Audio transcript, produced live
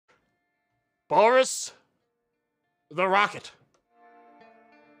Boris the Rocket.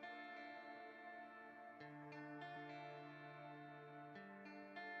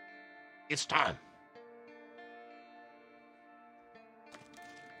 It's time.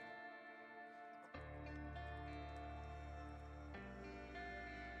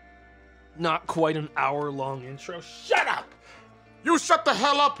 Not quite an hour-long intro. Shut up! You shut the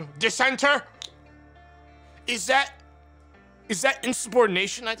hell up, dissenter! Is that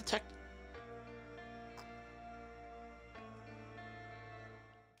insubordination I detect?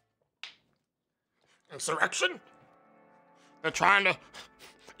 Insurrection? They're trying to...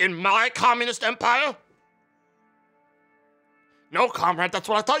 in my communist empire? No, comrade, that's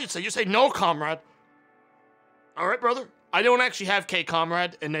what I thought you'd say. You say no, comrade. Alright, brother. I don't actually have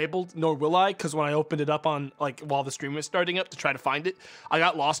K-Comrade enabled, nor will I, because when I opened it up on, like, while the stream was starting up to try to find it, I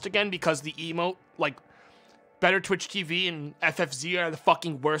got lost again because the emote, like, Better Twitch TV and FFZ are the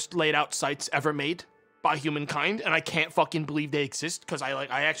fucking worst laid out sites ever made by humankind, and I can't fucking believe they exist, because I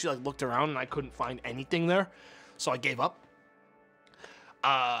actually, like, looked around and I couldn't find anything there, so I gave up.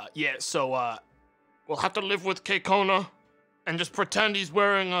 Yeah, so, we'll have to live with K-Kona and just pretend he's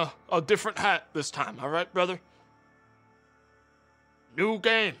wearing a different hat this time, alright, brother? New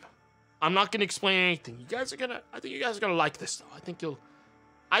game. I'm not gonna explain anything. I think you guys are gonna like this though. I think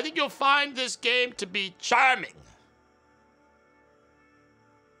you'll find this game to be charming.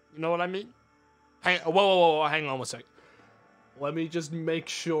 You know what I mean? Whoa, hang on one second. Let me just make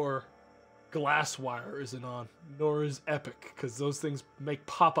sure Glasswire isn't on, nor is Epic, because those things make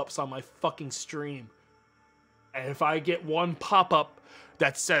pop-ups on my fucking stream. And if I get one pop-up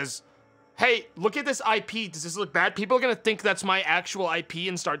that says, hey, look at this IP. Does this look bad? People are going to think that's my actual IP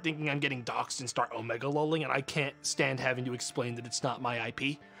and start thinking I'm getting doxxed and start omega lolling, and I can't stand having to explain that it's not my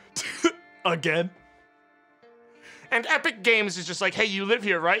IP. Again. And Epic Games is just like, hey, you live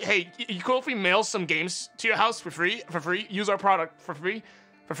here, right? Hey, you cool if we mail some games to your house for free? For free? Use our product for free?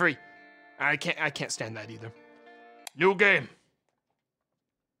 For free. I can't stand that either. New game.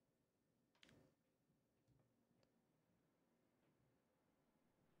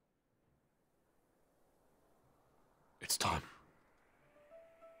 It's time.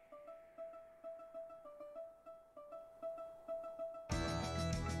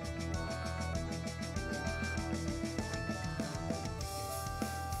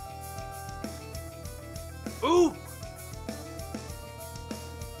 Ooh!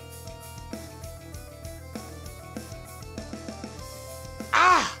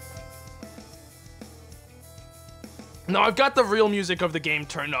 Ah! No, I've got the real music of the game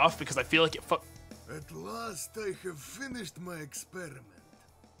turned off because I feel like it At last I have finished my experiment.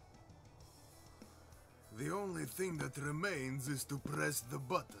 The only thing that remains is to press the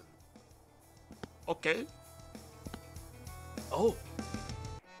button. Okay. Oh.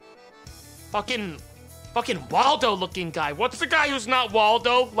 Fucking Waldo looking guy. What's the guy who's not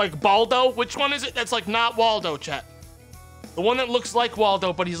Waldo? Like Baldo? Which one is it that's like not Waldo, chat? The one that looks like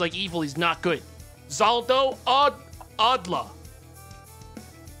Waldo, but he's like evil, he's not good. Zaldo Odla.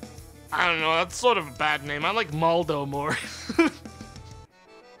 I don't know, that's sort of a bad name. I like Maldo more.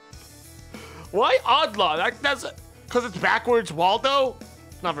 Why Odla? That's because it's backwards Waldo?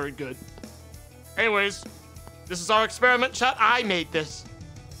 Not very good. Anyways, this is our experiment, chat. I made this.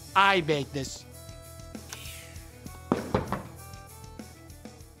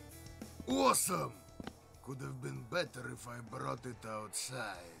 Awesome! Could have been better if I brought it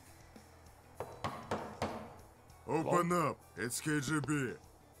outside. Open up, it's KGB.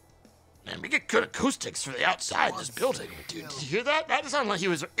 Man, we get good acoustics for the outside of this building. Dude, did you hear that? That sounded like he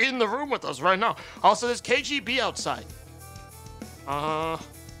was in the room with us right now. Also, there's KGB outside.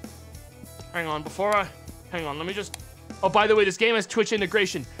 Hang on, let me just... Oh, by the way, this game has Twitch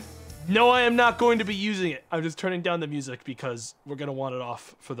integration. No, I am not going to be using it. I'm just turning down the music because we're going to want it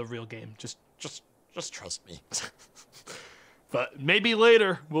off for the real game. Just trust me. But maybe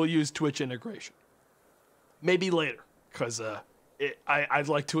later we'll use Twitch integration. Maybe later, because I'd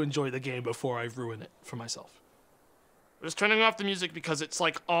like to enjoy the game before I ruin it for myself. I'm just turning off the music because it's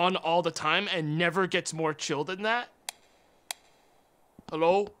like on all the time and never gets more chill than that.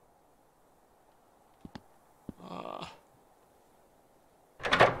 Hello?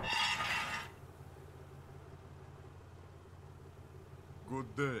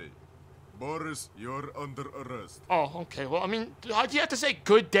 Good day. Boris, you're under arrest. Oh, okay. Well, I mean, how do you have to say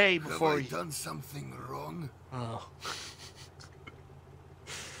good day before Have I done something wrong? Oh.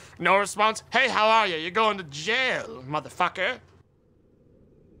 No response? Hey, how are you? You're going to jail, motherfucker.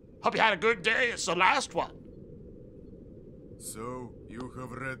 Hope you had a good day. It's the last one. So, you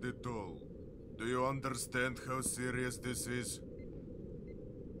have read it all. Do you understand how serious this is?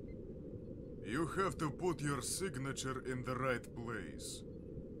 You have to put your signature in the right place.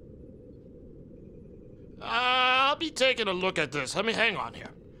 I'll be taking a look at this. Let me hang on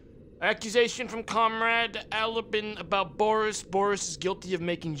here. Accusation from Comrade Alabin about Boris. Boris is guilty of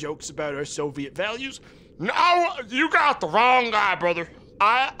making jokes about our Soviet values. No, you got the wrong guy, brother.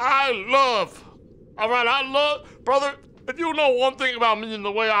 I love, brother, if you know one thing about me and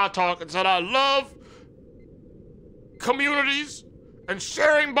the way I talk, it's that I love communities and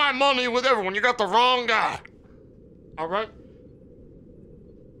sharing my money with everyone. You got the wrong guy. All right?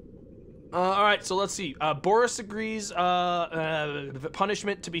 All right, so let's see. Boris agrees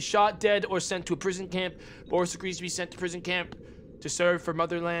punishment to be shot dead or sent to a prison camp. Boris agrees to be sent to prison camp to serve for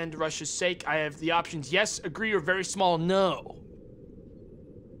motherland, Russia's sake. I have the options yes, agree, or very small no.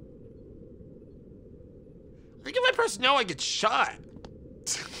 I think if I press no, I get shot.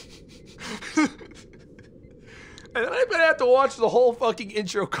 And then I better have to watch the whole fucking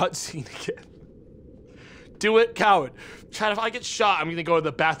intro cutscene again. Do it, coward. Chad, if I get shot, I'm gonna go to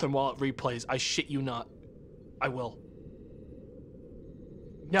the bathroom while it replays. I shit you not. I will.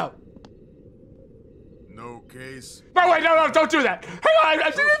 No. No case. No, wait, no, don't do that. Hang on.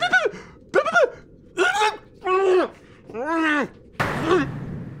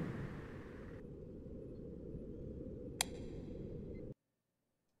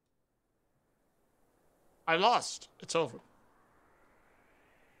 I lost. It's over.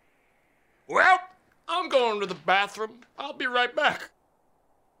 Well, I'm going to the bathroom. I'll be right back.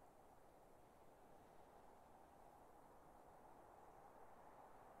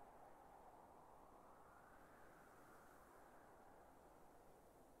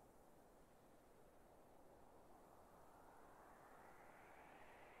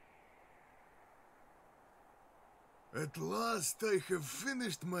 At last I have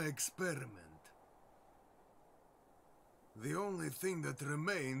finished my experiment. The only thing that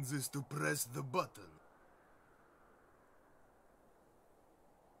remains is to press the button.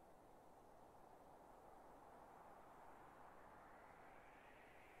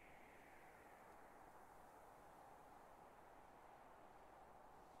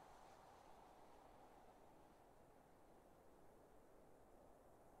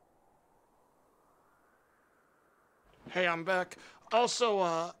 Hey, I'm back. Also,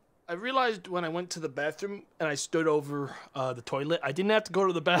 I realized when I went to the bathroom and I stood over the toilet, I didn't have to go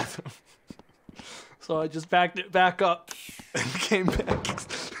to the bathroom. So I just backed it back up and came back.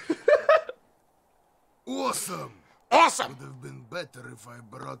 Awesome! Awesome! Would have been better if I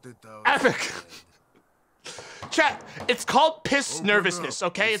brought it out. Epic! Chat, it's called piss nervousness,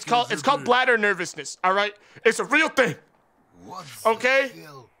 okay? It's called bladder nervousness, alright? It's a real thing. Okay?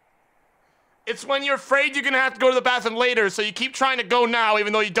 It's when you're afraid you're gonna have to go to the bathroom later, so you keep trying to go now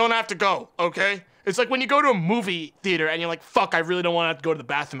even though you don't have to go, okay? It's like when you go to a movie theater and you're like, fuck, I really don't want to have to go to the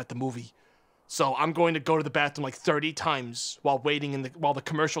bathroom at the movie. So I'm going to go to the bathroom like 30 times while waiting while the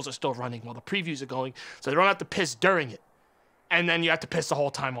commercials are still running, while the previews are going, so they don't have to piss during it. And then you have to piss the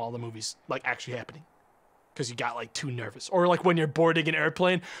whole time while the movie's like actually happening. Because you got like too nervous. Or like when you're boarding an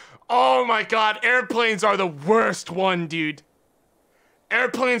airplane. Oh my god, airplanes are the worst one, dude.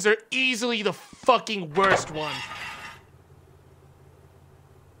 Airplanes are easily the fucking worst one.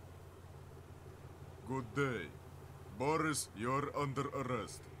 Good day. Boris, you're under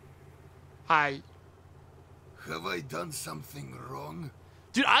arrest. Hi. Have I done something wrong?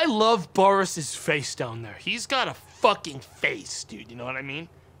 Dude, I love Boris's face down there. He's got a fucking face, dude. You know what I mean?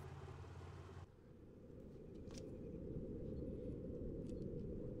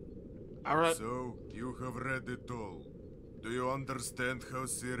 Alright. So, you have read it all. Do you understand how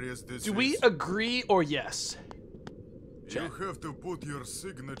serious this is? Do we agree or yes? You have to put your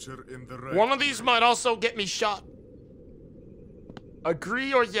signature in the right One of these might also get me shot.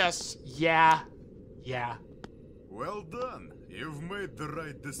 Agree or yes? Yeah. Yeah. Well done. You've made the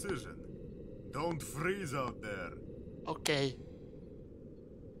right decision. Don't freeze out there. Okay.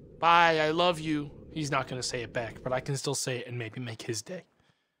 Bye, I love you. He's not gonna say it back, but I can still say it and maybe make his day.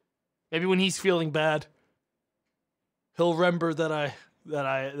 Maybe when he's feeling bad, he'll remember that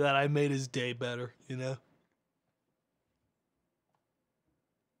I made his day better, you know?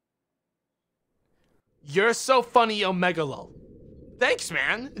 You're so funny, Omegalol. Thanks,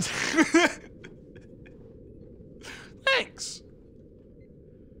 man. Thanks.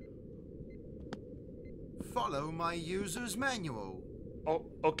 Follow my user's manual. Oh,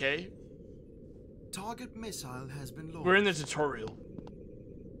 okay. Target missile has been launched. We're in the tutorial.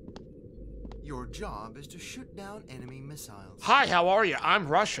 Your job is to shoot down enemy missiles. Hi, how are you? I'm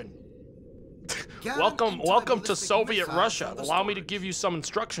Russian. Welcome to Soviet Russia. Allow me to give you some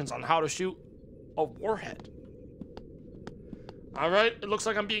instructions on how to shoot a warhead. Alright, it looks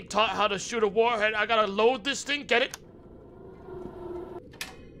like I'm being taught how to shoot a warhead. I gotta load this thing, get it?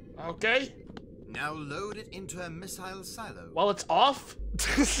 Okay. Now load it into a missile silo. While it's off?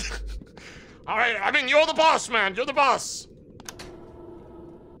 Alright, I mean, you're the boss, man. You're the boss.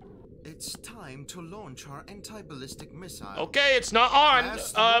 It's time to launch our anti-ballistic missile. Okay, it's not on.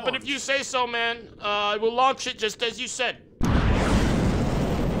 Last But launch. if you say so, man, I will launch it just as you said.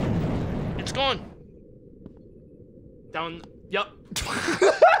 It's gone. Down. Yep.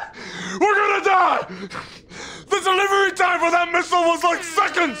 We're gonna die! The delivery time for that missile was like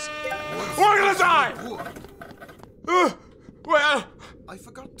seconds! We're gonna die! Well... I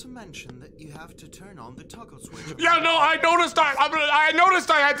forgot to mention that you have to turn on the toggle switch. Yeah, no, I noticed I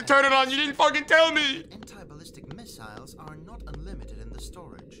noticed I had to turn it on. You didn't fucking tell me. Anti-ballistic missiles are not unlimited in the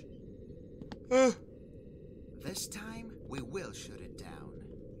storage. This time, we will shoot it down.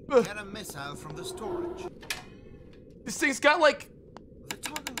 Get a missile from the storage. This thing's got like... The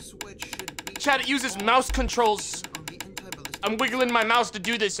toggle switch should be... Chat, it uses mouse controls. on the anti-ballistic I'm wiggling my mouse to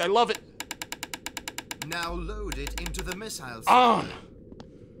do this. I love it. Now load it into the missile. On.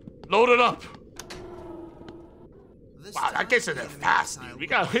 Load it up. This Wow, time, I guess they're the enemy fast, missile dude.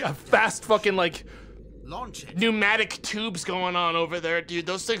 We will got fast fucking like launch it. pneumatic tubes going on over there, dude.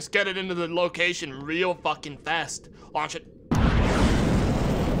 Those things get it into the location real fucking fast. Launch it.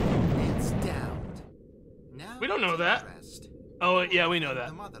 It's downed. Now We don't know take that. a rest. Oh, yeah, we know that.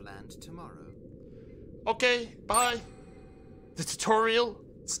 The motherland tomorrow. Okay, bye. The tutorial,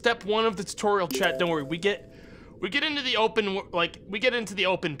 step 1 of the tutorial, chat. Don't worry, we get into the open, like we get into the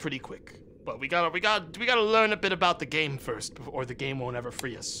open pretty quick. But we gotta learn a bit about the game first, or the game won't ever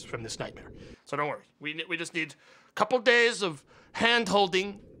free us from this nightmare. So don't worry, we just need a couple days of hand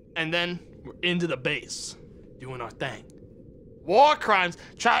holding, and then we're into the base, doing our thing. War crimes,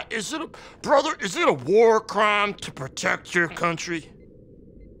 chat. Is it a war crime to protect your country?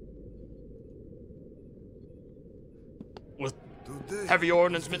 With Today heavy is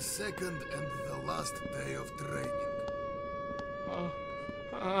ordnance, the second and the last day of training.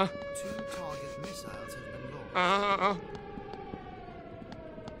 Two target missiles have been launched.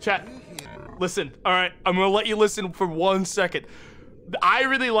 Chat, You hear? listen. All right, I'm gonna let you listen for 1 second. I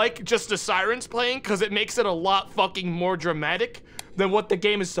really like just the sirens playing because it makes it a lot fucking more dramatic than what the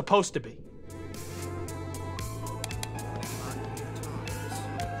game is supposed to be.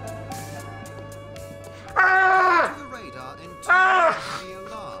 Ah! The radar and Ah! the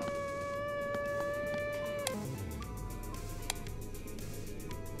alarm.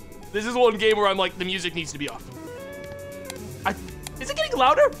 This is one game where I'm like, the music needs to be off. Is it getting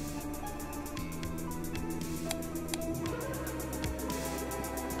louder?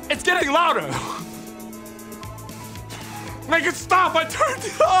 It's getting louder. Make it stop. I turned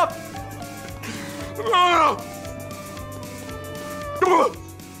it up.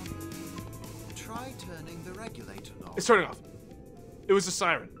 Try turning the regulator off. It's turning off. It was a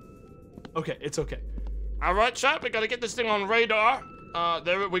siren. Okay, it's okay. All right, chat, we gotta get this thing on radar.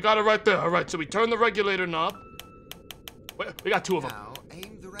 There, we got it right there. All right, so we turn the regulator knob. Wait, we got 2 of them. Now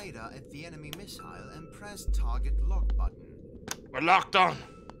aim the radar at the enemy missile and press target lock button. We're locked on.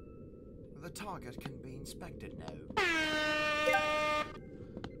 The target can be inspected now.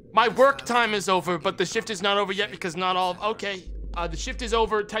 My work time is over, but the shift is not over yet because not all. Okay, the shift is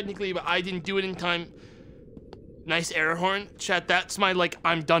over technically, but I didn't do it in time. Nice air horn, chat. That's my like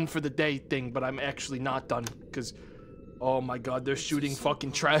I'm done for the day thing, but I'm actually not done because, oh my god, they're shooting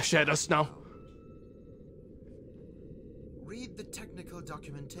fucking trash at us now. Read the technical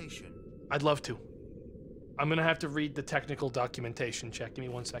documentation. I'd love to. I'm gonna have to read the technical documentation. Check. Give me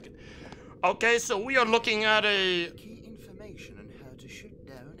 1 second. Okay, so we are looking at a. Key information on how to shoot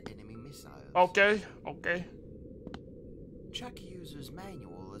down enemy missiles. Okay, okay. Check user's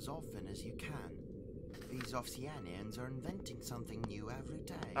manual as often as you can. These Oceanians are inventing something new every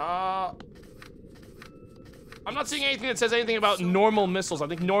day. I'm not seeing anything that says anything about normal missiles. I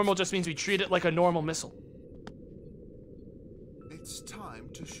think normal just means we treat it like a normal missile. It's time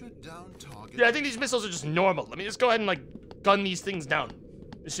to shoot down target. Yeah, I think these missiles are just normal. Let me just go ahead and like gun these things down.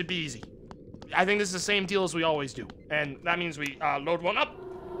 This should be easy. I think this is the same deal as we always do. And that means we load one up.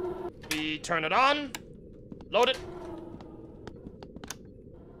 We turn it on. Load it.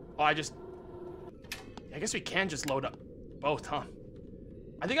 Oh, I guess we can just load up both, huh?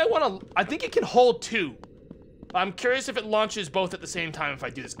 I think it can hold 2. I'm curious if it launches both at the same time if I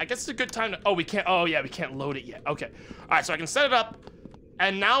do this. I guess it's a good time to, oh, we can't, oh yeah, we can't load it yet. Okay. All right, so I can set it up.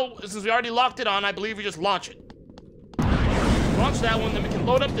 And now, since we already locked it on, I believe we just launch it. Launch that one, then we can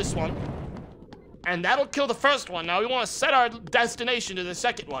load up this one. And that'll kill the first one. Now we want to set our destination to the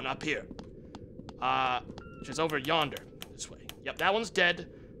second one up here. Which is over yonder, this way. Yep, that one's dead.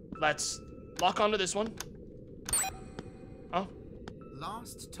 Let's lock onto this one. Oh.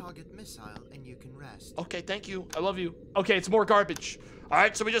 Last target missile, and you can rest. Okay, thank you. I love you. Okay, it's more garbage. All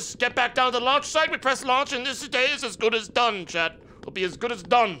right, so we just get back down to the launch site. We press launch, and this day is as good as done, chat. It'll be as good as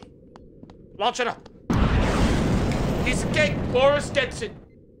done. Launch it up. Piece of cake. Boris gets it.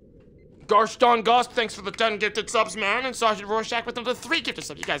 Garsh Don Gost, thanks for the 10 gifted subs, man. And Sergeant Rorschach with another 3 gifted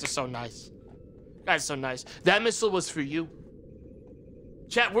subs. You guys are so nice. You guys are so nice. That missile was for you.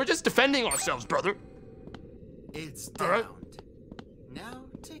 Chat, we're just defending ourselves, brother. It's down. All right. Now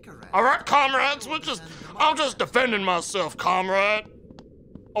take a rest. All right, comrades. I'm just defending myself, comrade.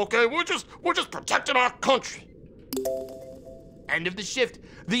 Okay, we're just protecting our country. End of the shift.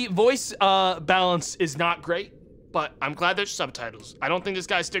 The voice balance is not great, but I'm glad there's subtitles. I don't think this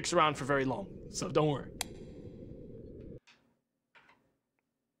guy sticks around for very long, so don't worry.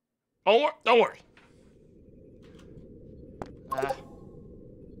 Don't worry.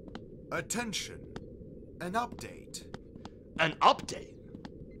 Attention. An update. An update?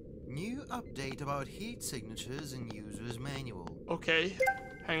 New update about heat signatures in user's manual. Okay,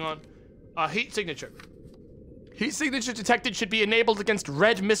 hang on. Heat signature. Heat signature detected should be enabled against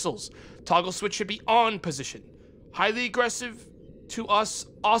red missiles. Toggle switch should be on position. Highly aggressive to us,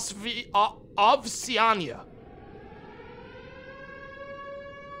 Ovsiania.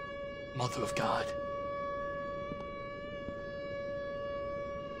 Mother of God.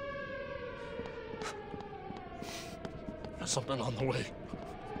 There's something on the way.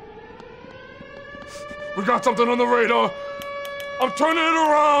 We got something on the radar. I'm turning it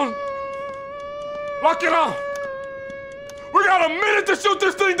around. Lock it on. We got a minute to shoot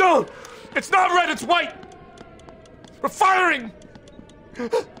this thing down. It's not red, it's white. We're firing.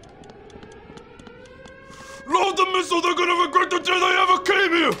 Load the missile. They're gonna regret the day they ever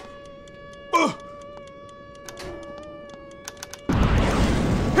came here.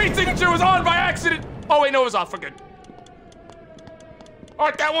 Heat signature was on by accident. Oh wait, no, it was off. We're good. All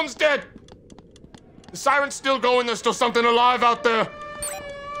right, that one's dead. The siren's still going. There's still something alive out there.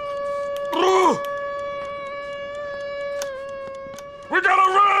 We got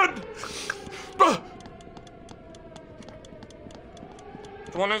a red!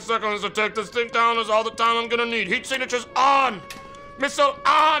 20 seconds to take this thing down is all the time I'm gonna need. Heat signatures on! Missile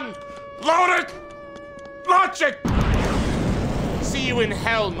on! Load it! Launch it! See you in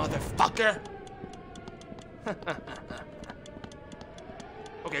hell, motherfucker.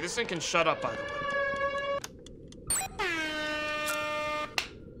 Okay, this thing can shut up, by the way.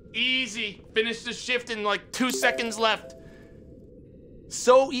 Easy. Finish the shift in like 2 seconds left.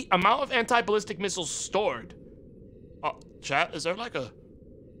 So, amount of anti-ballistic missiles stored. Oh, chat, is there like a...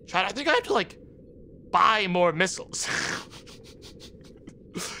 Chat, I think I have to like buy more missiles.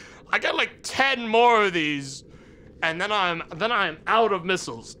 I got like 10 more of these, and then I'm out of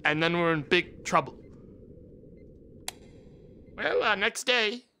missiles, and then we're in big trouble. Well, next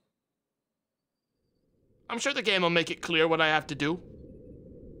day. I'm sure the game will make it clear what I have to do.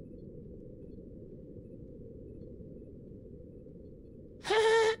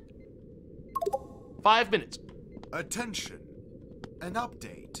 Five minutes. Attention. An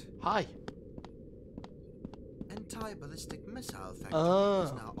update. Hi. Anti-ballistic missile factory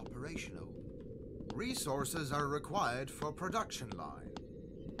is now operational. Resources are required for production line.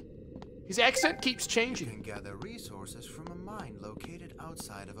 His accent keeps You changing. can gather resources from a mine located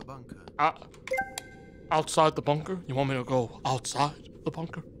outside of a bunker. Outside the bunker? You want me to go outside the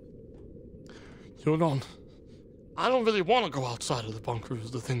bunker? You don't. I don't really want to go outside of the bunker is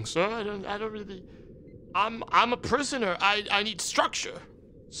the thing, sir. I don't really... I'm a prisoner. I need structure.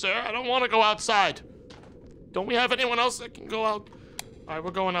 Sir, I don't want to go outside. Don't we have anyone else that can go out? All right,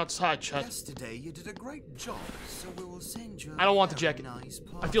 we're going outside, Chad. Yesterday you did a great job, so we will send you. I don't want the jacket.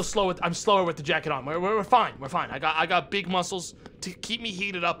 I feel slow. I'm slower with the jacket on. We're fine. We're fine. I got big muscles to keep me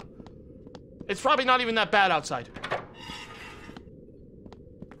heated up. It's probably not even that bad outside.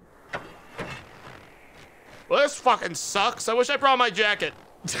 Well, this fucking sucks. I wish I brought my jacket.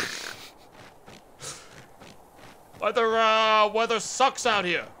 Weather sucks out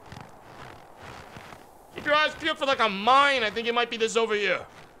here. Keep your eyes peeled for like a mine. I think it might be this over here.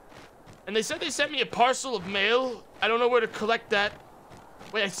 And they said they sent me a parcel of mail. I don't know where to collect that.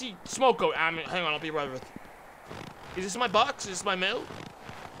 Wait, I see smoke go. Hang on, I'll be right with you. Is this my box? Is this my mail?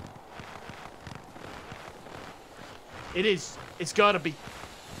 It is. It's gotta be.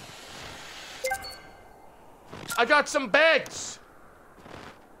 I got some bags.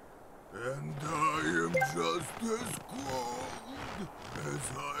 And I am just as cold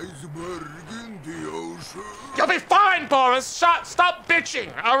as iceberg in the ocean. You'll be fine, Boris. Stop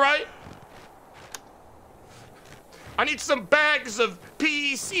bitching, all right? I need some bags of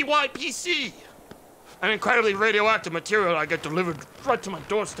PCYPC. An incredibly radioactive material I get delivered right to my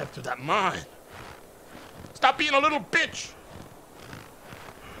doorstep through that mine. Stop being a little bitch.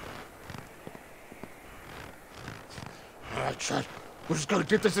 All right, Chad. We're just gonna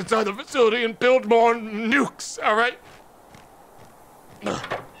get this inside the facility and build more nukes, all right?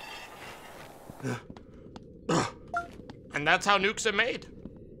 And that's how nukes are made.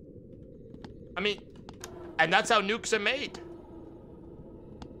 And that's how nukes are made.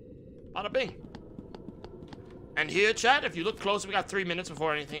 Bada bing. And here, chat, if you look close, we got 3 minutes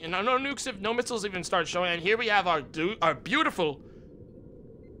before anything. And no nukes, no missiles even start showing. And here we have our beautiful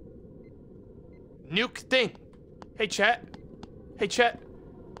nuke thing. Hey, chat. Hey, chat.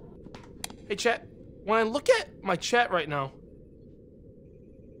 Hey, chat. When I look at my chat right now,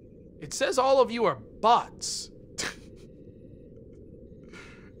 it says all of you are bots.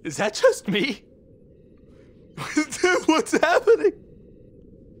 Is that just me? What's happening?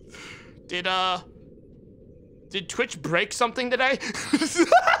 Did Twitch break something today?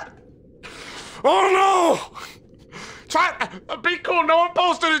 Oh no! Chat, be cool, no one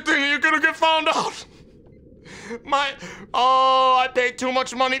post anything, you're gonna get found out. I paid too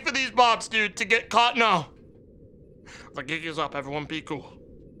much money for these bots, dude, to get caught now. The gig is up, everyone be cool.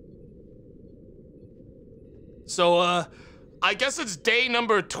 So, I guess it's day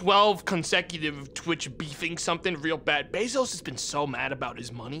number 12 consecutive of Twitch beefing something real bad. Bezos has been so mad about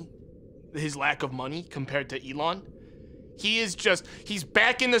his money, his lack of money compared to Elon. He's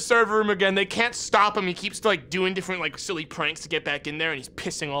back in the server room again. They can't stop him. He keeps like doing different like silly pranks to get back in there, and he's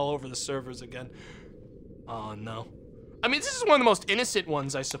pissing all over the servers again. Oh no. I mean, this is one of the most innocent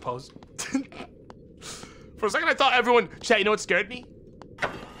ones, I suppose. For a second I thought everyone, chat, you know what scared me?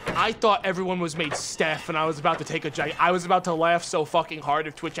 I thought everyone was made Steph, and I was about to laugh so fucking hard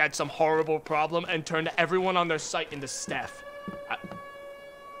if Twitch had some horrible problem and turned everyone on their site into Steph.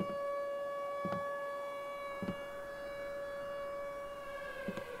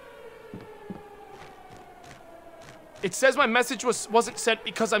 It says my message wasn't sent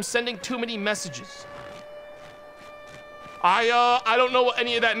because I'm sending too many messages. I don't know what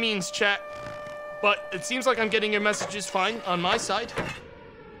any of that means, chat. But it seems like I'm getting your messages fine on my side.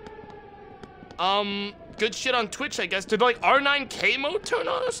 Good shit on Twitch, I guess. Did like R9K mode turn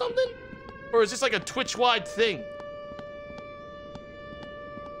on or something? Or is this like a Twitch-wide thing?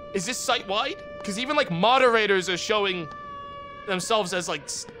 Is this site-wide? Because even like moderators are showing themselves as like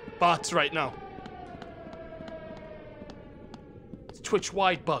bots right now. It's a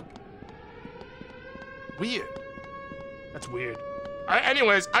Twitch-wide bug. Weird. That's weird. Alright,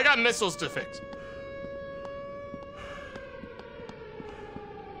 anyways, I got missiles to fix.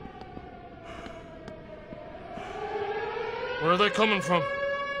 Where are they coming from?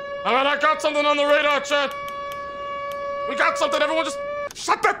 Alright, I got something on the radar, chat. We got something, everyone just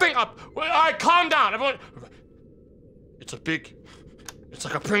shut that thing up. Alright, calm down, everyone. It's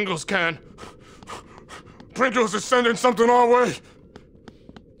like a Pringles can. Pringles is sending something our way.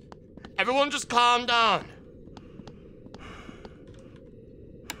 Everyone just calm down.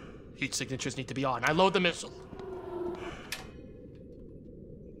 Heat signatures need to be on. I load the missile.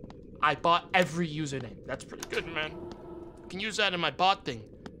 I bought every username. That's pretty good, man. I can use that in my bot thing.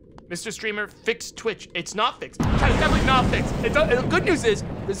 Mr. Streamer, fix Twitch. It's not fixed. It's definitely not fixed. The good news is,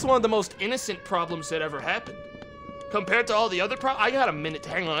 this is one of the most innocent problems that ever happened. Compared to all the other problems, I got a minute to,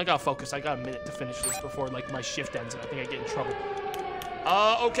 hang on, I gotta focus. I got a minute to finish this before like my shift ends and I think I get in trouble.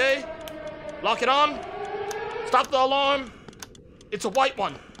 Okay. Lock it on. Stop the alarm. It's a white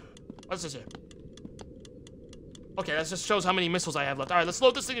one. What's this here? Okay, that just shows how many missiles I have left. All right, let's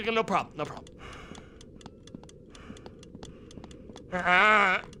load this thing again. No problem. No problem.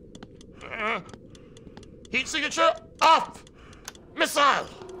 Heat signature off. Missile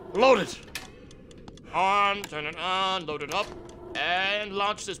loaded. On, turn it on, load it up, and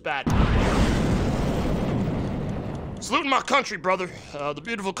launch this bad. Saluting my country, brother. The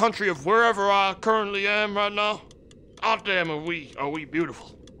beautiful country of wherever I currently am right now. Oh damn, are we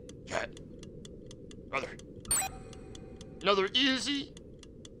beautiful. Yeah. Brother. Another easy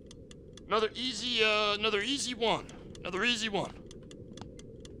one.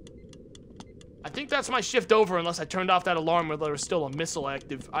 I think that's my shift over unless I turned off that alarm where there was still a missile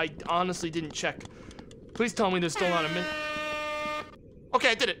active. I honestly didn't check. Please tell me there's still not a missile. Okay,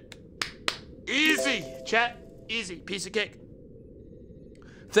 I did it. Easy, chat. Easy, piece of cake.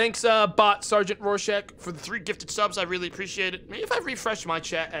 Thanks, bot Sergeant Rorschach, for the 3 gifted subs. I really appreciate it. Maybe if I refresh my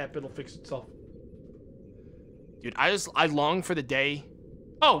chat app, it'll fix itself. Dude, I long for the day.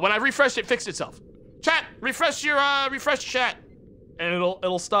 Oh, when I refreshed it, fixed itself. Chat, refresh chat, and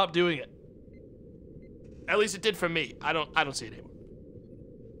it'll stop doing it. At least it did for me. I don't see it anymore.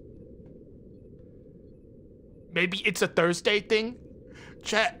 Maybe it's a Thursday thing?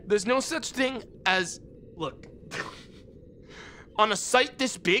 Chat, there's no such thing as... Look. On a site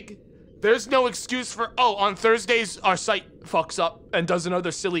this big, there's no excuse for, oh, on Thursdays, our site fucks up and does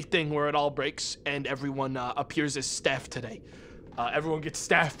another silly thing where it all breaks and everyone appears as staff today. Everyone gets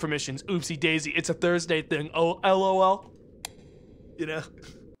staff permissions. Oopsie daisy. It's a Thursday thing. Oh, LOL. You know?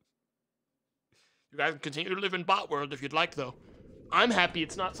 You guys can continue to live in bot world if you'd like, though. I'm happy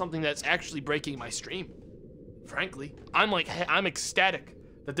it's not something that's actually breaking my stream. Frankly, I'm ecstatic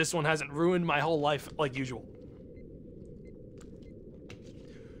that this one hasn't ruined my whole life like usual.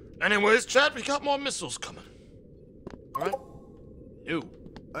 Anyways, chat, we got more missiles coming. All right? New.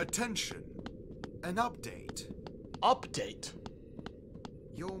 Attention. An update. Update?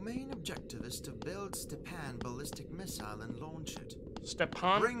 Your main objective is to build Stepan ballistic missile and launch it.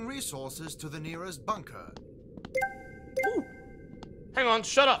 Stepan? Bring resources to the nearest bunker. Ooh. Hang on,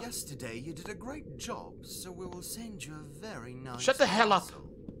 shut up. Yesterday you did a great job, so we will send you a very nice Shut the hell up. parcel.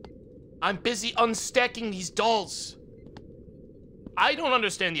 I'm busy unstacking these dolls. I don't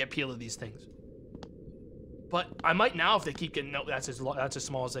understand the appeal of these things. But I might now if they keep getting... No, that's as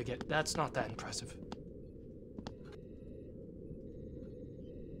small as they get. That's not that impressive.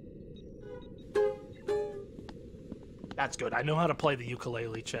 That's good. I know how to play the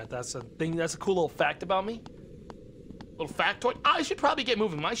ukulele, chat. That's a thing. That's a cool little fact about me. Little factoid. I should probably get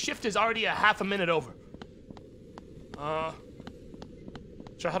moving. My shift is already a half a minute over.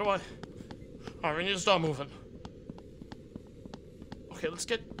 So how do I... Alright, we need to start moving. Okay, let's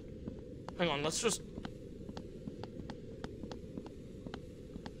get... Hang on, let's just...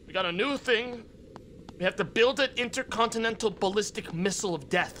 We got a new thing. We have to build an intercontinental ballistic missile of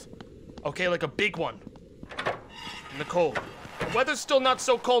death. Okay, like a big one. In the cold. The weather's still not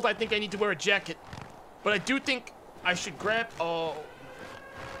so cold, I think I need to wear a jacket. But I do think I should grab... Oh...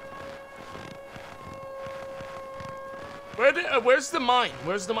 Where's the mine?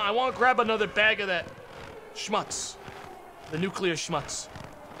 Where's the mine? I want to grab another bag of that schmutz. The nuclear schmutz.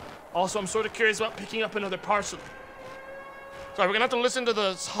 Also, I'm sort of curious about picking up another parcel. Sorry, we're gonna have to listen to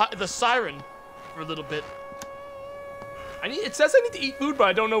the siren for a little bit. It says I need to eat food, but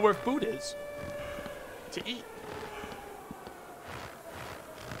I don't know where food is. To eat.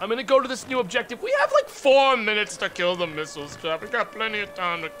 I'm gonna go to this new objective. We have like 4 minutes to kill the missiles, chat. We got plenty of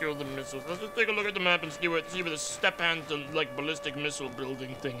time to kill the missiles. Let's just take a look at the map and see where the Stepan like ballistic missile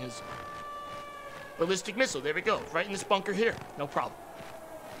building thing is. Ballistic missile, there we go. Right in this bunker here. No problem.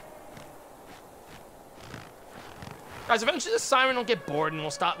 Guys, eventually the siren will get bored and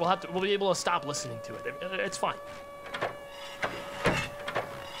we'll be able to stop listening to it. It's fine.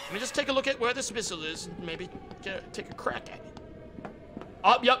 Let me just take a look at where this missile is and maybe take a crack at it.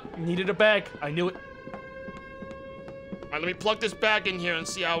 Oh, yep, needed a bag. I knew it. All right, let me plug this bag in here and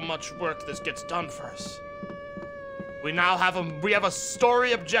see how much work this gets done for us. We now have a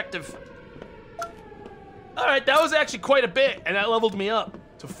story objective. All right, that was actually quite a bit, and that leveled me up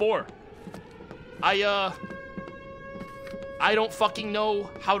to 4. I don't fucking know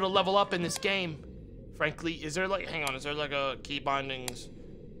how to level up in this game. Frankly, is there like a key bindings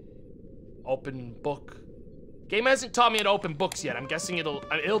open book? Game hasn't taught me how to open books yet. I'm guessing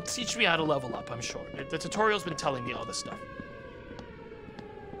it'll teach me how to level up, I'm sure. The tutorial's been telling me all this stuff.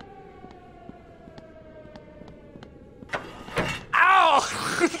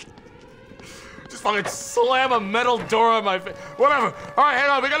 Ow! Just fucking slam a metal door on my face. Whatever. All right, hang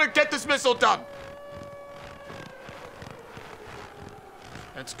on. We gotta get this missile done.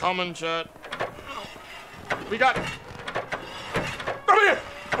 It's coming, chat. We got... Come here!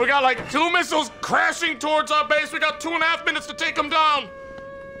 We got like 2 missiles crashing towards our base. We got 2.5 minutes to take them down.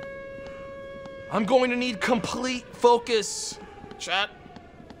 I'm going to need complete focus. Chat,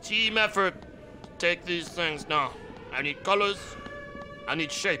 team effort. Take these things now. I need colors. I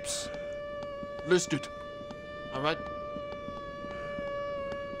need shapes. Listed. All right.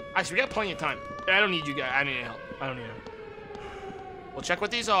 Actually, we got plenty of time. I don't need you guys. I need any help. I don't need help. We'll check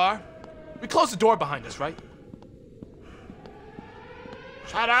what these are. We closed the door behind us, right?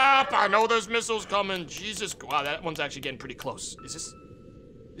 Shut up! I know there's missiles coming. Jesus, wow, that one's actually getting pretty close. This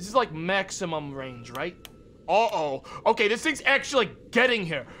is like maximum range, right? Uh-oh. Okay, this thing's actually like getting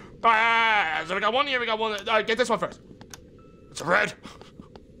here. Ah, so we got one here, we got one. All right, get this one first. It's a red.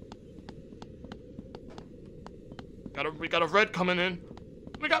 We got a red coming in.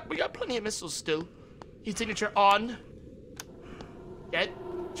 We got plenty of missiles still. Heat signature on.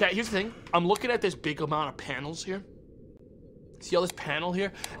 Chat, here's the thing. I'm looking at this big amount of panels here. See all this panel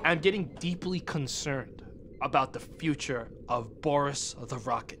here? I'm getting deeply concerned about the future of Boris the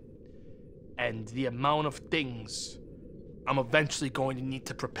Rocket. and the amount of things I'm eventually going to need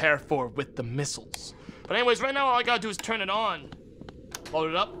to prepare for with the missiles. But anyways, right now all I gotta do is turn it on,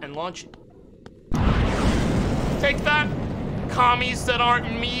 load it up, and launch it. Take that, commies that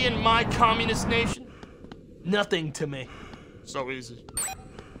aren't me and my communist nation. Nothing to me. So easy.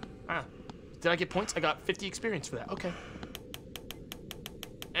 Ah, did I get points? I got 50 experience for that, okay.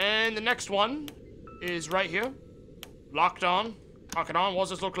 And the next one is right here. Locked on. Lock it on. What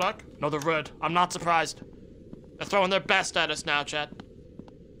does this look like? Another red. I'm not surprised. They're throwing their best at us now, chat.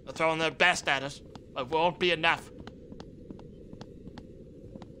 They're throwing their best at us. It won't be enough.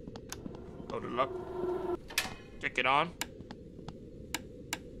 Load it up. Stick it on.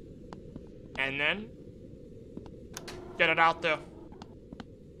 And then get it out there.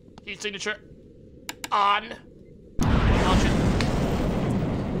 Heat signature on. Launch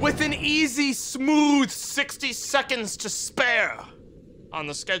it. With an easy, smooth 60 seconds to spare on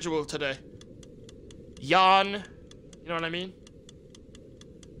the schedule today. Yawn. You know what I mean?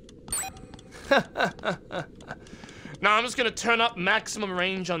 Now I'm just gonna turn up maximum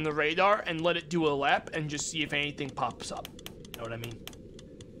range on the radar and let it do a lap and just see if anything pops up. You know what I mean?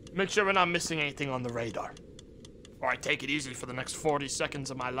 Make sure we're not missing anything on the radar. Or I take it easy for the next 40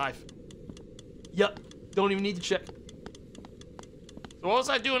 seconds of my life. Yup. Don't even need to check. So what was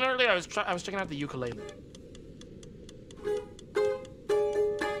I doing earlier? I was checking out the ukulele.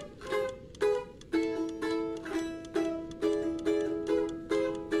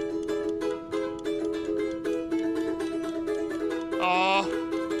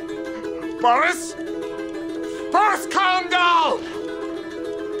 Boris? Boris, calm down!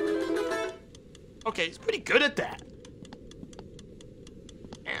 Okay, he's pretty good at that.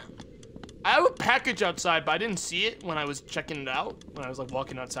 I have a package outside, but I didn't see it when I was checking it out. When I was like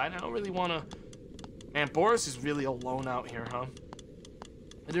walking outside, I don't really wanna... Man, Boris is really alone out here, huh?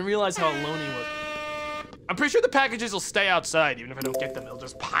 I didn't realize how alone he was. I'm pretty sure the packages will stay outside, even if I don't get them. They'll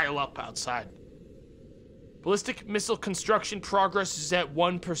just pile up outside. Ballistic missile construction progress is at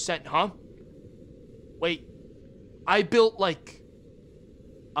 1%, huh? Wait, I built like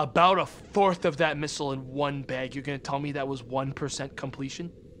about a fourth of that missile in one bag. You're gonna tell me that was 1%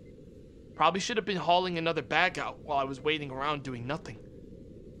 completion? Probably should have been hauling another bag out while I was waiting around doing nothing.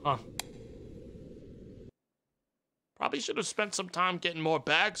 Huh. Probably should have spent some time getting more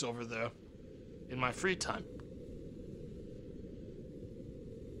bags over there in my free time.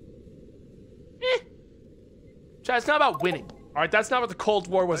 Chad, it's not about winning. All right, that's not what the Cold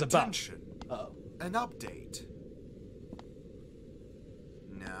War was Attention. about. An update.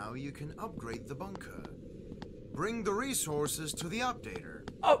 Now you can upgrade the bunker. Bring the resources to the updater.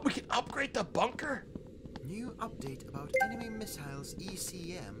 Oh, we can upgrade the bunker? New update about enemy missiles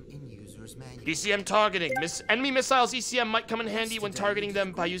ECM in user's manual. ECM targeting. Enemy missiles ECM might come in handy when targeting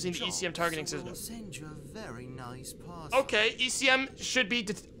them by using the ECM targeting system. We'll send you a very nice parcel. Okay, ECM should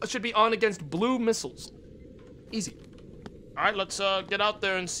be on against blue missiles. Easy. All right, let's get out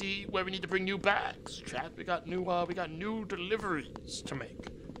there and see where we need to bring new bags. Chat, we got new deliveries to make.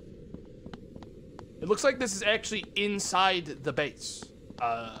 It looks like this is actually inside the base.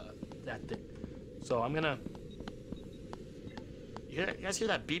 That thing. So I'm gonna. You guys hear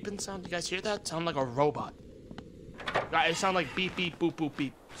that beeping sound? You guys hear that? Sound like a robot. It sound like beep beep boop boop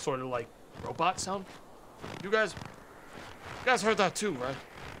beep, sort of like robot sound. You guys heard that too, right?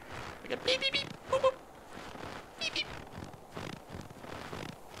 Like a beep beep beep boop boop beep beep.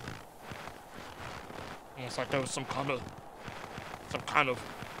 Almost like there was some kind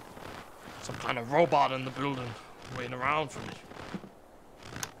of robot in the building waiting around for me.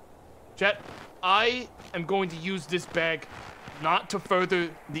 Chat, I am going to use this bag not to further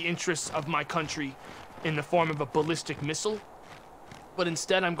the interests of my country in the form of a ballistic missile, but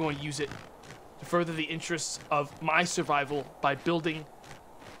instead I'm going to use it to further the interests of my survival by building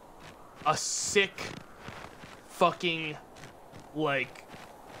a sick fucking, like,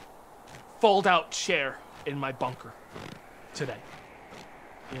 fold-out chair in my bunker today.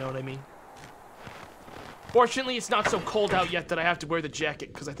 You know what I mean? Fortunately, it's not so cold out yet that I have to wear the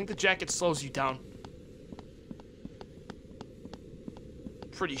jacket, because I think the jacket slows you down.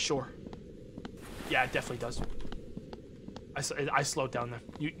 Pretty sure. Yeah, it definitely does. I slowed down there.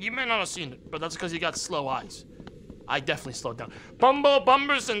 You may not have seen it, but that's because you got slow eyes. I definitely slowed down. Bumbo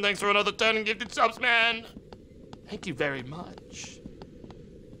Bumberson, thanks for another 10 gifted subs, man. Thank you very much.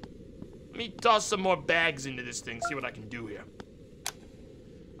 Let me toss some more bags into this thing, see what I can do here.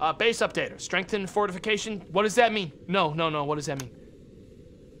 Base updater, strengthen fortification. What does that mean? No, what does that mean?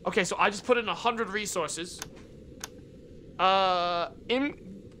 Okay, so I just put in 100 resources. Can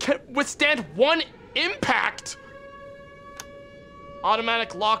withstand 1 impact.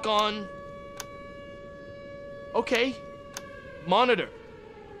 Automatic lock on. Okay. Monitor.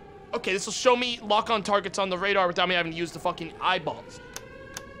 Okay, this will show me lock-on targets on the radar without me having to use the fucking eyeballs.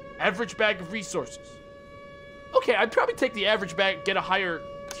 Average bag of resources. Okay, I'd probably take the average bag, get a higher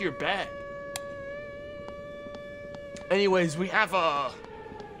tier bag. Anyways, we have a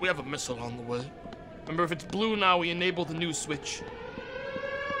missile on the way. Remember, if it's blue now, we enable the news switch.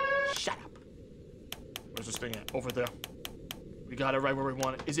 Shut up. Where's this thing at? Over there. We got it right where we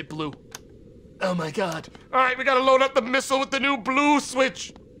want it. Is it blue? Oh my god. Alright, we gotta load up the missile with the new blue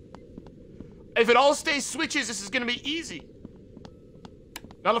switch. If it all stays switches, this is gonna be easy.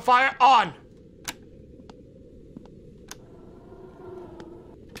 Nullifier on.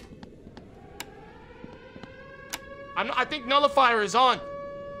 I think nullifier is on.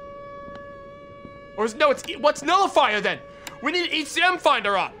 Or is, no, what's nullifier then? We need ECM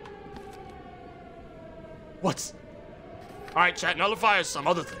finder on. What's? All right, chat, nullifier is some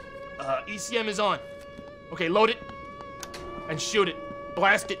other thing. ECM is on. Okay, load it and shoot it.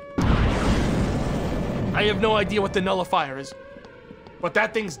 Blast it. I have no idea what the nullifier is, but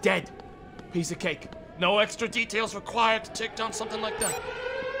that thing's dead. Piece of cake. No extra details required to take down something like that.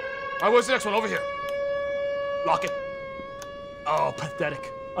 All right, where's the next one? Over here. Lock it. Oh,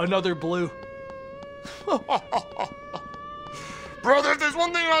 pathetic. Another blue. Brother, if there's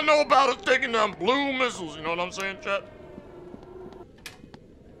one thing I know about, it's taking down blue missiles. You know what I'm saying, chat?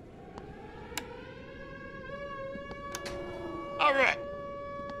 All right.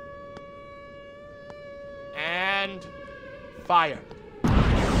 And fire.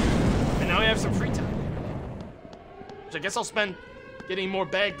 And now we have some free time. Which I guess I'll spend getting more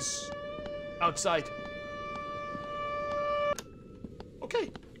bags outside. Okay.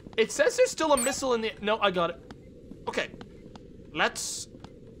 It says there's still a missile in the... No, I got it. Okay. Let's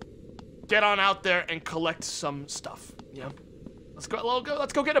get on out there and collect some stuff. Yeah. Let's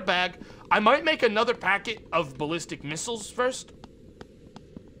go get a bag. I might make another packet of ballistic missiles first.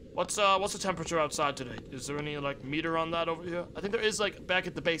 What's the temperature outside today? Is there any, like, meter on that over here? I think there is, like, back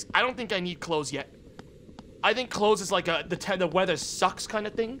at the base. I don't think I need clothes yet. I think clothes is like the weather sucks kind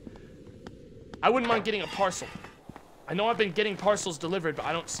of thing. I wouldn't mind getting a parcel. I know I've been getting parcels delivered, but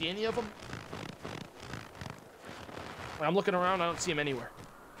I don't see any of them. When I'm looking around, I don't see them anywhere.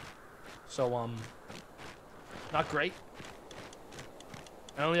 So, not great.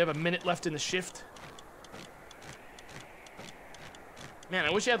 I only have a minute left in the shift. Man,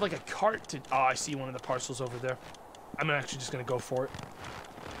 I wish I had like a cart to... Oh, I see one of the parcels over there. I'm actually just gonna go for it.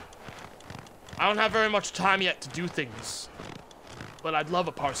 I don't have very much time yet to do things. But I'd love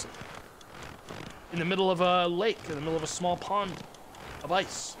a parcel. In the middle of a lake, in the middle of a small pond of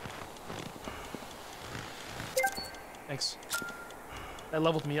ice. Thanks. That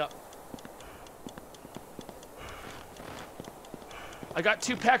leveled me up. I got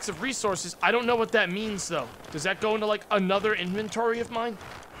 2 packs of resources. I don't know what that means, though. Does that go into, like, another inventory of mine?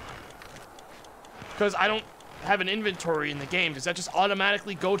 Because I don't have an inventory in the game. Does that just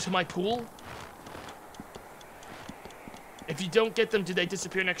automatically go to my pool? If you don't get them, do they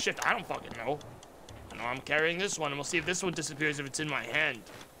disappear next shift? I don't fucking know. I know I'm carrying this one, and we'll see if this one disappears if it's in my hand.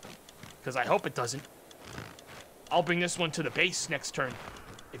 Because I hope it doesn't. I'll bring this one to the base next turn,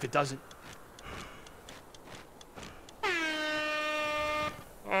 if it doesn't.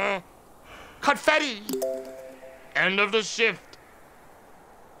 Confetti! End of the shift.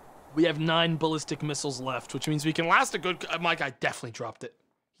 We have 9 ballistic missiles left, which means we can last a good... My guy definitely dropped it.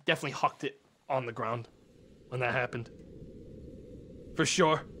 He definitely hucked it on the ground when that happened. For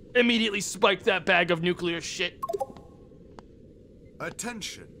sure. Immediately spiked that bag of nuclear shit.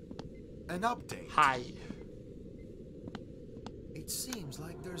 Attention. An update. Hi. It seems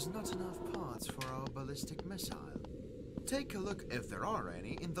like there's not enough parts for our ballistic missile. Take a look, if there are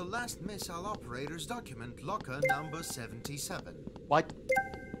any, in the last missile operator's document, locker number 77. What?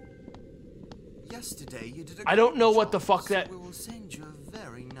 Yesterday you did a I don't know great what the job, fuck so that... we will send you a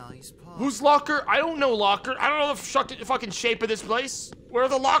very nice part. Whose locker? I don't know locker. I don't know the fucking shape of this place. Where are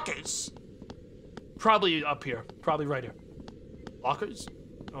the lockers? Probably up here. Probably right here. Lockers?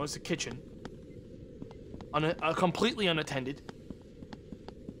 Oh, it's the kitchen. Completely unattended.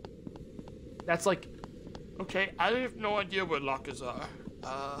 That's like... Okay, I have no idea where lockers are.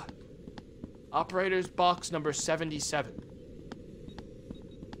 Operator's box number 77.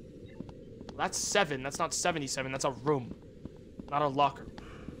 That's 7. That's not 77. That's a room. Not a locker.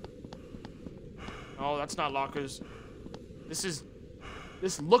 No, that's not lockers. This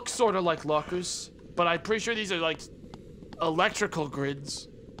looks sort of like lockers, but I'm pretty sure these are like electrical grids.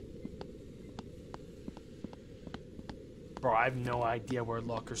 Bro, I have no idea where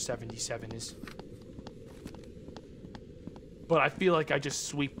locker 77 is. But I feel like I just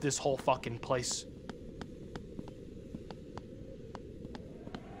sweep this whole fucking place.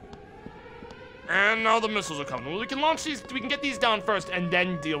 And now the missiles are coming. Well, we can launch these, we can get these down first and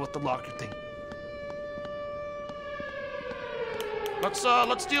then deal with the locker thing.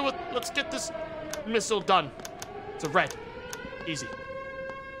 Let's get this missile done. It's a red. Easy.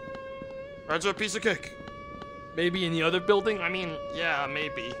 Reds are a piece of cake. Maybe in the other building? I mean, yeah,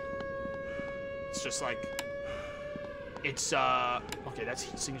 maybe. It's just like, it's, okay, that's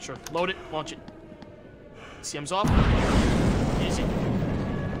heat signature. Load it, launch it. CM's off. Easy.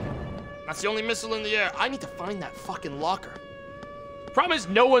 That's the only missile in the air. I need to find that fucking locker. Problem is,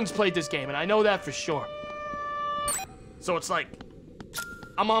 no one's played this game, and I know that for sure. So it's like,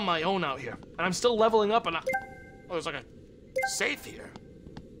 I'm on my own out here, and I'm still leveling up, and oh, there's like a safe here.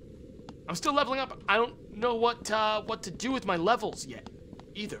 I'm still leveling up. I don't know what to do with my levels yet,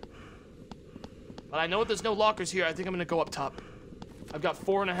 either. But I know there's no lockers here. I think I'm gonna go up top. I've got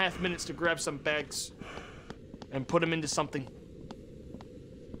 4.5 minutes to grab some bags and put them into something.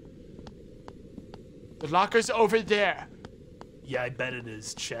 The locker's over there. Yeah, I bet it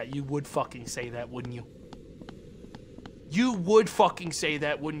is, chat. You would fucking say that, wouldn't you? You would fucking say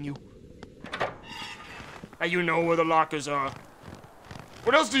that, wouldn't you? Hey, you know where the lockers are.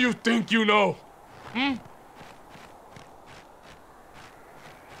 What else do you think you know? Hmm?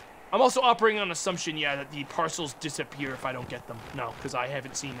 I'm also operating on assumption, yeah, that the parcels disappear if I don't get them. No, because I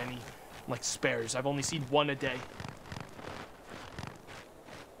haven't seen any, like, spares. I've only seen one a day.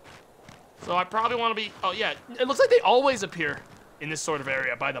 So I probably want to be... Oh, yeah. It looks like they always appear in this sort of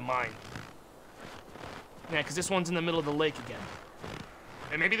area by the mine. Yeah, because this one's in the middle of the lake again.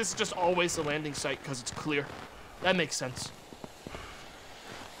 And maybe this is just always the landing site because it's clear. That makes sense.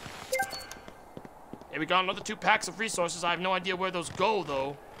 Hey, we got another 2 packs of resources. I have no idea where those go,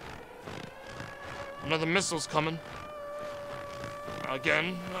 though. Another missile's coming.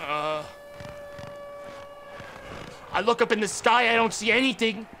 Again, I look up in the sky, I don't see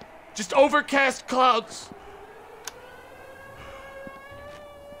anything. Just overcast clouds.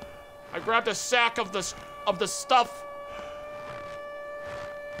 I grabbed a sack of the stuff.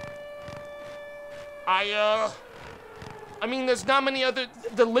 I mean, there's not many other...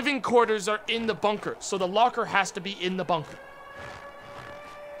 The living quarters are in the bunker, so the locker has to be in the bunker.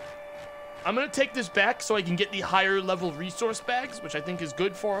 I'm gonna take this back so I can get the higher level resource bags, which I think is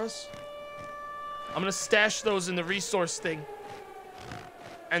good for us. I'm gonna stash those in the resource thing.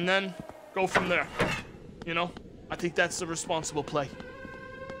 And then go from there. You know? I think that's the responsible play.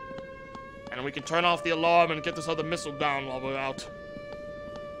 And we can turn off the alarm and get this other missile down while we're out.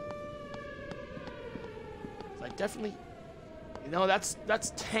 I definitely... You know, that's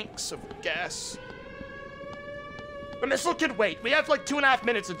tanks of gas. The missile can wait. We have like 2.5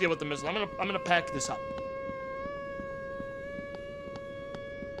 minutes to deal with the missile. I'm gonna pack this up.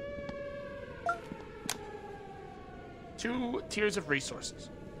 Two tiers of resources.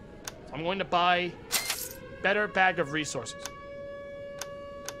 So I'm going to buy better bag of resources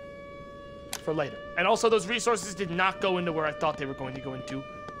for later. And also, those resources did not go into where I thought they were going to go into.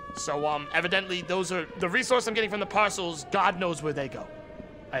 So evidently those are the resource I'm getting from the parcels. God knows where they go.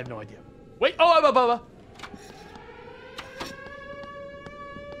 I have no idea. Wait. Oh,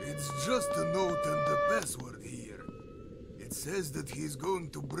 It's just a note and the password here. It says that he's going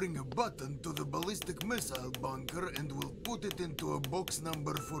to bring a button to the ballistic missile bunker and will put it into a box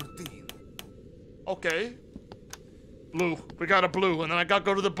number 14. Okay. Blue. We got a blue, and then I gotta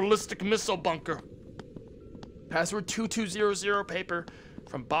go to the ballistic missile bunker. Password 2200 paper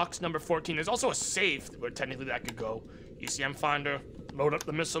from box number 14. There's also a safe where technically that could go. ECM finder. Load up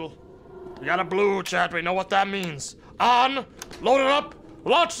the missile. We got a blue, chat. We know what that means. On. Load it up.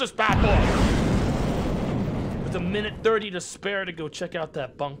 Launch this bad boy! With 1:30 to spare to go check out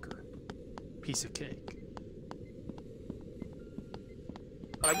that bunker. Piece of cake.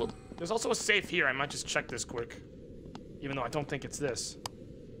 There's also a safe here. I might just check this quick. Even though I don't think it's this.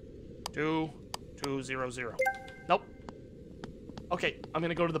 2200. Nope. Okay, I'm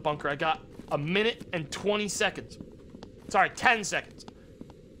gonna go to the bunker. I got 1:20 seconds. Sorry, 10 seconds.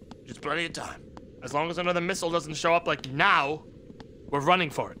 Just plenty of time. As long as another missile doesn't show up like now, we're running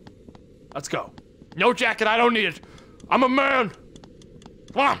for it. Let's go. No jacket, I don't need it. I'm a man.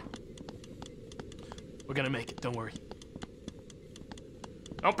 Come on. We're gonna make it, don't worry.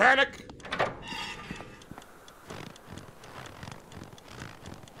 Don't panic.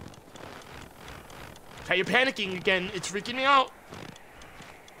 Hey, you're panicking again. It's freaking me out.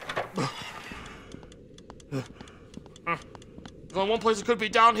 There's only one place it could be,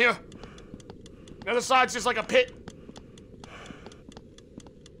 down here. The other side's just like a pit.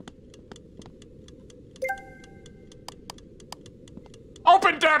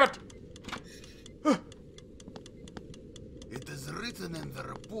 Open, damn it! It is written in the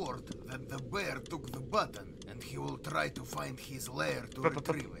report report that the bear took the button, and he will try to find his lair to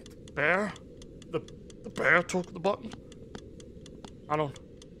retrieve it. Bear? The bear took the button?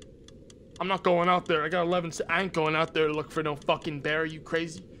 I'm not going out there. I got 11. I ain't going out there to look for no fucking bear. Are you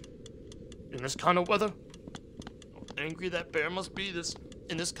crazy? In this kind of weather? How angry that bear must be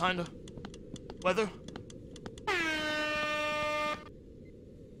in this kind of weather.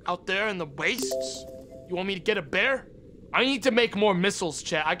 Out there in the wastes? You want me to get a bear? I need to make more missiles,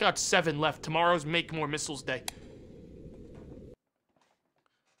 chat. I got 7 left. Tomorrow's make more missiles day.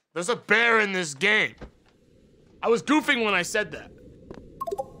 There's a bear in this game. I was goofing when I said that.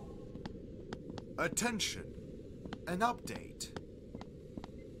 Attention. An update.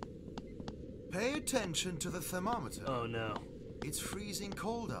 Pay attention to the thermometer. Oh no. It's freezing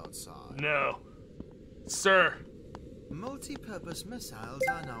cold outside. No. Sir. Multi-purpose missiles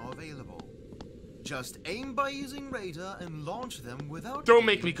are now available. Just aim by using radar and launch them without... Don't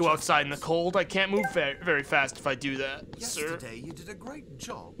make me go outside in the cold. I can't move very fast if I do that, sir. Yesterday you did a great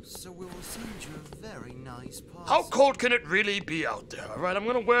job, so we will send you a very nice parcel. How cold can it really be out there? Alright, I'm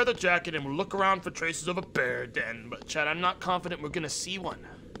gonna wear the jacket and we'll look around for traces of a bear den. But Chad, I'm not confident we're gonna see one.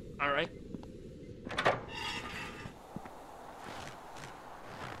 Alright?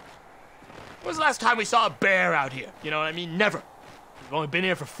 When was the last time we saw a bear out here? You know what I mean? Never. We've only been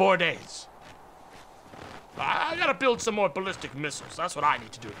here for 4 days. I gotta build some more ballistic missiles. That's what I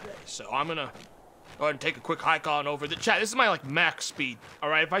need to do today. So I'm gonna go ahead and take a quick hike on over the chat. This is my like max speed. All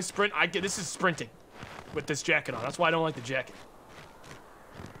right, if I sprint, this is sprinting with this jacket on. That's why I don't like the jacket.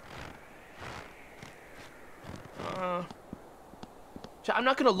 Chat, I'm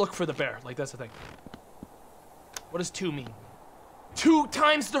not gonna look for the bear. Like that's the thing. What does 2 mean? 2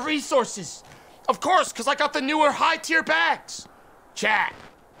 times the resources. Of course, because I got the newer high tier bags. Chat.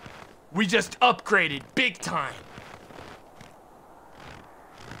 We just upgraded big time.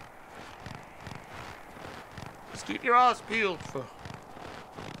 Just keep your eyes peeled for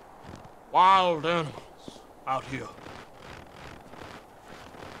wild animals out here.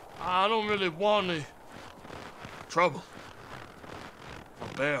 I don't really want any trouble.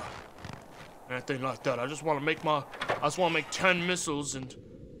 A bear, anything like that. I just want to make 10 missiles and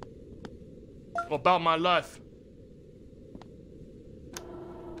about my life.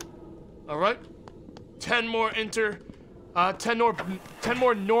 All right, 10 more 10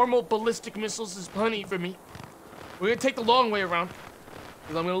 more normal ballistic missiles is plenty for me. We're gonna take the long way around,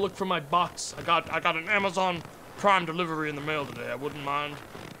 because I'm gonna look for my box. I got an Amazon Prime delivery in the mail today. I wouldn't mind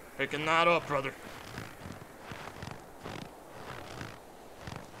picking that up, brother.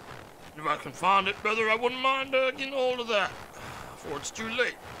 If I can find it, brother, I wouldn't mind getting hold of that before it's too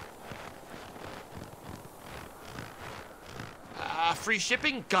late. Free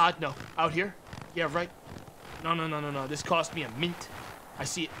shipping? God, no. Out here? Yeah, right. No. This cost me a mint. I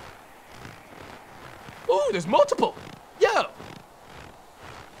see it. Ooh, there's multiple. Yo.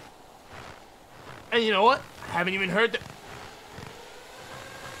 And you know what? I haven't even heard that.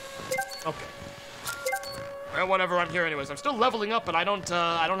 Okay. Well, whatever. I'm here anyways. I'm still leveling up, but I don't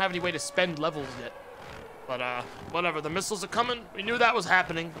have any way to spend levels yet. But whatever. The missiles are coming. We knew that was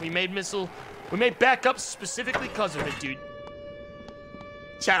happening. We made backups specifically because of it, dude.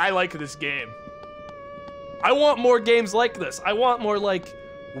 Chat, I like this game. I want more games like this. I want more, like,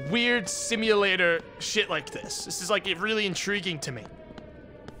 weird simulator shit like this. This is, like, really intriguing to me.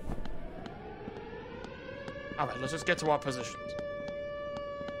 Alright, let's just get to our positions.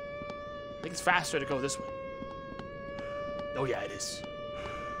 I think it's faster to go this way. Oh, yeah, it is.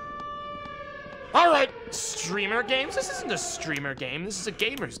 Alright, streamer games? This isn't a streamer game. This is a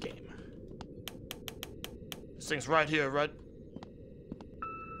gamer's game. This thing's right here, right?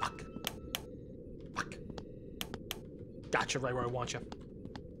 Fuck. Gotcha right where I want you.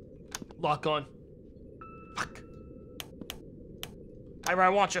 Lock on. Fuck. Right where I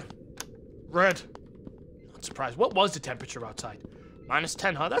want you. Red. Not surprised. What was the temperature outside?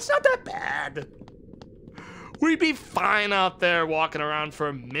 -10, huh? That's not that bad. We'd be fine out there walking around for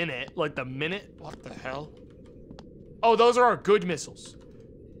a minute. Like the minute? What the hell? Oh, those are our good missiles.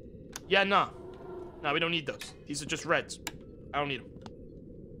 Yeah, no. No, we don't need those. These are just reds. I don't need them.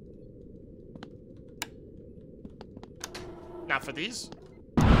 Not for these.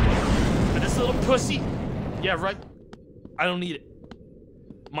 For this little pussy. Yeah, right. I don't need it.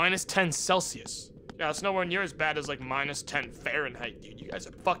 -10 Celsius. Yeah, it's nowhere near as bad as like -10 Fahrenheit, dude. You guys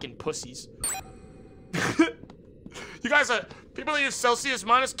are fucking pussies. You guys are, people that use Celsius,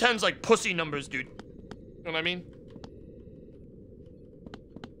 -10's like pussy numbers, dude. You know what I mean?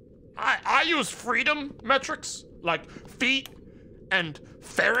 I use freedom metrics, like feet and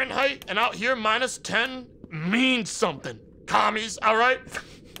Fahrenheit, and out here -10 means something. Commies, all right?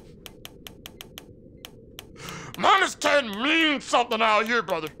 -10 means something out here,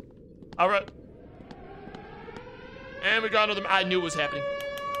 brother. All right. And we got another. I knew it was happening.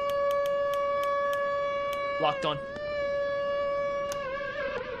 Locked on.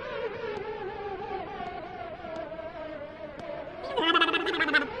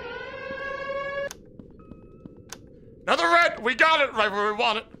 Another red. We got it right where we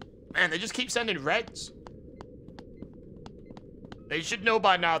want it. Man, they just keep sending reds. They should know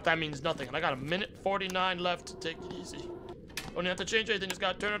by now that means nothing. And I got 1:49 left to take it easy. Don't have to change anything. Just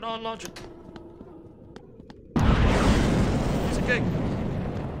gotta turn it on, launch it. Okay.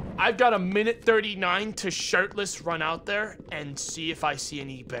 I've got 1:39 to shirtless run out there and see if I see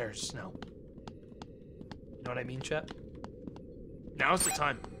any bears now. You know what I mean, chat? Now's the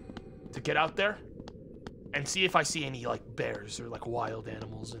time to get out there and see if I see any, like, bears or, like, wild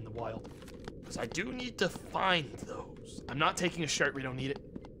animals in the wild. Because I do need to find those. I'm not taking a shirt. We don't need it.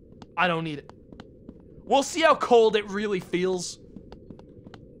 I don't need it. We'll see how cold it really feels.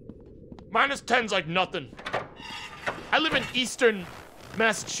 -10's like nothing. I live in eastern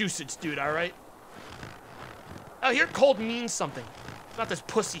Massachusetts, dude, alright? Out here, cold means something. It's not this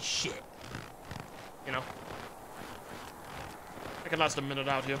pussy shit. You know? I can last a minute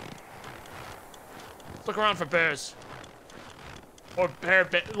out here. Let's look around for bears. Or bear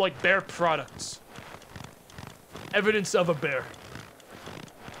products. Evidence of a bear.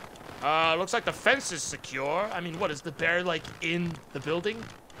 Looks like the fence is secure. I mean, what, is the bear, like, in the building?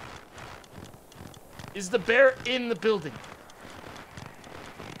 Is the bear in the building?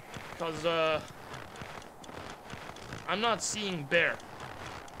 Because, I'm not seeing bear.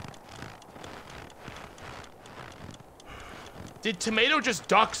 Did Tomato just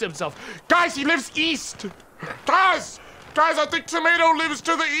dox himself? Guys, he lives east! Guys! Guys, I think Tomato lives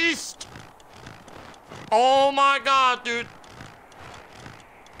to the east! Oh my god, dude.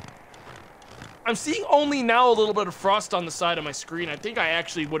 I'm seeing only now a little bit of frost on the side of my screen. I think I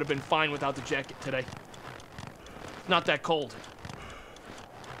actually would have been fine without the jacket today. Not that cold.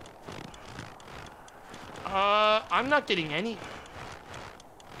 I'm not getting any.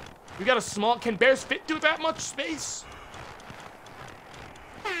 We got a small, can bears fit through that much space?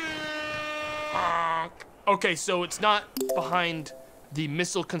 Okay, so it's not behind the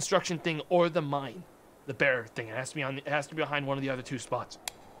missile construction thing or the mine. The bear thing. It has to be it has to be behind one of the other two spots.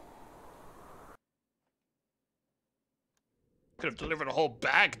 Could have delivered a whole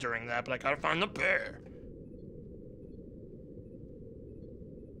bag during that, but I gotta find the bear.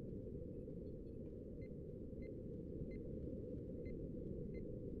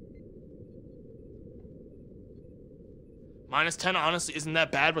 -10 honestly isn't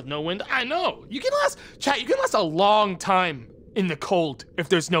that bad with no wind. I know. You can last, chat, you can last a long time in the cold if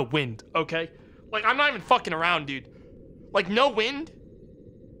there's no wind, okay? Like, I'm not even fucking around, dude. Like, no wind,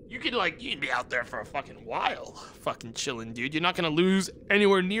 you could be out there for a fucking while. Fucking chilling, dude. You're not gonna lose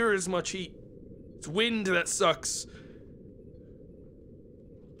anywhere near as much heat. It's wind that sucks.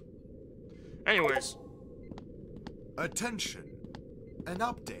 Anyways. Attention. An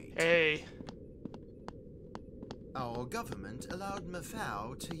update. Hey. Our government allowed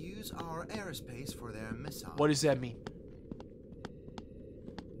Mafau to use our airspace for their missiles. What does that mean?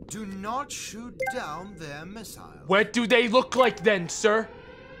 Do not shoot down their missiles. What do they look like then, sir?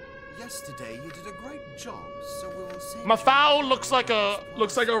 Yesterday you did a great job, so we will see. Mafau looks like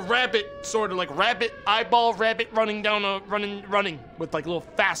a rabbit, sort of like rabbit eyeball rabbit running down running with like little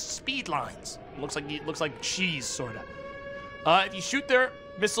fast speed lines. Looks like cheese, sort of. If you shoot their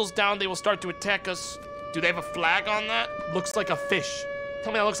missiles down, they will start to attack us. Do they have a flag on that? Looks like a fish.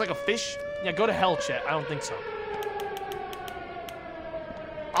 Tell me that looks like a fish? Yeah, go to hell, chat. I don't think so.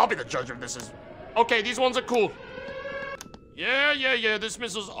 I'll be the judge of this. Okay, these ones are cool. Yeah. This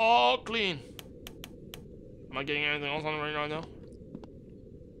missile's all clean. Am I getting anything else on the radar now?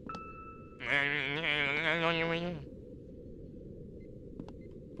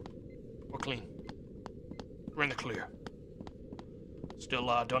 We're clean. We're in the clear. Still,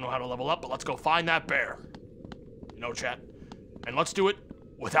 don't know how to level up, but let's go find that bear. No, chat. And let's do it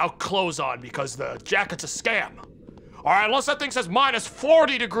without clothes on, because the jacket's a scam. Alright, unless that thing says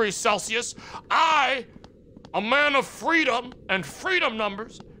 -40 degrees Celsius, I, a man of freedom and freedom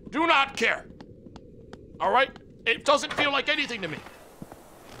numbers, do not care. Alright? It doesn't feel like anything to me.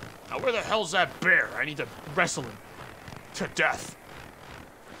 Now, where the hell's that bear? I need to wrestle him to death.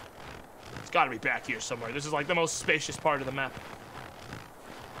 It's gotta be back here somewhere. This is like the most spacious part of the map.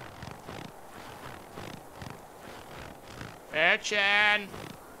 Bear-chan!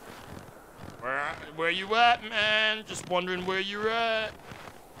 Where you at, man? Just wondering where you're at.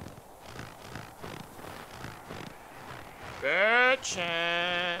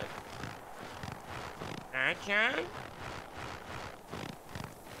 Bear-chan! Bear-chan?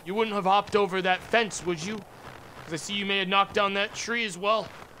 You wouldn't have hopped over that fence, would you? Because I see you may have knocked down that tree as well.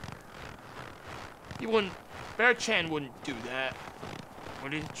 You wouldn't... Bear-chan wouldn't do that.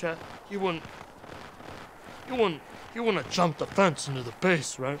 Would he, Chat? You wouldn't have jumped the fence into the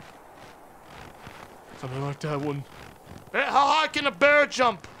base, right? Something like that wouldn't... How high can a bear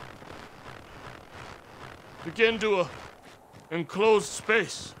jump? To get into a enclosed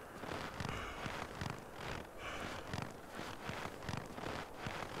space.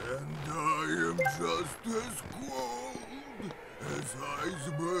 And I am just as cold as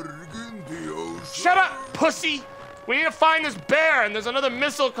iceberg in the ocean. Shut up, pussy! We need to find this bear, and there's another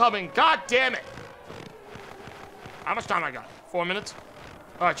missile coming. God damn it! How much time I got? 4 minutes?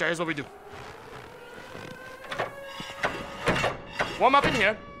 All right, Jay, here's what we do. Warm up in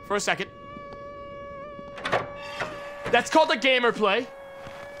here for a second. That's called a gamer play.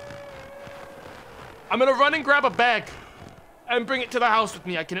 I'm gonna run and grab a bag and bring it to the house with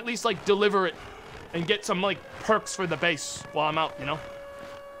me. I can at least, like, deliver it and get some, like, perks for the base while I'm out, you know?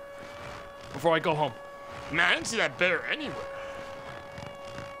 Before I go home. Man, I didn't see that bear anywhere.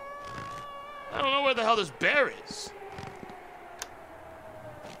 I don't know where the hell this bear is.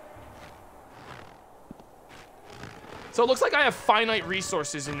 So it looks like I have finite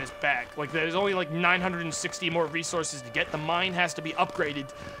resources in this bag. Like, there's only like 960 more resources to get. The mine has to be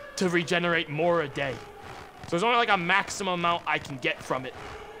upgraded to regenerate more a day. So there's only like a maximum amount I can get from it.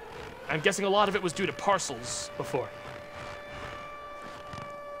 I'm guessing a lot of it was due to parcels before.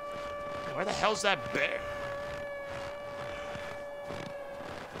 Where the hell's that bear?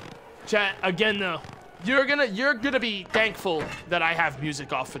 Chat, again though, you're gonna be thankful that I have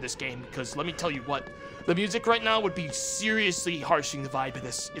music off for this game, because let me tell you what, the music right now would be seriously harshing the vibe of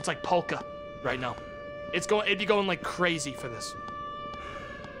this. It's like polka right now. It'd be going like crazy for this.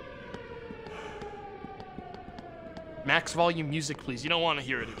 Max volume music, please. You don't want to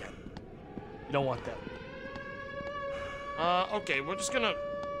hear it again. You don't want that. Okay, we're just gonna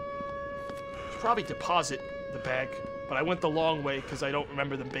probably deposit the bag, but I went the long way because I don't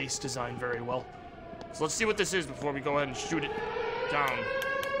remember the base design very well. So let's see what this is before we go ahead and shoot it down.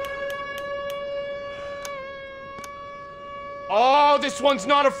 Oh, this one's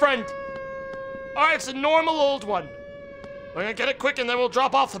not a friend. All right, it's a normal old one. We're gonna get it quick and then we'll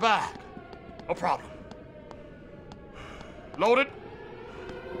drop off the bag. No problem. Load it.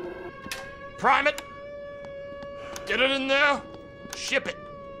 Prime it. Get it in there. Ship it.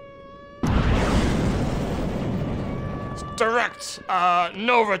 Direct,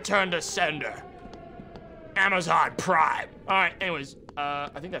 no return to sender. Amazon Prime. All right, anyways, I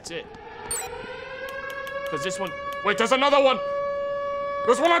think that's it. Because this one, wait, there's another one.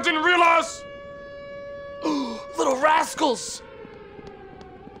 There's one I didn't realize. Little rascals.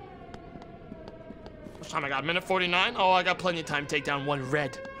 How much time I got? Minute 49? Oh, I got plenty of time to take down one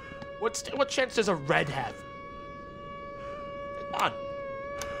red. What chance does a red have? None.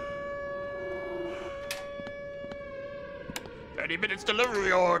 30 minutes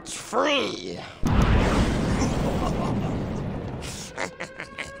delivery or it's free.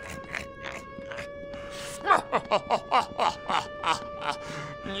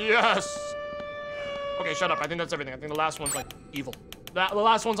 Yes. Okay, shut up. I think that's everything. I think the last one's like evil. The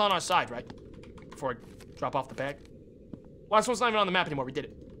last one's on our side, right? Before I drop off the bag. Last one's not even on the map anymore. We did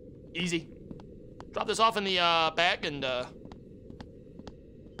it. Easy. Drop this off in the bag and go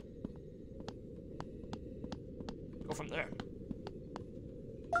from there.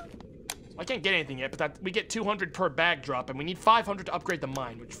 I can't get anything yet, but we get 200 per bag drop, and we need 500 to upgrade the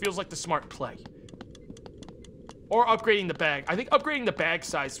mine, which feels like the smart play. Or upgrading the bag. I think upgrading the bag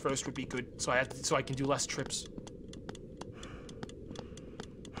size first would be good, so I can do less trips.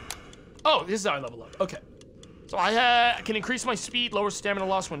 Oh, this is how I level up. Okay. So I can increase my speed, lower stamina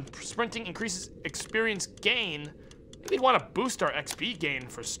loss when sprinting, increases experience gain. Maybe we'd want to boost our XP gain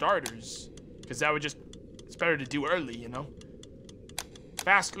for starters, because that would it's better to do early, you know?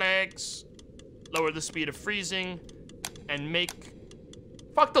 Fast legs, lower the speed of freezing, and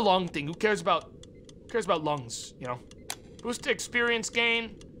fuck the lung thing. Who cares about lungs, you know? Boost experience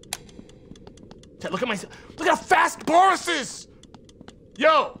gain. Look at how fast Boris is!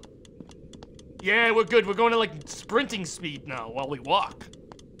 Yo! Yeah, we're good. We're going to like sprinting speed now while we walk.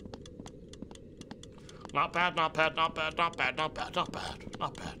 Not bad, not bad, not bad, not bad, not bad, not bad,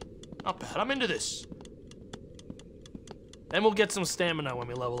 not bad, not bad. I'm into this. And we'll get some stamina when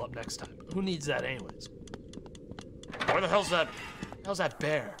we level up next time. Who needs that anyways? Where the hell's that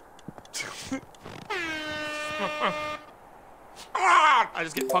bear? I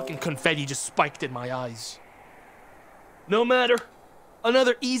just get fucking confetti just spiked in my eyes. No matter.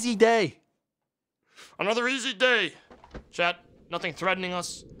 Another easy day. Another easy day. Chat, nothing threatening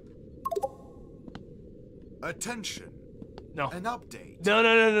us. Attention. No. An update.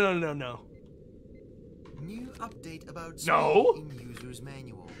 No. New update about speed No. in user's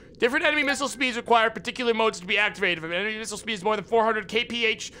manual. Different enemy missile speeds require particular modes to be activated. If an enemy missile speed is more than 400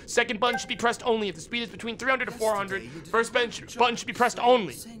 kph, second button should be pressed only. If the speed is between 300 to 400, first button should be pressed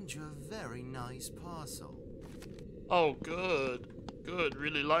only. Send you a very nice parcel. Oh, good. Good.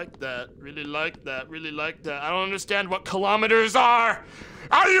 Really like that. Really like that. Really like that. I don't understand what kilometers are.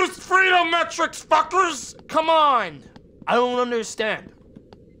 I use freedom metrics, fuckers! Come on! I don't understand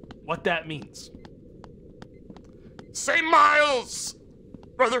what that means. Say miles!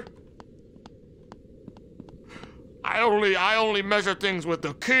 Brother. I only measure things with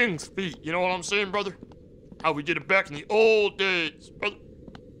the king's feet. You know what I'm saying, brother? How we did it back in the old days, brother.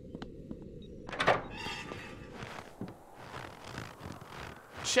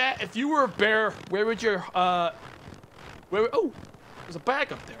 Chat, if you were a bear, where would your, oh, there's a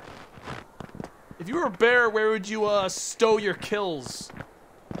bag up there. If you were a bear, where would you, stow your kills?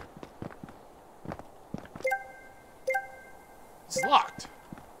 It's locked.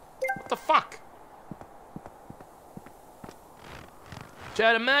 What the fuck?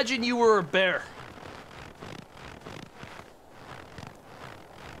 Chad, imagine you were a bear.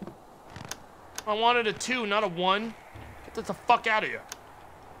 I wanted a 2, not a 1. Get the fuck out of here.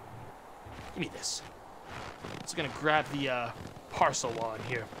 Give me this. I'm just gonna grab the parcel while I'm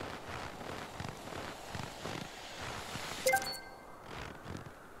here.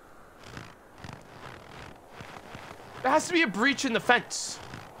 There has to be a breach in the fence.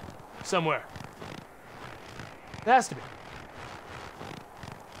 Somewhere. There has to be.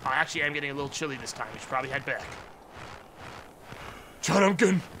 Oh, actually, I'm getting a little chilly this time. We should probably head back. Chad,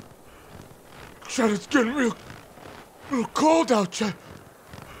 it's getting real cold out, Chad.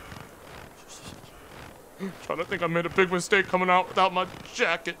 Chad, I think I made a big mistake coming out without my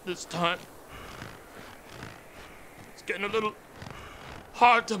jacket this time. It's getting a little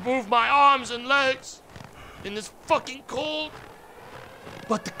hard to move my arms and legs in this fucking cold.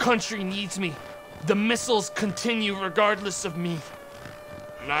 But the country needs me. The missiles continue regardless of me.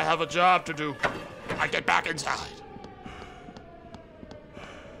 And I have a job to do. I get back inside.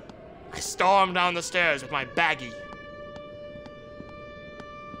 I storm down the stairs with my baggie.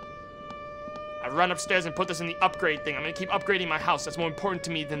 I run upstairs and put this in the upgrade thing. I'm gonna keep upgrading my house. That's more important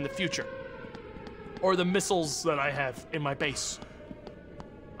to me than the future. Or the missiles that I have in my base.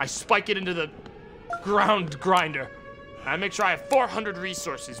 I spike it into the ground grinder. I make sure I have 400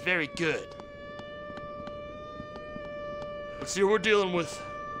 resources. Very good. Let's see what we're dealing with.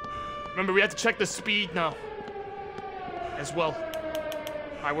 Remember, we have to check the speed now. As well.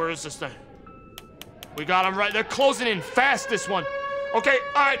 Alright, where is this thing? We got him right. They're closing in fast, this one. Okay,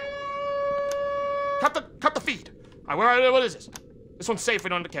 alright. Cut the feed. Alright, what is this? This one's safe, we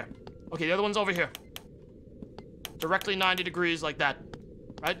don't have to care. Okay, the other one's over here. Directly 90 degrees like that.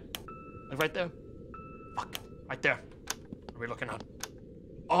 Right? Like right there. Fuck. Right there. What are we looking at?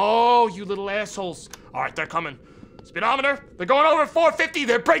 Oh, you little assholes. Alright, they're coming. Speedometer, they're going over 450.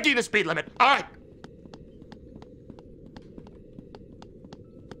 They're breaking the speed limit. Alright.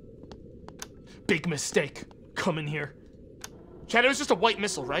 Big mistake. Coming here. Chad, it was just a white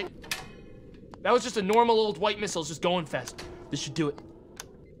missile, right? That was just a normal old white missile just going fast. This should do it.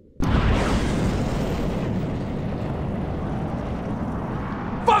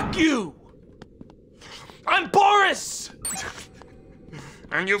 Fuck you! I'm Boris!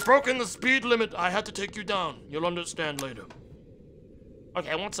 And you've broken the speed limit. I had to take you down. You'll understand later. Okay,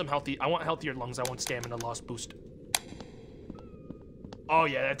 I want healthier lungs. I want stamina loss boost. Oh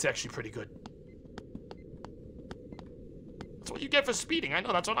yeah, that's actually pretty good. That's what you get for speeding. I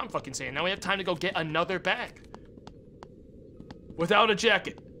know, that's what I'm fucking saying. Now we have time to go get another bag. Without a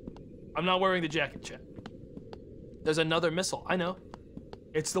jacket. I'm not wearing the jacket, chat. There's another missile, I know.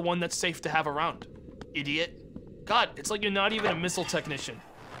 It's the one that's safe to have around. Idiot. God, it's like you're not even a missile technician.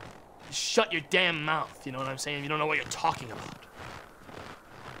 Shut your damn mouth, you know what I'm saying? You don't know what you're talking about.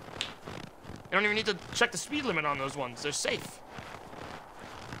 You don't even need to check the speed limit on those ones. They're safe.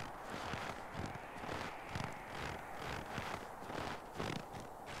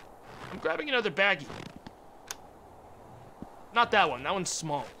 I'm grabbing another baggie. Not that one. That one's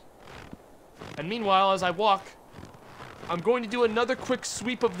small. And meanwhile, as I walk, I'm going to do another quick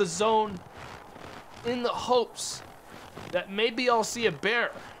sweep of the zone in the hopes that maybe I'll see a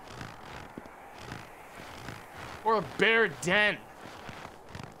bear. Or a bear den.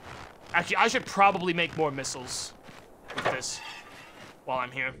 Actually, I should probably make more missiles with this while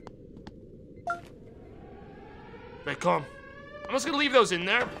I'm here. They come. I'm just gonna leave those in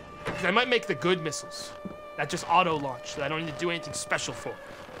there. I might make the good missiles that just auto-launch, that I don't need to do anything special for.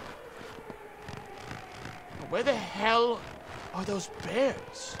 Where the hell are those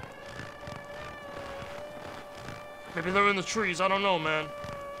bears? Maybe they're in the trees. I don't know, man.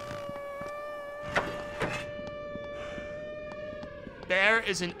 Bear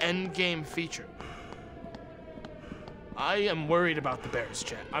is an endgame feature. I am worried about the bears,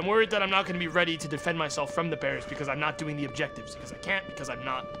 chat. I'm worried that I'm not going to be ready to defend myself from the bears because I'm not doing the objectives. Because I can't, because I'm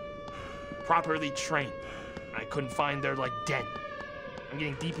not properly trained. I couldn't find their, like, den. I'm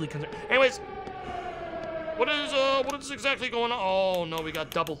getting deeply concerned. Anyways, what is exactly going on? Oh, no, we got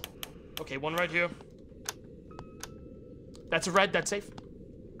double. Okay, one right here. That's a red, that's safe.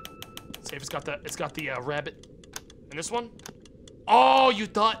 Safe, it's got the rabbit. And this one? Oh, you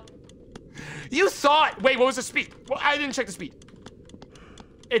thought, wait, what was the speed? Well, I didn't check the speed.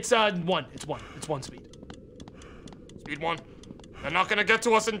 It's one speed. Speed 1. They're not gonna get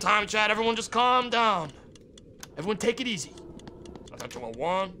to us in time, chat. Everyone just calm down. Everyone take it easy. Attention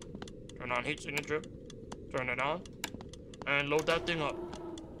 1. Turn on heat signature. Turn it on. And load that thing up.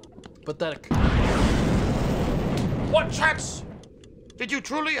 Pathetic. What checks did you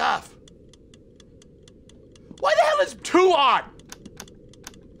truly have? Why the hell is 2 on?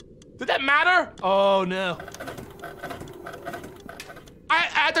 Did that matter? Oh no. I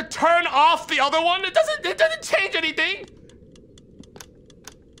had to turn off the other one? It doesn't change anything.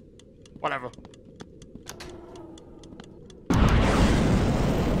 Whatever.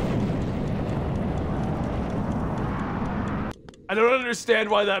 I don't understand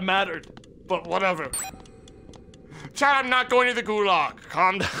why that mattered, but whatever. Chat, I'm not going to the gulag.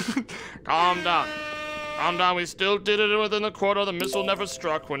 Calm down. Calm down. Calm down. We still did it within the quota. The missile never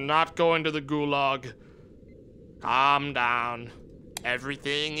struck. We're not going to the gulag. Calm down.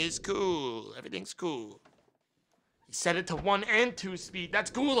 Everything is cool. Everything's cool. He set it to 1 and 2 speed.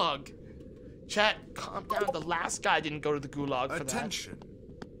 That's gulag. Chat, calm down. The last guy didn't go to the gulag for that. Attention.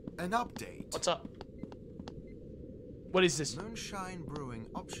 An update. What's up? What is this? Moonshine brewing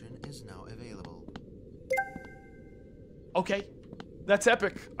option is now available. Okay. That's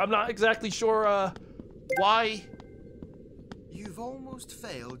epic. I'm not exactly sure, why. You've almost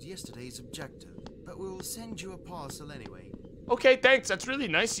failed yesterday's objective, but we will send you a parcel anyway. Okay, thanks. That's really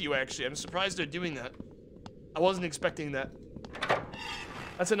nice of you, actually. I'm surprised they're doing that. I wasn't expecting that.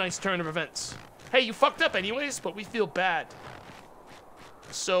 That's a nice turn of events. Hey, you fucked up anyways, but we feel bad.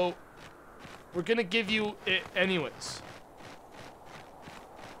 So, we're gonna give you it anyways.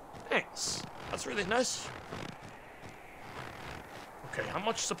 Thanks. That's really nice. Okay, how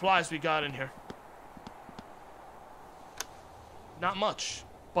much supplies we got in here? Not much.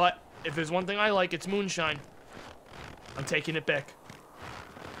 But if there's one thing I like, it's moonshine. I'm taking it back.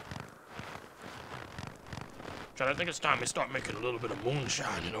 I think it's time we start making a little bit of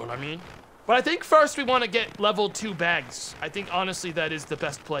moonshine, you know what I mean? But I think first we want to get level 2 bags. I think honestly that is the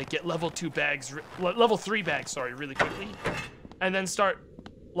best play. Get level 2 bags, level 3 bags, sorry, really quickly. And then start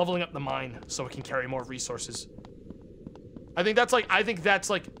leveling up the mine so it can carry more resources. I think that's like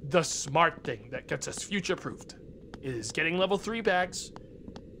the smart thing that gets us future-proofed. Is getting level 3 bags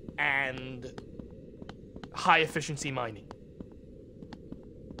and high efficiency mining.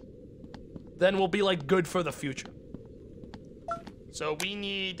 Then we'll be like good for the future. So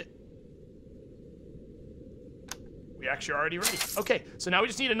we actually are already ready. Okay, so now we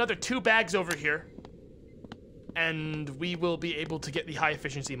just need another 2 bags over here. And we will be able to get the high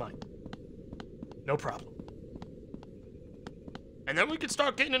efficiency mine. No problem. And then we can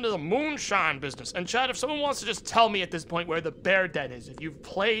start getting into the moonshine business. And Chad, if someone wants to just tell me at this point where the bear den is, if you've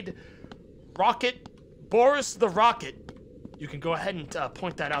played Boris the Rocket, you can go ahead and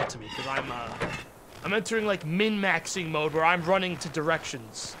point that out to me, because I'm entering like min-maxing mode where I'm running to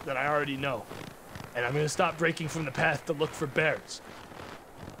directions that I already know. And I'm gonna stop breaking from the path to look for bears.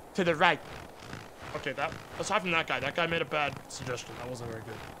 To the right. Okay, aside from that guy made a bad suggestion. That wasn't very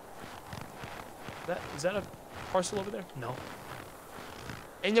good. Is that a parcel over there? No.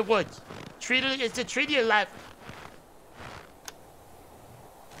 In the woods. It's a treaty of life.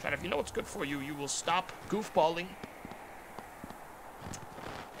 Chad, if you know what's good for you, you will stop goofballing.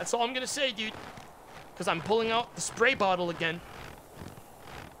 That's all I'm gonna say, dude. Because I'm pulling out the spray bottle again.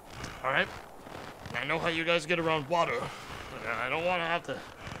 Alright? I know how you guys get around water. I don't want to have to,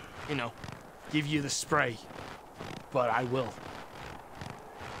 you know, give you the spray. But I will.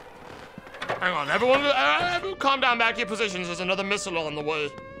 Hang on, everyone calm down, back to your positions. There's another missile on the way.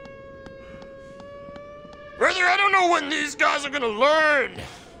 Brother, I don't know when these guys are gonna learn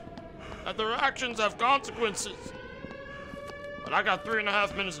that their actions have consequences. But I got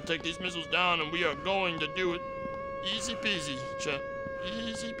 3.5 minutes to take these missiles down, and we are going to do it. Easy peasy, chat.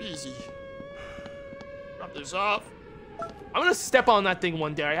 Easy peasy. Drop this off. I'm gonna step on that thing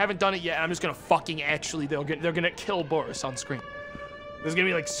one day. I haven't done it yet. I'm just gonna fucking actually, they're gonna kill Boris on screen. There's gonna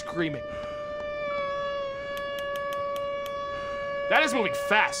be like screaming. That is moving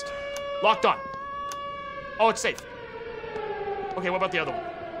fast. Locked on. Oh, it's safe. Okay, what about the other one?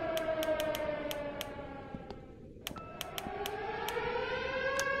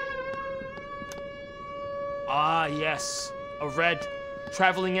 Ah, yes. A red.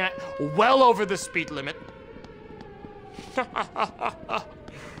 Traveling at well over the speed limit.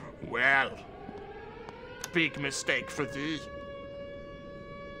 Well. Big mistake for thee.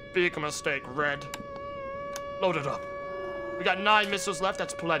 Big mistake, red. Load it up. We got 9 missiles left,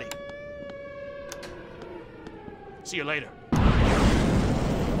 that's plenty. See you later.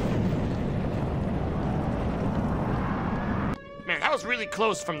 Man, that was really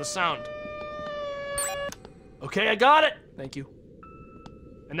close from the sound. Okay, I got it. Thank you.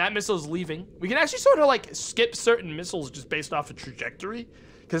 And that missile's leaving. We can actually sort of like skip certain missiles just based off a trajectory.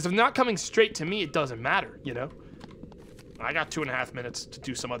 Because if they're not coming straight to me, it doesn't matter, you know? I got 2.5 minutes to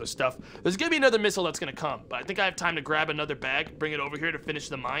do some other stuff. There's gonna be another missile that's gonna come, but I think I have time to grab another bag, bring it over here to finish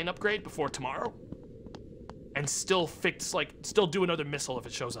the mine upgrade before tomorrow. And still fix, like, still do another missile if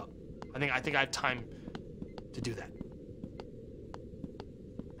it shows up. I think I have time to do that.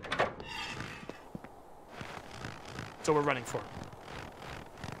 So we're running for it.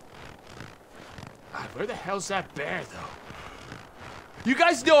 God, where the hell's that bear, though? You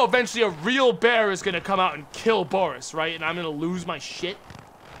guys know eventually a real bear is gonna come out and kill Boris, right? And I'm gonna lose my shit,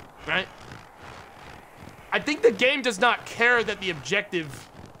 right? I think the game does not care that the objective,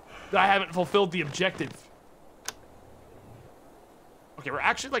 that I haven't fulfilled the objective. Okay, we're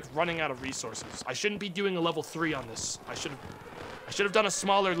actually like running out of resources. I shouldn't be doing a level 3 on this. I should have done a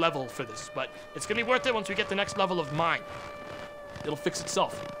smaller level for this, but it's gonna be worth it once we get the next level of mine. It'll fix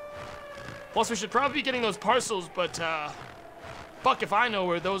itself. Plus, we should probably be getting those parcels, but fuck if I know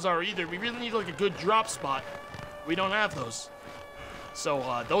where those are either. We really need like a good drop spot. We don't have those.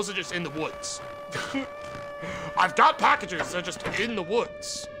 So those are just in the woods. I've got packages, they're just in the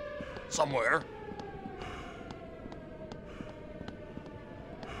woods. Somewhere.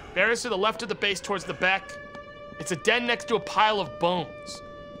 Bear is to the left of the base towards the back. It's a den next to a pile of bones.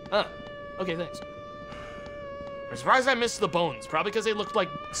 Huh. Okay, thanks. I'm surprised I missed the bones. Probably because they looked like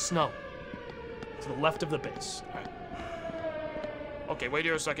snow. To the left of the base. All right. Okay, wait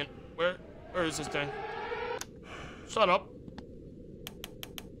here a second. Where is this thing? Shut up.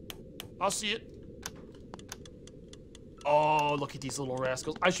 I'll see it. Oh, look at these little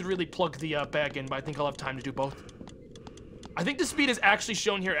rascals. I should really plug the bag in, but I think I'll have time to do both. I think the speed is actually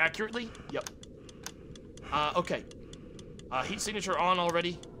shown here accurately. Yep. Okay. Heat signature on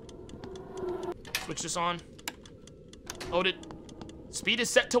already. Switch this on. Load it. Speed is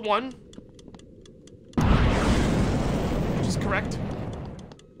set to 1. Which is correct.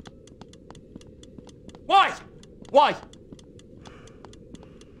 Why? Why?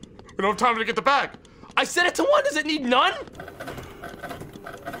 We don't have time to get the bag. I set it to 1. Does it need none?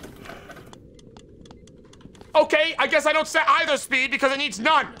 Okay, I guess I don't set either speed because it needs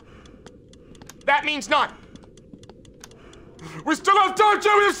none. That means none. We still have time,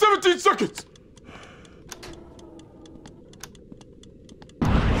 Joe. We have 17 seconds.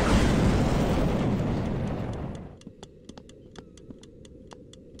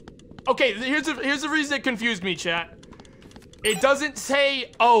 Okay, here's the reason it confused me, chat. It doesn't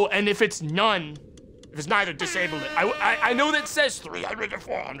say, oh, and if it's none, if it's neither, disable it. I know that says 300 or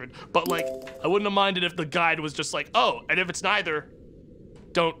 400, but like, I wouldn't have minded if the guide was just like, oh, and if it's neither,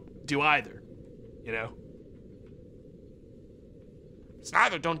 don't do either, you know? If it's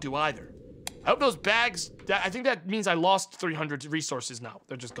neither, don't do either. I hope those bags, I think that means I lost 300 resources now.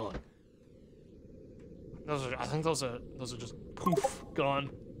 They're just gone. I think those are just poof, gone.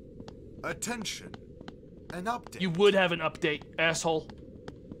 Attention. An update. You would have an update, asshole.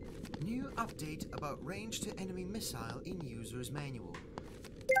 New update about range to enemy missile in user's manual.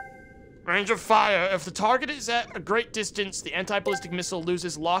 Range of fire. If the target is at a great distance, the anti-ballistic missile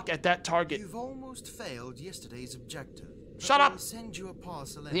loses lock at that target. You've almost failed yesterday's objective. Shut up! I'll send you a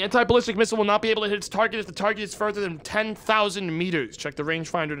parcel. The anti-ballistic missile will not be able to hit its target if the target is further than 10,000 meters. Check the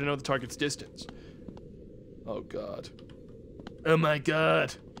rangefinder to know the target's distance. Oh god. Oh my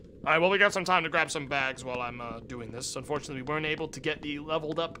god. Alright, well, we got some time to grab some bags while I'm doing this. Unfortunately, we weren't able to get the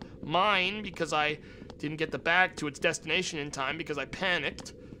leveled up mine because I didn't get the bag to its destination in time because I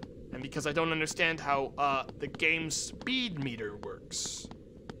panicked. And because I don't understand how the game's speed meter works.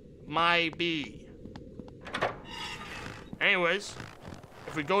 My B. Anyways,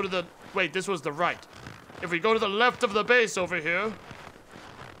 if we go to the... Wait, this was the right. If we go to the left of the base over here,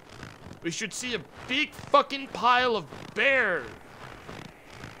 we should see a big fucking pile of bear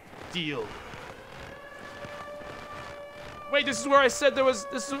deal. Wait, this is where I said there was,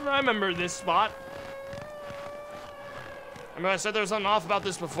 I remember this spot. I remember I said there was something off about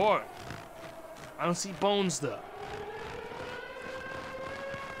this before. I don't see bones though.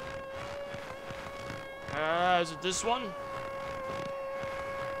 Is it this one?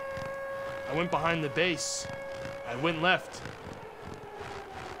 I went behind the base. I went left.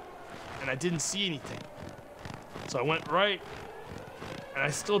 And I didn't see anything. So I went right. And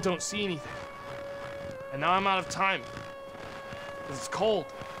I still don't see anything. And now I'm out of time. Because it's cold.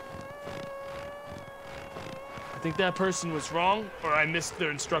 I think that person was wrong, or I missed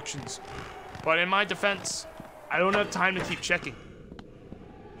their instructions. But in my defense, I don't have time to keep checking.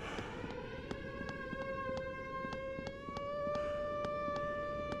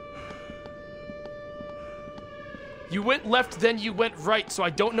 You went left, then you went right, so I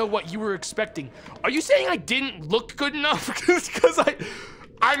don't know what you were expecting. Are you saying I didn't look good enough? Because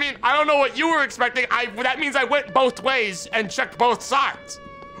I mean, I don't know what you were expecting. That means I went both ways and checked both sides.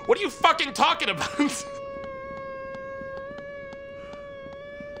 What are you fucking talking about?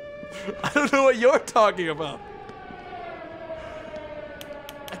 I don't know what you're talking about.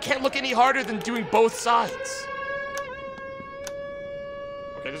 I can't look any harder than doing both sides.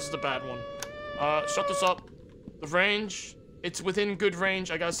 Okay, this is the bad one. Shut this up. The range, it's within good range.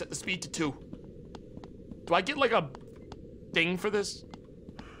 I gotta set the speed to 2. Do I get like a thing for this?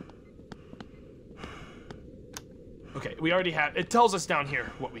 Okay, we already have, it tells us down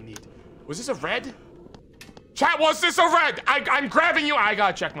here what we need. Was this a red? Chat, was this a red? I'm grabbing you. I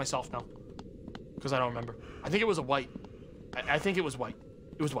gotta check myself now. Because I don't remember. I think it was a white. I think it was white.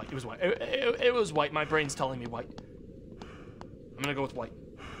 It was white, it was white. It was white, my brain's telling me white. I'm gonna go with white.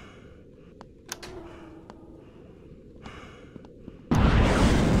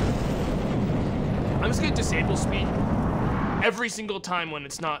 I'm just gonna disable speed every single time when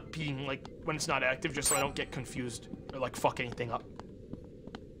it's not being like, when it's not active, just so I don't get confused or like fuck anything up.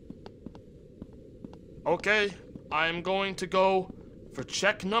 Okay, I'm going to go for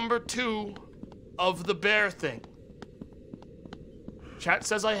check number 2 of the bear thing. Chat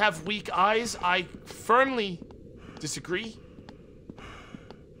says I have weak eyes. I firmly disagree.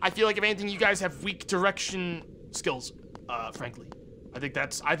 I feel like if anything, you guys have weak direction skills, frankly. I think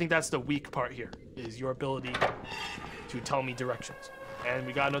that's the weak part here, is your ability to tell me directions. And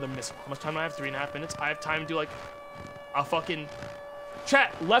we got another missile. How much time do I have? 3.5 minutes. I have time to do like a fucking...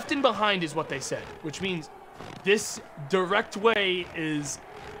 Chat, left and behind is what they said, which means this direct way is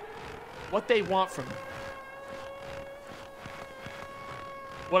what they want from me.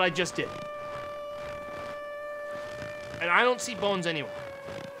 What I just did. And I don't see bones anywhere.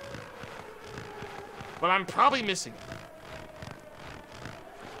 But I'm probably missing it.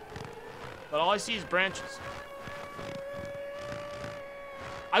 But all I see is branches.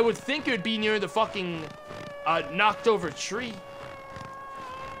 I would think it would be near the fucking knocked over tree.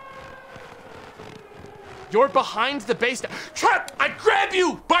 You're behind the base. Trap! I grab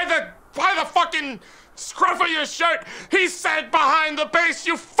you by the fucking scruff of your shirt. He said behind the base,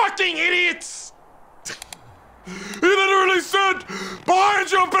 you fucking idiots! He literally said behind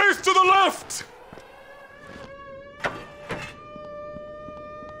your base to the left!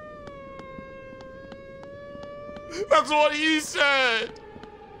 That's what he said.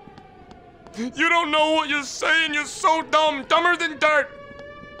 You don't know what you're saying. You're so dumb. Dumber than dirt.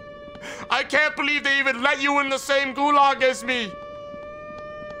 I can't believe they even let you in the same gulag as me.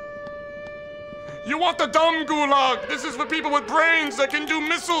 You want the dumb gulag. This is for people with brains that can do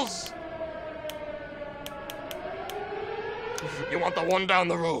missiles. You want the one down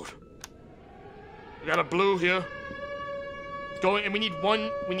the road. We got a blue here. Going, and we need one.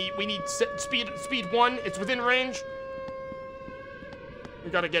 We need speed 1. It's within range.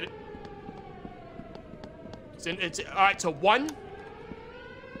 We gotta get it. It's all right. So 1.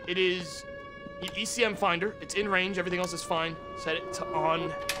 It is ECM finder. It's in range. Everything else is fine. Set it to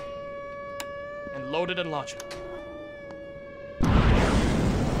on. And load it and launch it.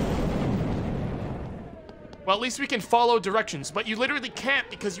 Well, at least we can follow directions. But you literally can't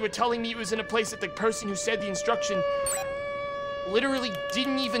because you were telling me it was in a place that the person who said the instruction literally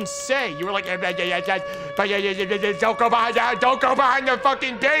didn't even say. You were like, don't go behind the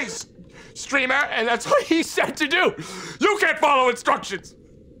fucking base, streamer, and that's what he said to do. You can't follow instructions.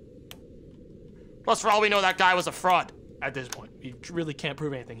 Plus, for all we know, that guy was a fraud at this point. We really can't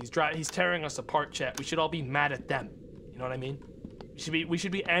prove anything. He's tearing us apart, chat. We should all be mad at them. You know what I mean? We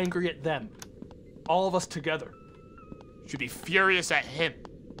should be angry at them. All of us together. Should be furious at him.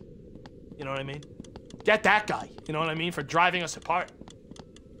 You know what I mean? Get that guy, you know what I mean, for driving us apart.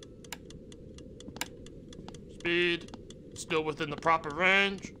 Speed, still within the proper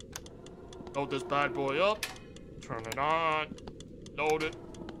range. Load this bad boy up. Turn it on. Load it.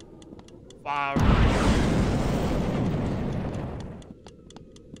 Fire.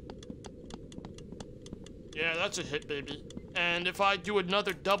 Yeah, that's a hit, baby. And if I do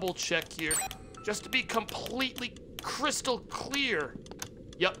another double check here, just to be completely crystal clear.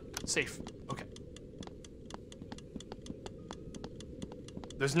 Yep, safe. Okay.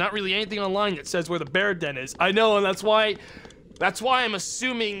 There's not really anything online that says where the bear den is. I know, and that's why I'm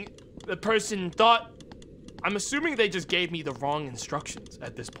assuming the person thought, I'm assuming they just gave me the wrong instructions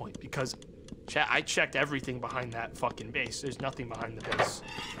at this point, because I checked everything behind that fucking base. There's nothing behind the base.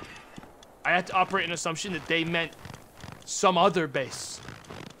 I had to operate an assumption that they meant some other base.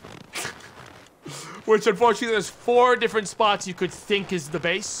 Which, unfortunately, there's 4 different spots you could think is the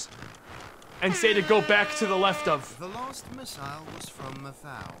base. And say to go back to the left of. The last missile was from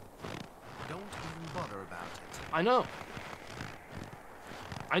Mafau. Don't even bother about it. I know.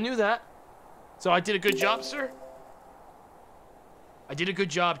 I knew that. So I did a good job, sir? I did a good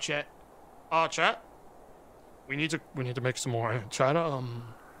job, chat. Chat? We need to make some more. Chat,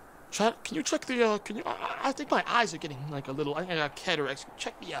 chat, can you check the, I think my eyes are getting like a little, I think I got cataracts.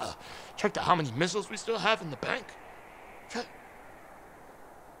 Check the how many missiles we still have in the bank. Chat.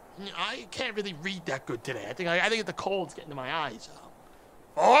 I can't really read that good today. I think the cold's getting to my eyes.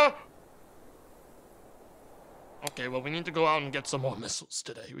 Okay, well, we need to go out and get some more missiles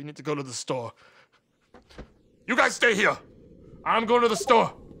today. We need to go to the store. You guys stay here. I'm going to the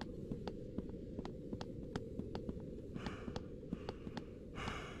store.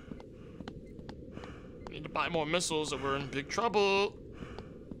 We need to buy more missiles or we're in big trouble.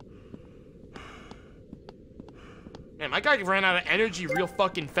 Man, my guy ran out of energy real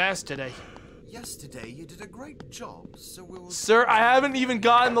fucking fast today. Yesterday, you did a great job, so we'll... Sir, I haven't even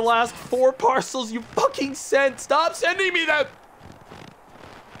gotten the last 4 parcels you fucking sent. Stop sending me them!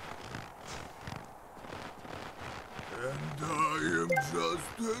 And I am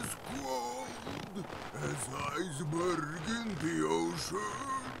just as cold as iceberg in the ocean.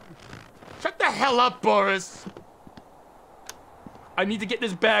 Shut the hell up, Boris. I need to get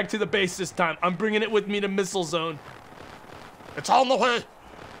this bag to the base this time. I'm bringing it with me to Missile Zone. It's on the way.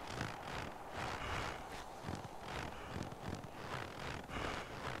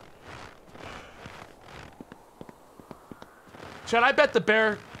 Chad, I bet the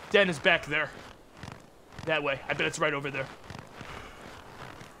bear den is back there. That way. I bet it's right over there.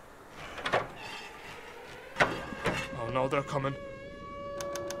 Oh no, they're coming.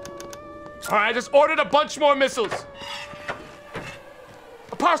 Alright, I just ordered a bunch more missiles.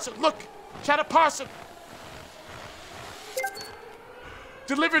 A parcel, look! Chad, a parcel!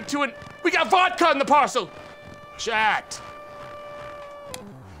 Delivered to an... We got vodka in the parcel! Chat!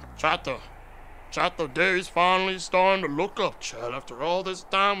 Chat, the day's finally starting to look up, Chad. After all this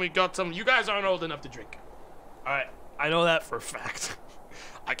time, we got some... You guys aren't old enough to drink. Alright, I know that for a fact.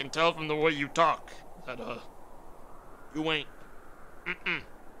 I can tell from the way you talk that, you ain't...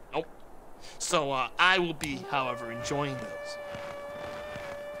 Nope. So, I will be, however, enjoying those.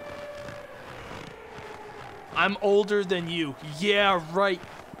 I'm older than you. Yeah, right.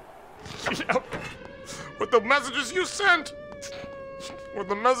 With the messages you sent. With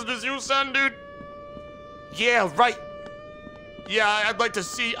the messages you send, dude. Yeah, right. Yeah, I'd like to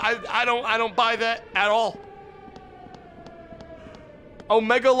see. I don't buy that at all.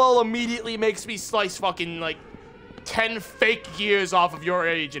 Omega Lol immediately makes me slice fucking like 10 fake years off of your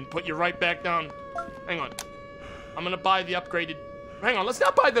age and put you right back down. Hang on. I'm gonna buy the upgraded. Hang on, let's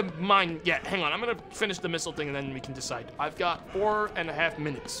not buy the mine yet. Hang on, I'm gonna finish the missile thing and then we can decide. I've got 4.5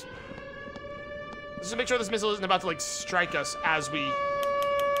 minutes. Let's just make sure this missile isn't about to like strike us as we...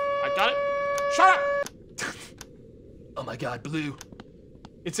 I got it. Shut up! Oh my god, blue.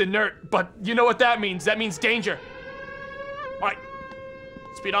 It's inert, but you know what that means. That means danger. All right.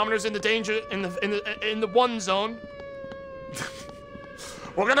 Speedometer's in the danger, in the 1 zone.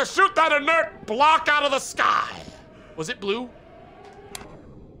 We're gonna shoot that inert block out of the sky. Was it blue?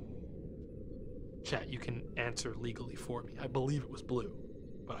 Chat, you can answer legally for me. I believe it was blue,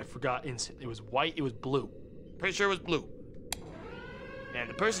 but I forgot instantly. It was white, it was blue. Pretty sure it was blue. Man,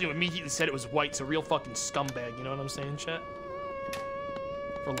 the person who immediately said it was white's a real fucking scumbag, you know what I'm saying, chat?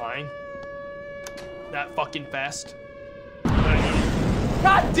 For lying. That fucking fast.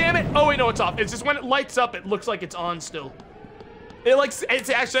 God damn it! Oh wait, no, it's off. It's just when it lights up, it looks like it's on still. It's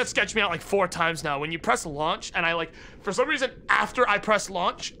actually, that sketched me out like 4 times now. When you press launch, and I like, for some reason, after I press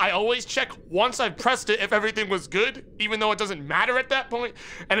launch, I always check once I've pressed it if everything was good, even though it doesn't matter at that point,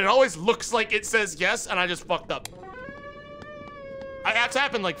 and it always looks like it says yes, and I just fucked up. That's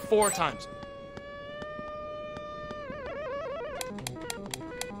happened like 4 times.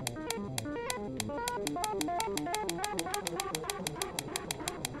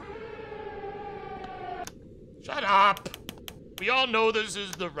 We all know this is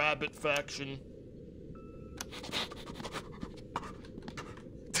the rabbit faction.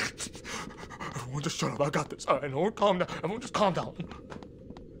 Everyone just shut up. I got this. All right, everyone calm down. Everyone just calm down.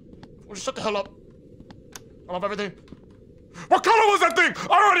 Everyone just shut the hell up. I love everything. What color was that thing?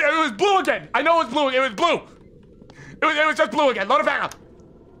 Already, it was blue again. I know it was blue. It was blue. It was just blue again. Load it back up.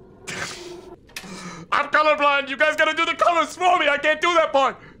 I'm colorblind. You guys gotta do the colors for me. I can't do that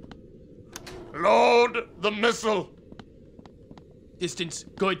part. Load the missile. Distance,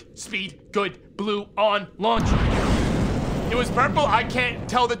 good. Speed, good. Blue, on, launch. It was purple. I can't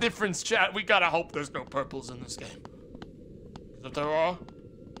tell the difference, chat. We gotta hope there's no purples in this game. Because if there are,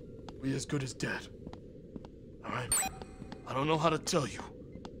 we as good as dead. Alright? I don't know how to tell you.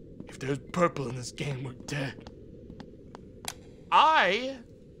 If there's purple in this game, we're dead. I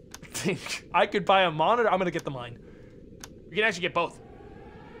think I could buy a monitor. I'm gonna get the mine. You can actually get both.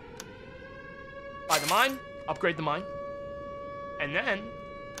 Buy the mine, upgrade the mine, and then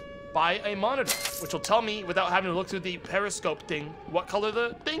buy a monitor, which will tell me, without having to look through the periscope thing, what color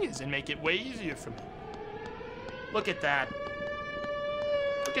the thing is and make it way easier for me. Look at that.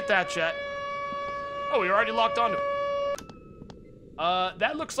 Look at that, chat. Oh, we already locked onto it.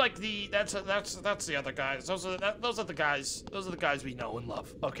 That looks like that's the other guys. Those are the guys. Those are the guys we know and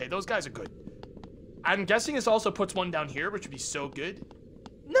love. Okay, those guys are good. I'm guessing this also puts one down here, which would be so good.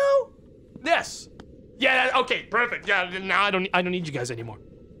 No. Yes. Yeah. Okay. Perfect. Yeah. Now I don't need you guys anymore.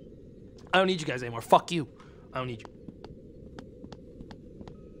 I don't need you guys anymore. Fuck you. I don't need you.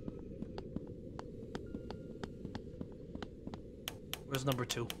 Where's number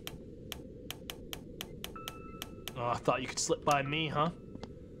 2? Oh, I thought you could slip by me, huh?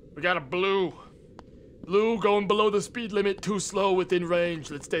 We got a blue. Blue going below the speed limit, too slow within range.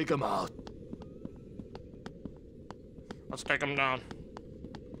 Let's take him out. Let's take him down.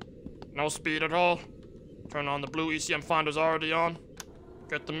 No speed at all. Turn on the blue ECM finder's already on.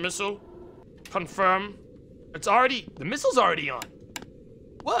 Get the missile. Confirm. The missile's already on.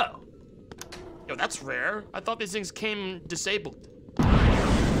 Whoa. Yo, that's rare. I thought these things came disabled.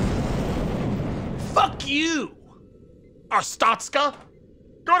 Fuck you! Arstatska?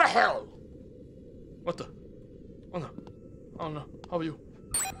 Go to hell! What the? Oh no. Oh no. How are you?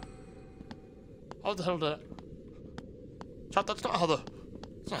 How the hell did that? Chat, that's not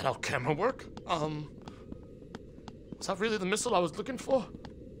how camera work. Is that really the missile I was looking for?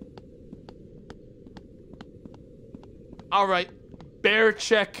 Alright. Bear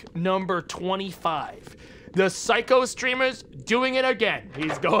check number 25. The Psycho streamer's doing it again.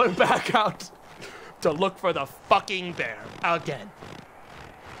 He's going back out to look for the fucking bear again.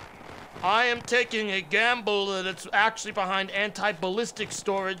 I am taking a gamble that it's actually behind anti-ballistic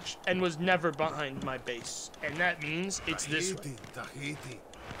storage and was never behind my base. And that means it's this way. Tahiti.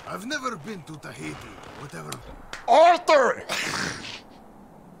 I've never been to Tahiti. Whatever. Arthur!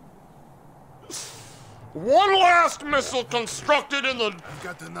 One last missile constructed in the... I've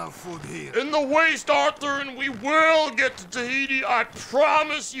got enough food here. In the waste, Arthur, and we will get to Tahiti. I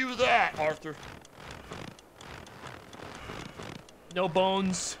promise you that, Arthur. No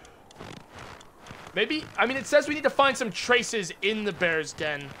bones. Maybe, I mean, it says we need to find some traces in the bear's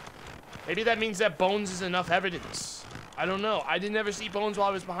den. Maybe that means that bones is enough evidence. I don't know. I didn't ever see bones while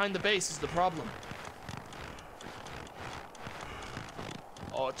I was behind the base is the problem.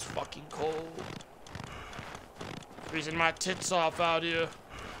 Oh, it's fucking cold. Freezing my tits off out here.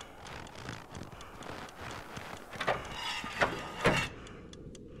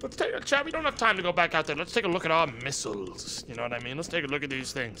 Let's take a chat. We don't have time to go back out there. Let's take a look at our missiles. You know what I mean? Let's take a look at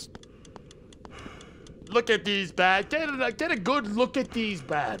these things. Look at these bad. Get a good look at these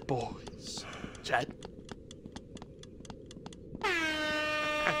bad boys. Chat.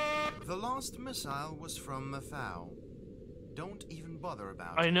 The last missile was from Mafau. Don't even bother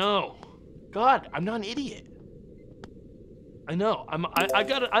about I it. know. God, I'm not an idiot. I know. I've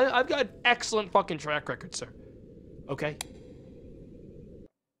got an excellent fucking track record, sir. Okay.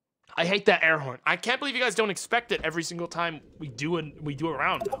 I hate that air horn. I can't believe you guys don't expect it every single time we do a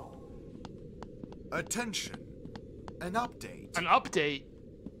round now. Attention. An update. An update?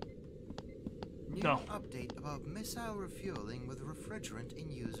 New No. update about missile refueling with refrigerant in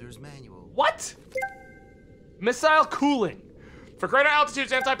user's manual. What? Missile cooling. For greater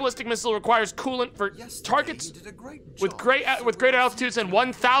altitudes, anti-ballistic missile requires coolant for targets He did a great with job. greater altitudes than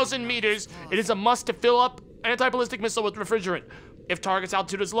 1,000 meters. It is a must to fill up anti-ballistic missile with refrigerant. If target's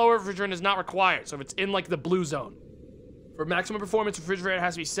altitude is lower, refrigerant is not required. So if it's in like the blue zone. For maximum performance, refrigerator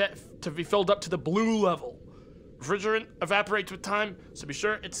has to be set to be filled up to the blue level. Refrigerant evaporates with time, so be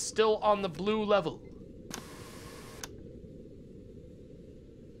sure it's still on the blue level.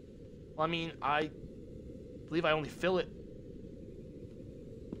 Well, I mean, I believe I only fill it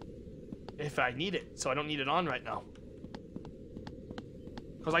if I need it, so I don't need it on right now.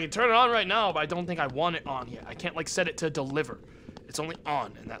 Because I can turn it on right now, but I don't think I want it on yet. I can't, like, set it to deliver. It's only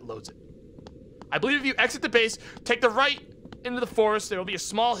on, and that loads it. I believe if you exit the base, take the right into the forest, there will be a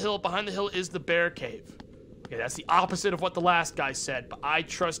small hill. Behind the hill is the bear cave. Okay, that's the opposite of what the last guy said, but I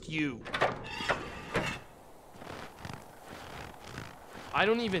trust you. I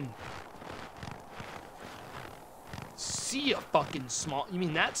don't even see a fucking small... You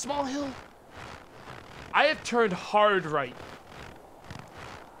mean that small hill? I have turned hard right.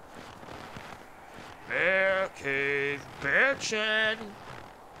 Bear cave, bear chan.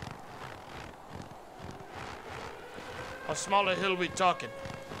 How small a hill we talking?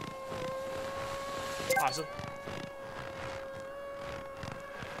 Awesome.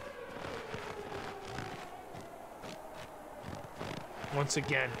 Once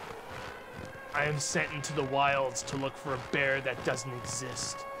again, I am sent into the wilds to look for a bear that doesn't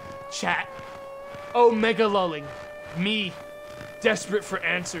exist. Chat. Oh, mega lulling. Me, desperate for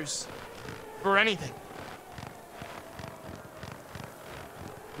answers. For anything.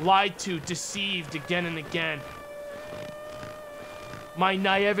 Lied to, deceived again and again. My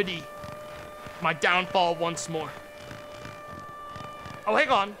naivety. My downfall once more. Oh, hang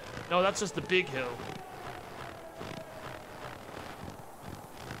on. No, that's just the big hill.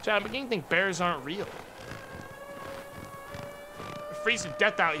 Chad, I'm beginning to think bears aren't real. We're freezing to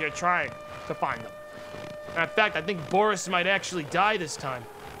death out here trying to find them. And in fact, I think Boris might actually die this time.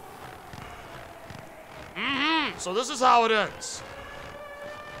 So this is how it ends.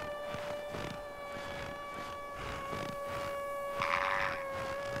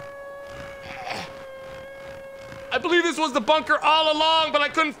 I believe this was the bunker all along, but I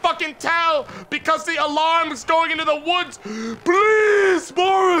couldn't fucking tell because the alarm was going into the woods. Please,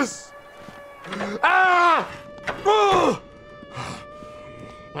 Boris! Ah! Oh!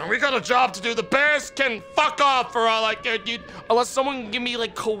 Well, we got a job to do. The bears can fuck off for all I care, dude. Unless someone can give me,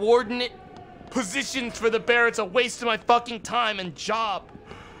 like, coordinate positions for the bear, it's a waste of my fucking time and job.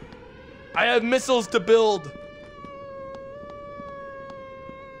 I have missiles to build.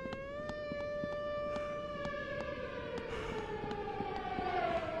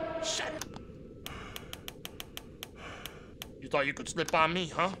 Shut up. You thought you could slip on me,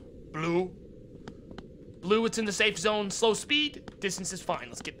 huh? Blue? Blue, it's in the safe zone. Slow speed. Distance is fine.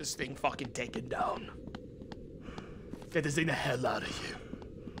 Let's get this thing fucking taken down. Get this thing the hell out of here.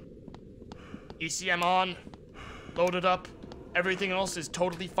 ECM on. Loaded up. Everything else is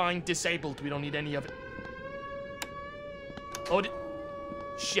totally fine. Disabled. We don't need any of it. Load it.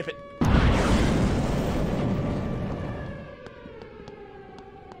 Ship it.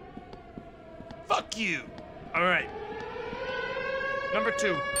 Fuck you. All right. Number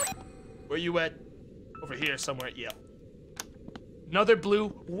 2. Where you at? Over here somewhere. Yeah. Another blue.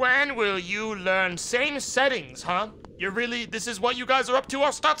 When will you learn? Same settings, huh? You're really... This is what you guys are up to,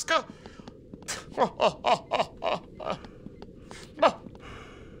 Ostatska?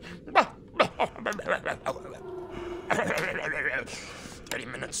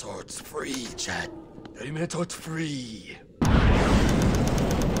 30-minute swords free, chat. 30-minute swords free.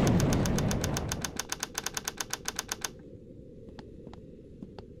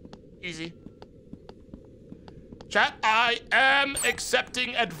 Easy. Chat, I am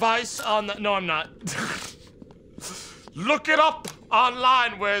accepting advice on the... No, I'm not. Look it up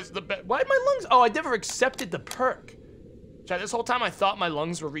online. Where's the... Why my lungs... Oh, I never accepted the perk. Chat, this whole time I thought my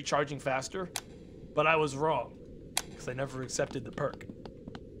lungs were recharging faster, but I was wrong. Because I never accepted the perk.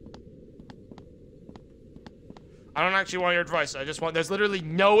 I don't actually want your advice. I just want... There's literally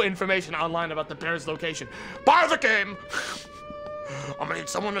no information online about the bear's location. Buy the game! I'm gonna need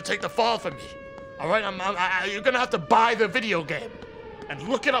someone to take the fall for me. All right, you're gonna have to buy the video game and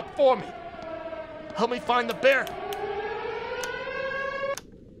look it up for me. Help me find the bear.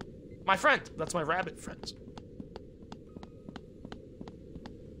 My friend. That's my rabbit friends.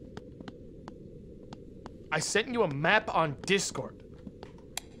 I sent you a map on Discord.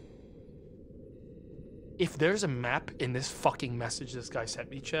 If there's a map in this fucking message this guy sent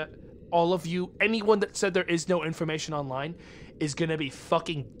me, chat, all of you, anyone that said there is no information online, is gonna be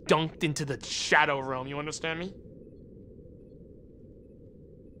fucking dunked into the shadow realm. You understand me?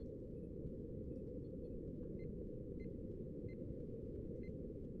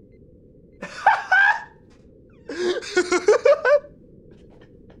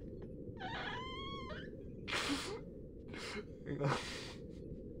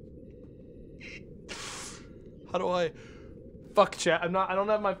 How do I... Fuck chat, I don't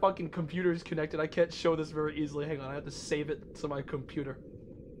have my fucking computers connected. I can't show this very easily. Hang on, I have to save it to my computer.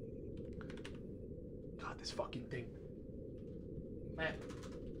 God, this fucking thing. Man.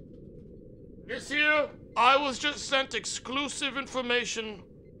 This here, I was just sent exclusive information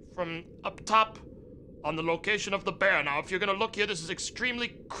from up top on the location of the bear. Now, if you're gonna look here, this is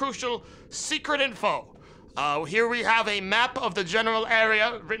extremely crucial secret info. Here we have a map of the general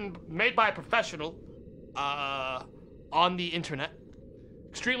area made by a professional on the internet.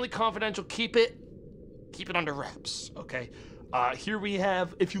 Extremely confidential. Keep it under wraps, okay? Here we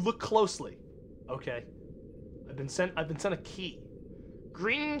have, if you look closely, okay, I've been sent a key.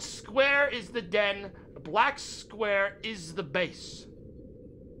 Green square is the den, black square is the base.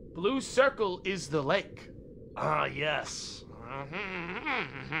 Blue circle is the lake. Ah, yes.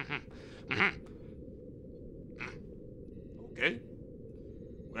 Okay.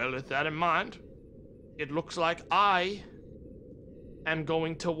 Well, with that in mind, it looks like I am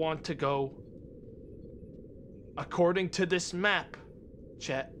going to want to go according to this map,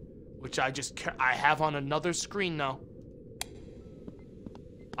 chat, which I have on another screen now.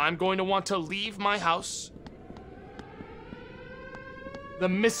 I'm going to want to leave my house. The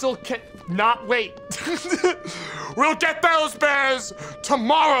missile can not wait. We'll get those bears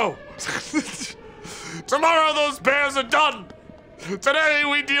tomorrow. Tomorrow those bears are done. Today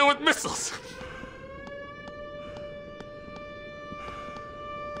we deal with missiles.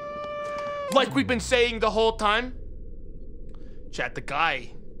 Like we've been saying the whole time. Chat, the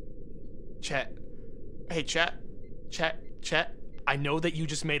guy. Chat. Hey, chat. I know that you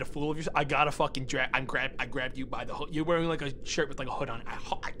just made a fool of yourself. I gotta fucking I grabbed you by the hood. You're wearing like a shirt with like a hood on it.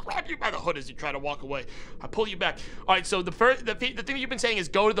 I grab you by the hood as you try to walk away. I pull you back. All right, so the thing that you've been saying is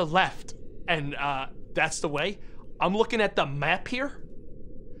go to the left. And that's the way. I'm looking at the map here.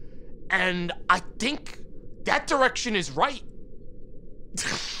 And I think that direction is right.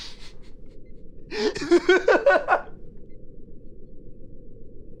 I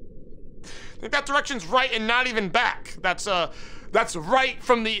think that direction's right and not even back. That's right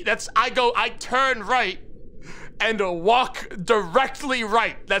from the, I turn right and walk directly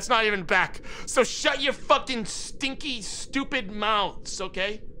right. That's not even back. So shut your fucking stinky, stupid mouths,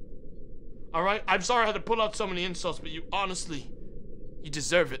 okay? All right? I'm sorry I had to pull out so many insults, but you honestly, you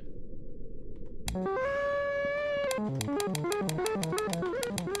deserve it.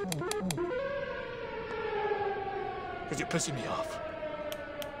 Because you're pissing me off.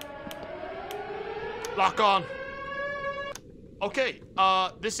 Lock on. Okay,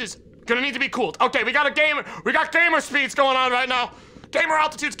 this is gonna need to be cooled. Okay, we got gamer speeds going on right now. Gamer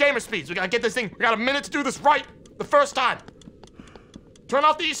altitudes, gamer speeds. We gotta get this thing, we got a minute to do this right the first time. Turn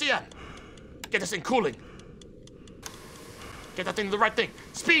off the ECM. Get this thing cooling. Get that thing to the right thing.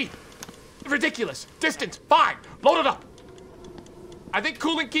 Speed, ridiculous. Distance, fine. Load it up. I think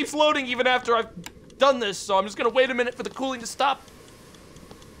cooling keeps loading even after I've done this, so I'm just gonna wait a minute for the cooling to stop.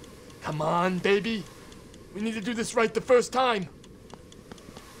 Come on, baby. We need to do this right the first time.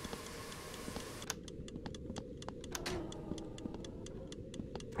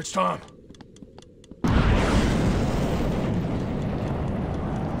 It's time.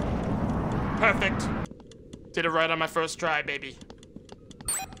 Perfect. Did it right on my first try, baby.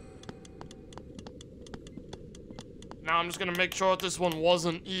 Now I'm just gonna make sure this one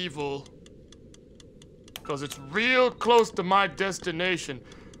wasn't evil. Because it's real close to my destination.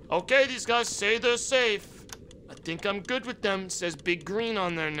 Okay, these guys say they're safe. I think I'm good with them. It says Big Green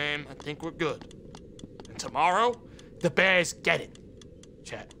on their name. I think we're good. And tomorrow, the bears get it.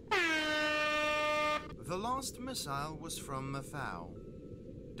 Chat. The last missile was from Mafau.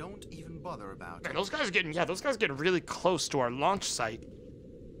 Don't even bother about Man, it. those guys are getting really close to our launch site.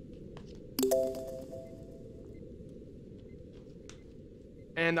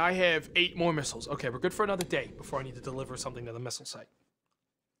 And I have 8 more missiles. Okay, we're good for another day before I need to deliver something to the missile site.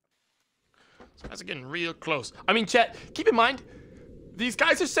 These guys are getting real close. I mean, chat, keep in mind, these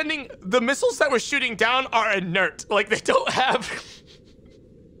guys are sending, the missiles that we're shooting down are inert. Like, they don't have...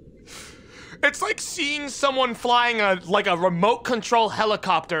 It's like seeing someone flying a remote control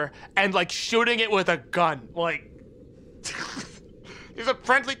helicopter and like shooting it with a gun. Like, these are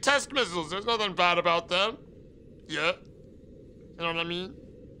friendly test missiles. There's nothing bad about them. Yeah. You know what I mean?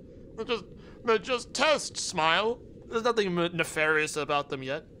 They're just tests, Smile. There's nothing nefarious about them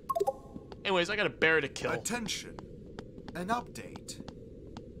yet. Anyways, I got a bear to kill. Attention. An update.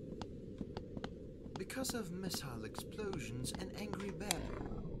 Because of missile explosions, an angry bear.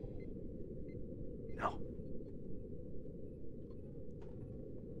 No.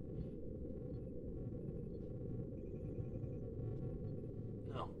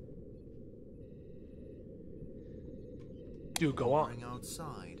 No. Dude, go on.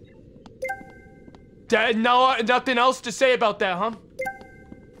 Outside. No, nothing else to say about that, huh?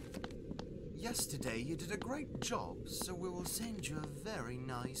 Yesterday you did a great job, so we will send you a very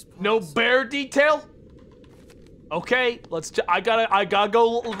nice parcel. No bear detail? Okay, I gotta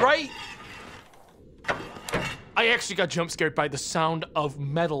go right. I actually got jump scared by the sound of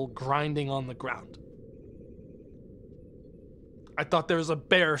metal grinding on the ground. I thought there was a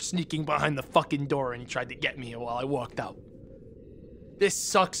bear sneaking behind the fucking door and he tried to get me while I walked out. This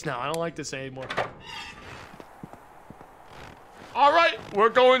sucks now. I don't like this anymore. All right, we're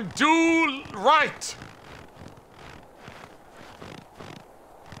going due right.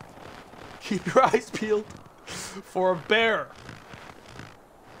 Keep your eyes peeled for a bear.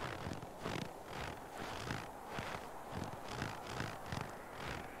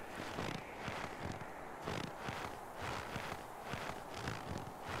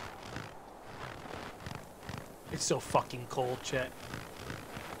 It's so fucking cold, chat.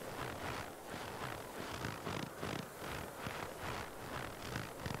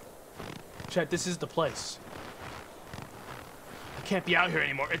 Chat, this is the place. I can't be out here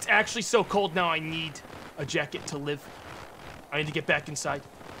anymore. It's actually so cold now I need a jacket to live. I need to get back inside.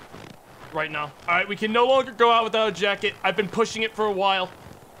 Right now. Alright, we can no longer go out without a jacket. I've been pushing it for a while.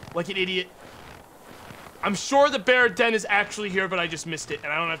 Like an idiot. I'm sure the bear den is actually here, but I just missed it,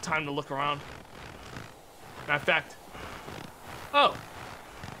 and I don't have time to look around. Matter of fact. Oh.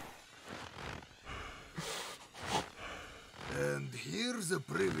 And here's a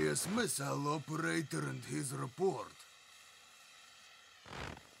previous missile operator and his report.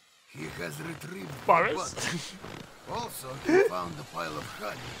 He has retrieved Boris? the button. Also, he found a pile of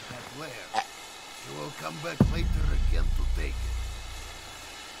honey in that lair. He will come back later again to take it.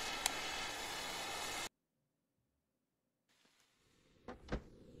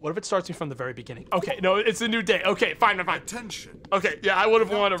 What if it starts me from the very beginning? Okay, no, it's a new day. Okay, fine. Attention. Okay, yeah, I would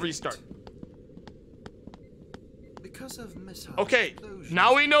have wanted to restart. Because of mishap. Okay,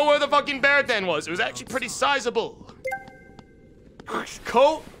 now we know where the fucking bear den was. It was actually pretty sizable.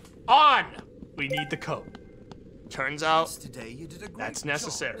 Coat on. We need the coat. Turns out Yesterday you did a great that's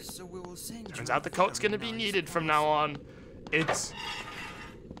necessary. job, so we will send Turns you out the a coat's very gonna be nice needed from parcel. now on. It's...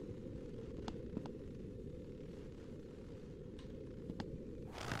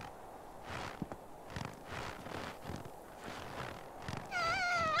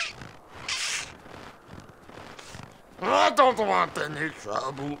 I don't want any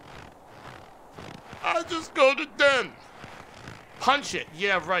trouble. I just go to den. Punch it.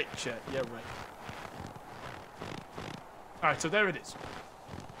 Yeah, right, chat. Yeah, right. Alright, so there it is.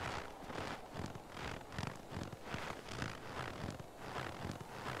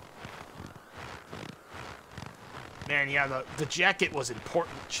 Man, yeah, the jacket was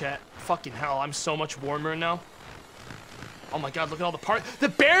important, chat. Fucking hell, I'm so much warmer now. Oh my god, look at all the parts. The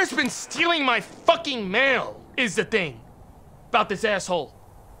bear's been stealing my fucking mail, is the thing. About this asshole.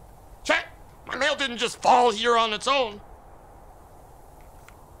 Chat, my mail didn't just fall here on its own.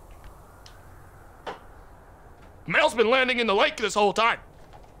 Mail's been landing in the lake this whole time.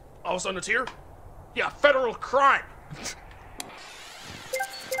 All of a sudden it's here? Yeah, federal crime.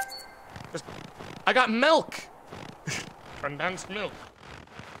 I got milk. Condensed milk.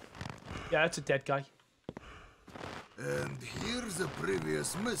 Yeah, that's a dead guy. And here's a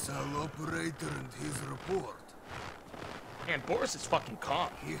previous missile operator and his report. Man, Boris is fucking calm.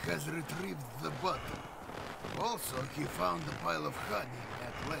 He has retrieved the button. Also, he found a pile of honey in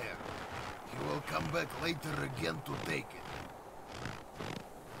that lair. He will come back later again to take it.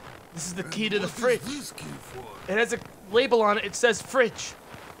 This is the key And to the what is fridge. this key for? It has a label on it. It says fridge.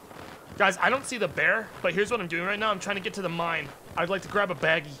 Guys, I don't see the bear, but here's what I'm doing right now. I'm trying to get to the mine. I'd like to grab a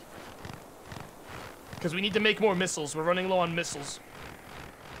baggie. Because we need to make more missiles. We're running low on missiles.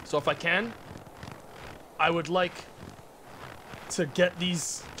 So if I can, I would like to get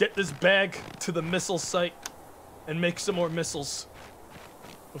this bag to the missile site and make some more missiles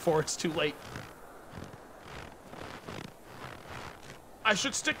before it's too late. I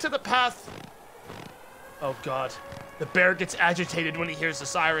should stick to the path. Oh god. The bear gets agitated when he hears the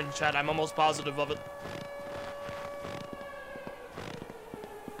siren, chat. I'm almost positive of it.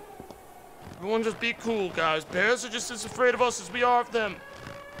 Everyone just be cool, guys. Bears are just as afraid of us as we are of them.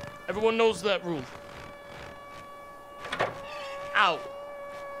 Everyone knows that rule. Ow.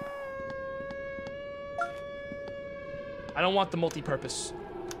 I don't want the multi-purpose.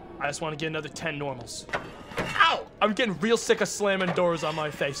 I just want to get another 10 normals. Ow! I'm getting real sick of slamming doors on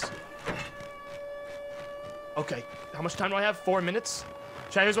my face. Okay, how much time do I have? 4 minutes?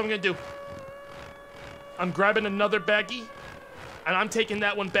 Chat, here's what I'm gonna do. I'm grabbing another baggie, and I'm taking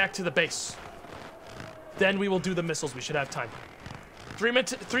that one back to the base. Then we will do the missiles. We should have time. 3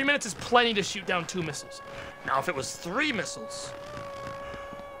 minutes is plenty to shoot down 2 missiles. Now, if it was 3 missiles,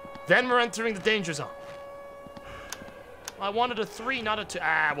 Then we're entering the danger zone. I wanted a 3, not a 2.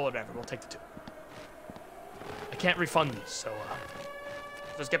 Ah, well, whatever. We'll take the 2. I can't refund these, so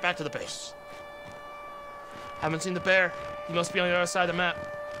let's get back to the base. Haven't seen the bear. He must be on the other side of the map.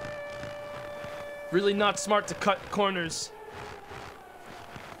 Really not smart to cut corners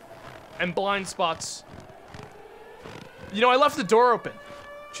and blind spots. You know, I left the door open.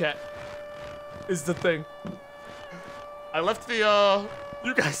 Chat is the thing. I left the,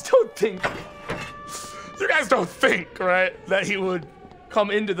 you guys don't think, right, that he would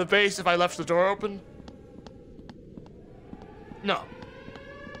come into the base if I left the door open? No.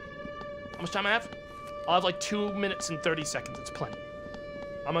 How much time I have? I'll have like 2 minutes and 30 seconds. It's plenty.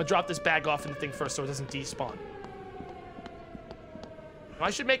 I'm gonna drop this bag off in the thing first so it doesn't despawn. I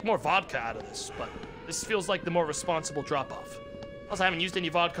should make more vodka out of this, but this feels like the more responsible drop-off. Plus, I haven't used any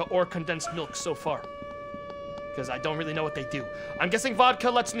vodka or condensed milk so far, because I don't really know what they do. I'm guessing vodka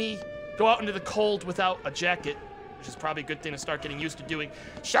lets me go out into the cold without a jacket, which is probably a good thing to start getting used to doing.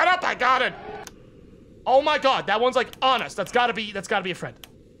 Shut up, I got it! Oh my god, that one's like honest. That's gotta be a friend.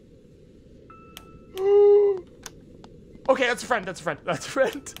 Okay, that's a friend, that's a friend, that's a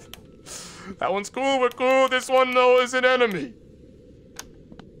friend. That one's cool, we're cool. This one, though, is an enemy.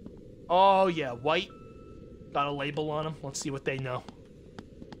 Oh, yeah, white. Got a label on them. Let's see what they know.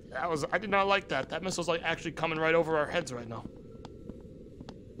 I did not like that. That missile's like actually coming right over our heads right now.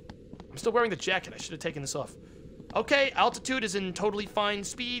 I'm still wearing the jacket. I should have taken this off. Okay, altitude is in totally fine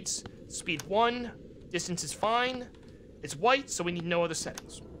speeds. Speed 1. Distance is fine. It's white, so we need no other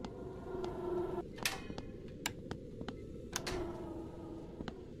settings.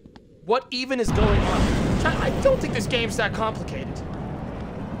 What even is going on? I don't think this game's that complicated.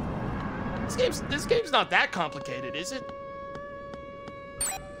 This game's not that complicated, is it?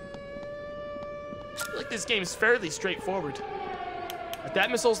 I feel like this game is fairly straightforward. But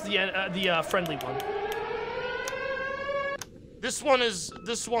that missile's the friendly one. This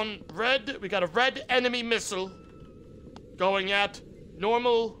one red. We got a red enemy missile going at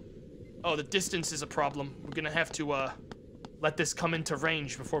normal. Oh, the distance is a problem. We're gonna have to let this come into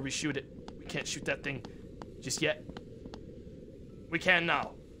range before we shoot it. We can't shoot that thing just yet. We can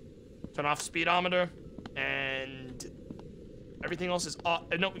now. Turn off speedometer, and everything else is off.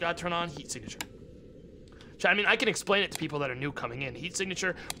 No, we gotta turn on heat signature. I mean, I can explain it to people that are new coming in. Heat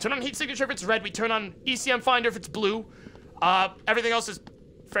signature, turn on heat signature if it's red. We turn on ECM finder if it's blue. Everything else is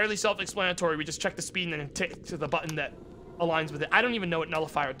fairly self-explanatory. We just check the speed and then tick to the button that aligns with it. I don't even know what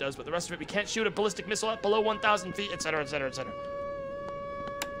nullifier does, but the rest of it, we can't shoot a ballistic missile at below 1,000 feet, etc., etc., etc.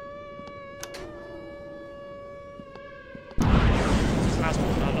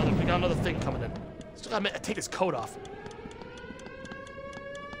 We got another thing coming in. Still gotta take his coat off.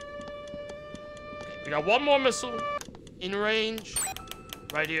 Okay, we got one more missile in range.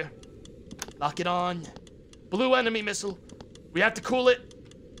 Right here. Lock it on. Blue enemy missile. We have to cool it.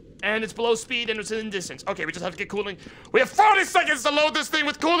 And it's below speed and it's in distance. Okay, we just have to get cooling. We have 40 seconds to load this thing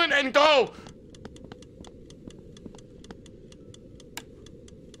with coolant and go!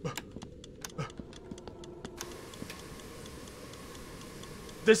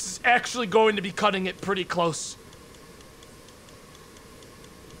 This is actually going to be cutting it pretty close.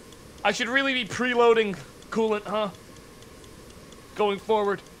 I should really be preloading coolant, huh? Going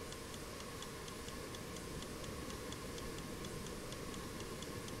forward.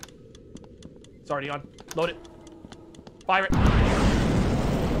 It's already on. Load it. Fire it.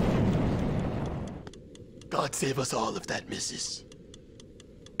 God save us all if that misses.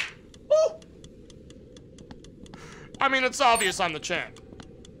 Woo! I mean, it's obvious I'm the champ.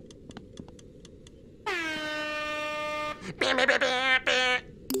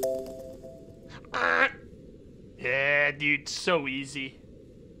 Yeah, dude, so easy.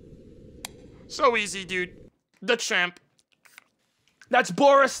 So easy, dude. The champ. That's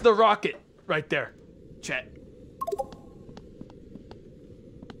Boris the Rocket right there. Chat.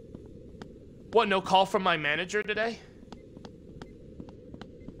 What, no call from my manager today?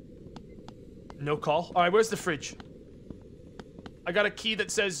 No call? Alright, where's the fridge? I got a key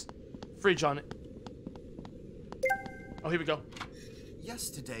that says fridge on it. Oh, here we go.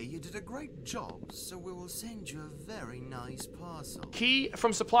 Yesterday you did a great job, so we will send you a very nice parcel. Key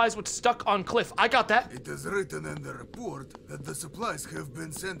from supplies was stuck on cliff. I got that. It is written in the report that the supplies have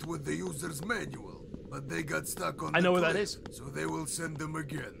been sent with the user's manual, but they got stuck on the I know where cliff, that is. so they will send them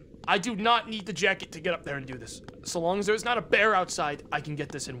again. I do not need the jacket to get up there and do this. So long as there's not a bear outside, I can get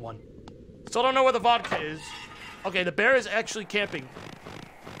this in one. Still don't know where the vodka is. Okay, the bear is actually camping.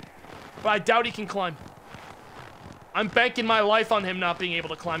 But I doubt he can climb. I'm banking my life on him not being able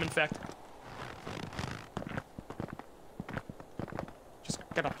to climb, in fact. Just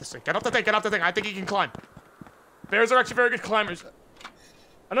Get up this thing. Get up the thing. Get up the thing. I think he can climb. Bears are actually very good climbers.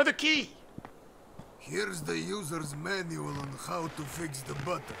 Another key. Here's the user's manual on how to fix the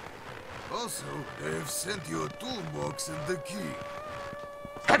button. Also, they have sent you a toolbox and the key.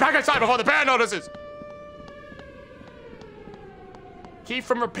 Get back inside before the bear notices. Key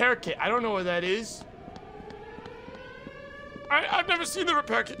from repair kit. I don't know what that is. I've never seen the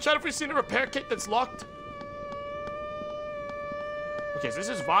repair kit. Chad, have we seen a repair kit that's locked? Okay, so this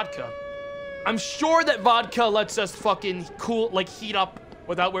is vodka. I'm sure that vodka lets us fucking heat up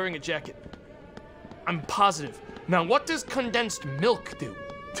without wearing a jacket. I'm positive. Now, what does condensed milk do?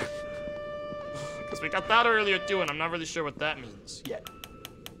 Because we got that earlier too, and I'm not really sure what that means yet.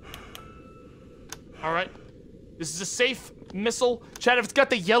 All right. This is a safe missile. Chad, if it's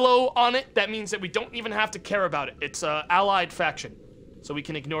got the yellow on it, that means that we don't even have to care about it. It's an allied faction, so we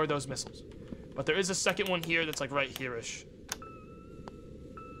can ignore those missiles. But there is a second one here that's like right here-ish.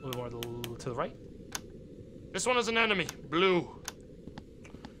 A little more to the right. This one is an enemy. Blue.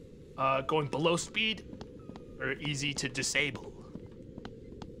 Going below speed. Or easy to disable.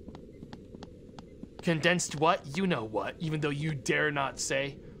 Condensed what? You know what. Even though you dare not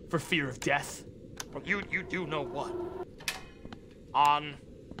say. For fear of death. But you do know what. On.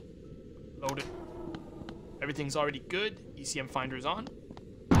 Loaded. Everything's already good. ECM finder is on.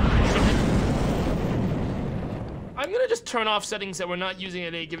 I'm gonna just turn off settings that we're not using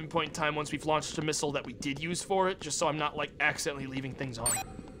at any given point in time once we've launched a missile that we did use for it, just so I'm not like accidentally leaving things on.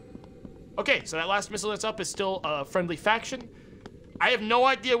 Okay, so that last missile that's up is still a friendly faction. I have no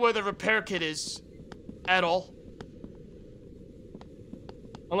idea where the repair kit is at all.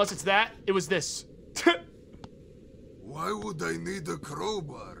 Unless it's that, it was this. Why would I need a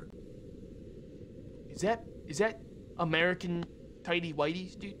crowbar? Is that American tidy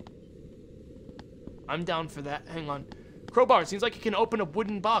whities, dude? I'm down for that. Hang on. Crowbar, seems like you can open a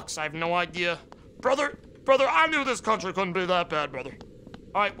wooden box. I have no idea. Brother, I knew this country couldn't be that bad, brother.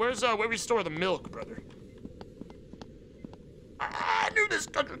 All right, where we store the milk, brother? I knew this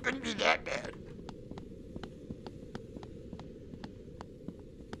country couldn't be that bad.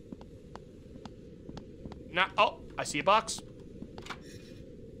 Now, oh, I see a box.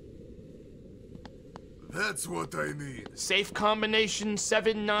 That's what I need. Safe combination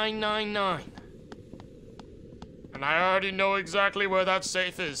 7999. And I already know exactly where that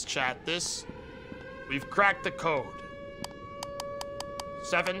safe is, chat. We've cracked the code.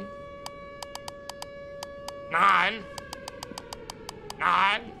 7 9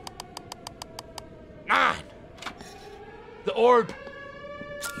 9 9. The orb.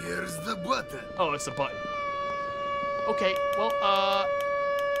 Here's the button. Oh, it's a button. Okay, well,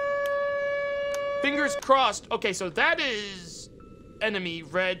 fingers crossed. Okay, so that is enemy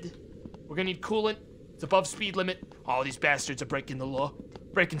red. We're gonna need coolant. It's above speed limit. Oh, these bastards are breaking the law.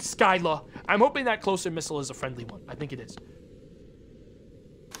 Breaking sky law. I'm hoping that closer missile is a friendly one. I think it is.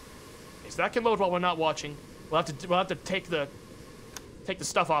 Okay, so that can load while we're not watching. We'll have to take the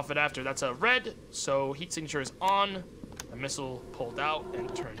stuff off it after. That's a red, so heat signature is on. The missile pulled out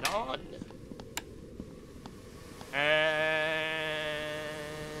and turned on. And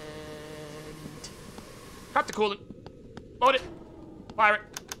cut the coolant. Load it. Fire it.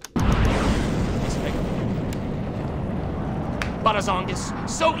 Barazongus.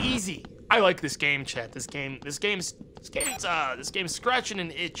 So easy. I like this game, chat. This game's scratching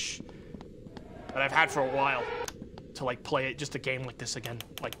an itch that I've had for a while to like play it, just a game like this again,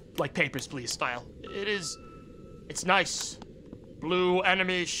 like Papers, Please style. It's nice. Blue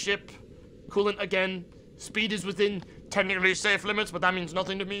enemy ship. Coolant again. Speed is within technically safe limits, but that means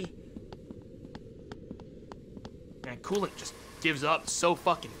nothing to me. Man, coolant just gives up so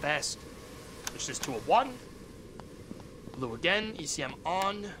fucking fast. Switch this to a 1. Blue again. ECM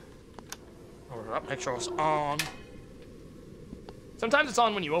on. Or up. Make sure it's on. Sometimes it's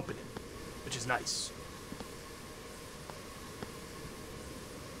on when you open it, which is nice.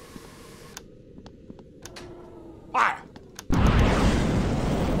 Fire!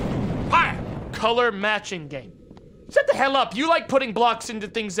 Fire! Color matching game. Shut the hell up. You like putting blocks into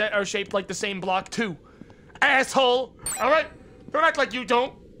things that are shaped like the same block too. Asshole! Alright? Don't act like you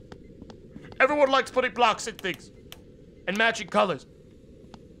don't. Everyone likes putting blocks in things. And matching colors.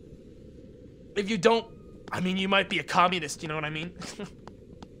 If you don't, I mean, you might be a communist, you know what I mean?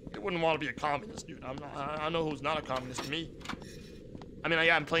 You wouldn't want to be a communist, dude. I know who's not a communist to me. I mean,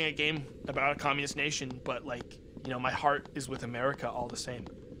 yeah, I'm playing a game about a communist nation, but like, you know, my heart is with America all the same.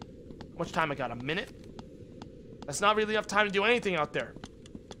 How much time I got? A minute? That's not really enough time to do anything out there.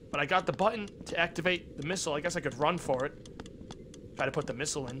 But I got the button to activate the missile. I guess I could run for it. Try to put the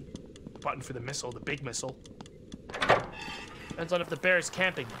missile in. The button for the missile, the big missile. Depends on if the bear is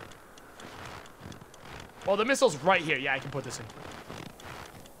camping. Well, the missile's right here. Yeah, I can put this in.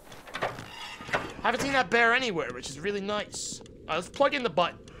 Haven't seen that bear anywhere, which is really nice. Let's plug in the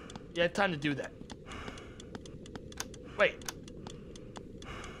button. Yeah, time to do that. Wait.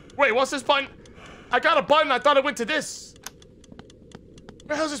 Wait, what's this button? I got a button. I thought it went to this. Where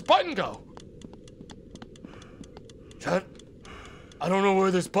the hell does this button go? Chat, I don't know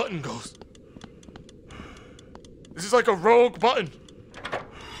where this button goes. This is like a rogue button.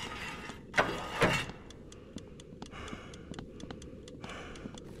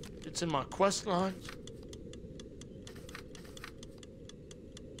 It's in my quest line.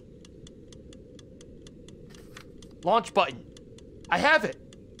 Launch button. I have it.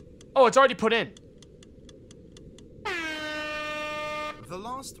 Oh, it's already put in. The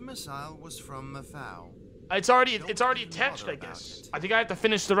last missile was from Mafau. It's already attached, I guess. I think I have to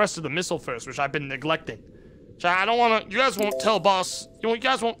finish the rest of the missile first, which I've been neglecting. So I don't want to. You guys won't tell boss. You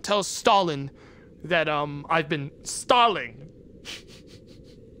guys won't tell Stalin that I've been stalling.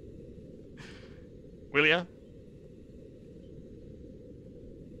 Will ya?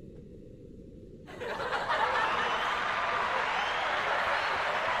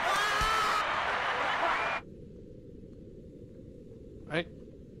 Right?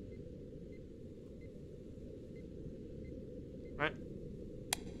 Right?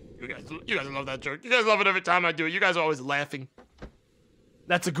 You guys love that joke. You guys love it every time I do it. You guys are always laughing.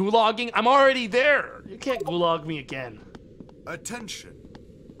 That's a gulagging? I'm already there. You can't gulag me again. Attention.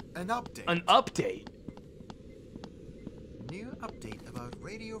 An update. An update? New update about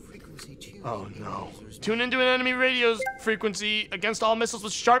radio frequency tuning. Oh no. Tune into an enemy radio's frequency against all missiles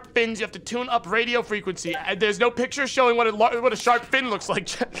with sharp fins. You have to tune up radio frequency. And there's no picture showing what a sharp fin looks like.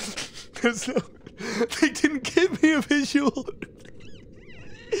 There's no, they didn't give me a visual.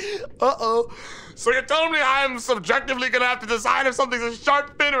 Uh-oh. So you're telling me I'm subjectively gonna have to decide if something's a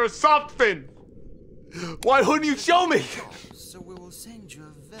sharp fin or a soft fin? Why wouldn't you show me? So we will send you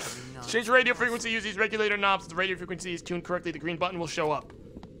a very nice... Change radio frequency, use these regulator knobs. If the radio frequency is tuned correctly, the green button will show up.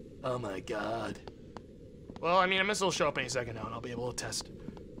 Oh my god. Well, I mean, a missile will show up any second now, and I'll be able to test.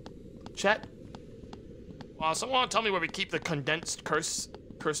 Chat? Wow, someone want to tell me where we keep the condensed cursed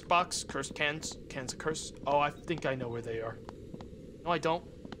box? Cursed cans? Cans of curse? Oh, I think I know where they are. No, I don't.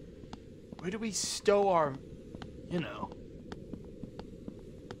 Where do we stow our... You know,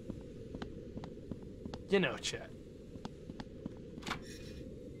 chat.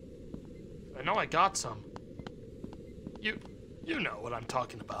 I know I got some. You know what I'm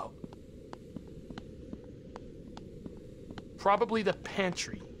talking about. Probably the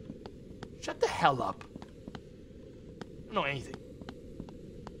pantry. Shut the hell up. I don't know anything.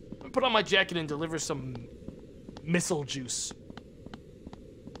 I'm gonna put on my jacket and deliver some missile juice.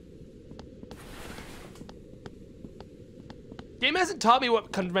 Game hasn't taught me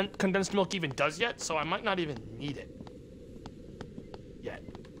what condensed milk even does yet, so I might not even need it. Yet.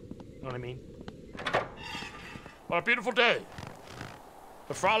 You know what I mean? What a beautiful day.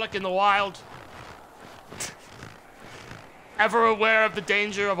 The frolic in the wild. Ever aware of the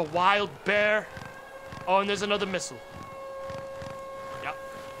danger of a wild bear? Oh, and there's another missile. Yep.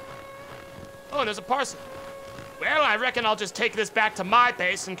 Oh, and there's a parcel. Well, I reckon I'll just take this back to my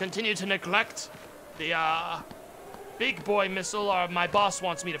base and continue to neglect the, big boy missile my boss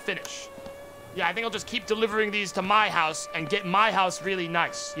wants me to finish. Yeah, I think I'll just keep delivering these to my house and get my house really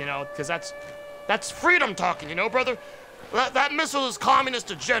nice, you know, because that's freedom talking, you know, brother? That missile is communist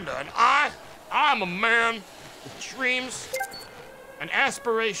agenda, and I'm a man with dreams and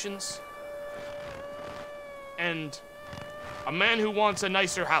aspirations and a man who wants a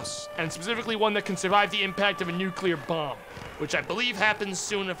nicer house, and specifically one that can survive the impact of a nuclear bomb, which I believe happens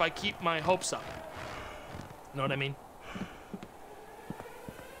soon if I keep my hopes up. Know what I mean?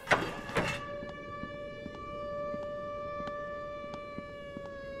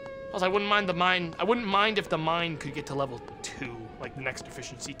 Plus, I wouldn't mind the mine. I wouldn't mind if the mine could get to level 2, like the next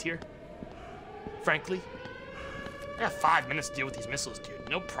efficiency tier. Frankly, I got 5 minutes to deal with these missiles, dude.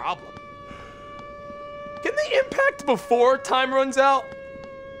 No problem. Can they impact before time runs out?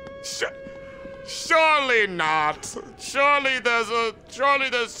 Surely not. Surely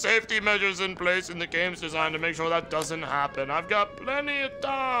there's safety measures in place in the game's design to make sure that doesn't happen. I've got plenty of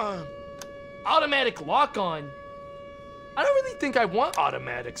time. Automatic lock-on. I don't really think I want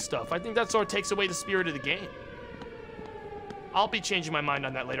automatic stuff. I think that sort of takes away the spirit of the game. I'll be changing my mind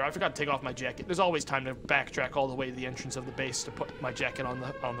on that later. I forgot to take off my jacket. There's always time to backtrack all the way to the entrance of the base to put my jacket on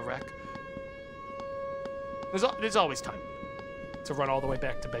the rack. There's always time to run all the way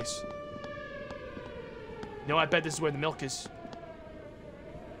back to base. No, I bet this is where the milk is.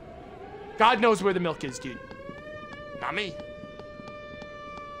 God knows where the milk is, dude. Not me.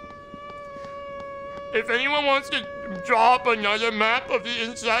 If anyone wants to draw up another map of the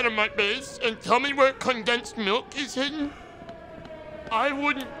inside of my base and tell me where condensed milk is hidden, I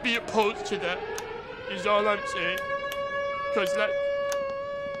wouldn't be opposed to that, is all I'm saying. Because that...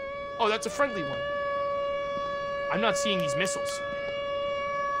 Oh, that's a friendly one. I'm not seeing these missiles.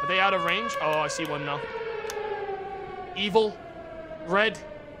 Are they out of range? Oh, I see one now. Evil. Red.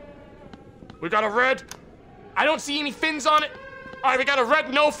 We got a red. I don't see any fins on it. All right, we got a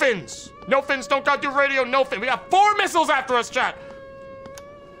red, no fins. No fins, don't gotta do radio, no fin. We got 4 missiles after us, chat.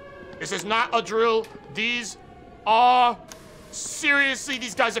 This is not a drill. These are... Seriously,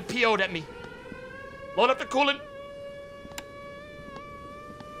 these guys are PO'd at me. Load up the coolant.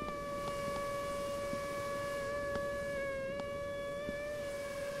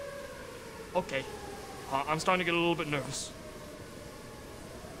 Okay. I'm starting to get a little bit nervous.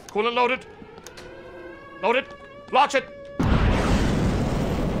 Coolant loaded. Loaded. Launch it.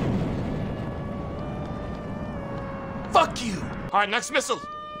 Fuck you. All right, next missile.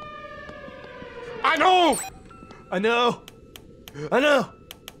 I know. I know. I know.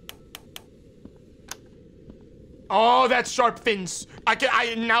 Oh, that's sharp fins.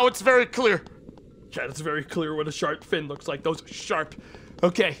 Now it's very clear. Yeah, it's very clear what a sharp fin looks like. Those are sharp.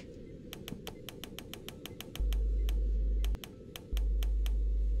 Okay.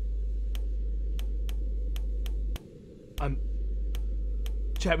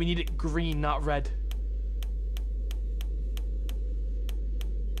 Chat, we need it green, not red.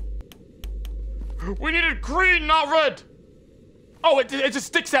 We need it green, not red. Oh, it just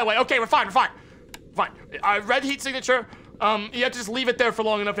sticks that way. Okay, we're fine, we're fine. Fine. Red heat signature. You have to just leave it there for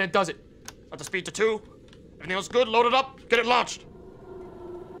long enough and it does it. At the speed to 2. Everything else good, load it up, get it launched.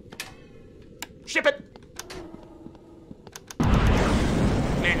 Ship it.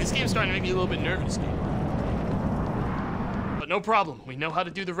 Man, this game's starting to make me a little bit nervous, dude. But no problem. We know how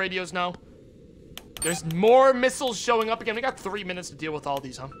to do the radios now. There's more missiles showing up again. We got 3 minutes to deal with all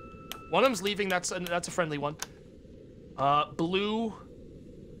these, huh? One of them's leaving. That's a friendly one. Blue.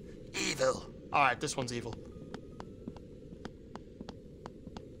 Evil. All right, this one's evil.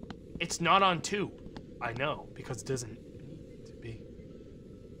 It's not on 2. I know, because it doesn't need to be.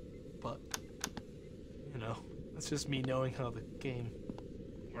 But, you know, that's just me knowing how the game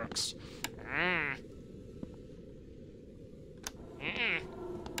works.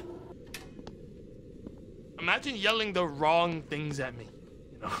 Imagine yelling the wrong things at me.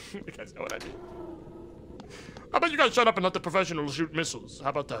 You know, you guys know what I mean. How about you guys shut up and let the professionals shoot missiles?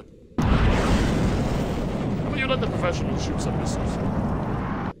 How about that? How about you let the professionals shoot some missiles?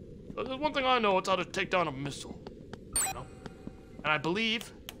 There's one thing I know, it's how to take down a missile. You know? And I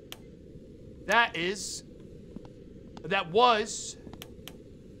believe that was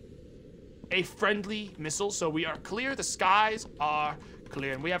a friendly missile, so we are clear. The skies are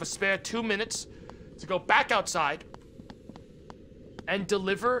clear, and we have a spare 2 minutes to go back outside and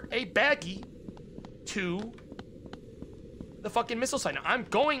deliver a baggie to the fucking missile site. Now, I'm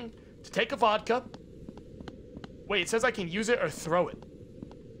going to take a vodka. Wait, it says I can use it or throw it.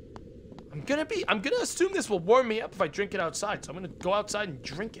 I'm gonna assume this will warm me up if I drink it outside, so I'm gonna go outside and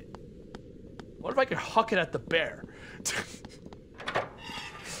drink it. What if I could huck it at the bear?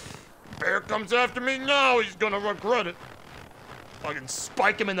 Bear comes after me now, he's gonna regret it. I can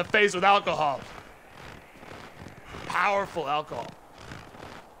spike him in the face with alcohol. Powerful alcohol.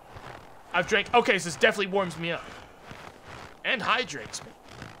 I've drank, okay, so this definitely warms me up. And hydrates me.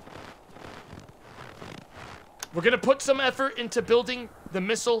 We're gonna put some effort into building the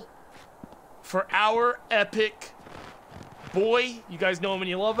missile for our epic boy. You guys know him and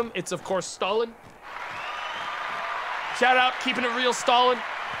you love him. It's, of course, Stalin. Shout out, keeping it real, Stalin.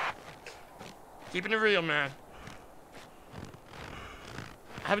 Keeping it real, man.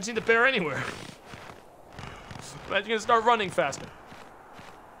 I haven't seen the bear anywhere. Imagine gonna start running faster.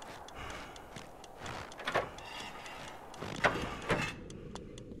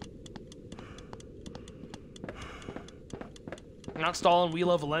 Not Stalin, we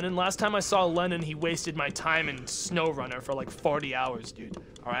love Lenin. Last time I saw Lenin, he wasted my time in SnowRunner for like 40 hours, dude.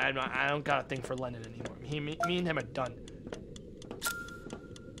 All right, I don't got a thing for Lenin anymore. Me and him are done.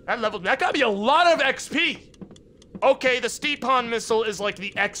 That got me a lot of XP. Okay, the Stepan missile is like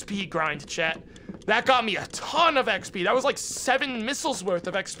the XP grind, chat. That got me a ton of XP. That was like 7 missiles worth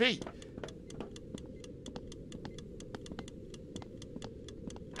of XP.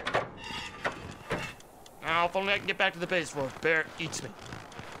 Now, if only I can get back to the base before a bear eats me.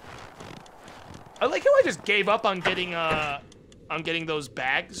 I like how I just gave up on getting those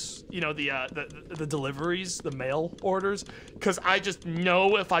bags. You know, the deliveries, the mail orders, because I just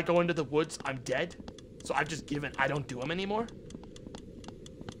know if I go into the woods, I'm dead. So I've just given. I don't do them anymore.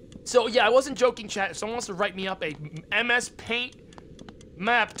 So, yeah, I wasn't joking, chat. If someone wants to write me up a MS Paint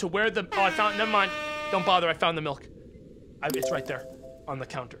map to where the... Oh, I found... Never mind. Don't bother. I found the milk. It's right there on the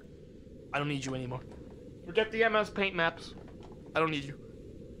counter. I don't need you anymore. Forget the MS Paint maps. I don't need you.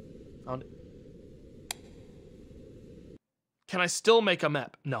 Found it. Can I still make a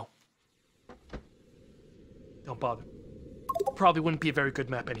map? No. Don't bother. Probably wouldn't be a very good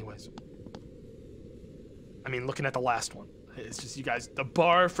map anyways. I mean, looking at the last one. It's just you guys, the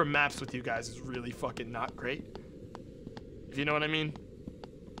bar for maps with you guys is really fucking not great. If you know what I mean.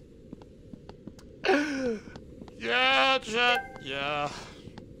 Yeah, chat. Yeah.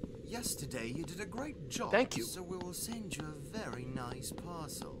 Yesterday you did a great job. Thank you. So we will send you a very nice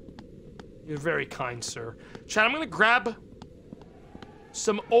parcel. You're very kind, sir. Chat, I'm gonna grab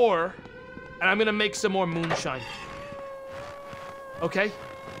some ore, and I'm gonna make some more moonshine. Okay?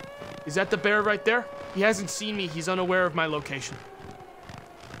 Is that the bear right there? He hasn't seen me. He's unaware of my location.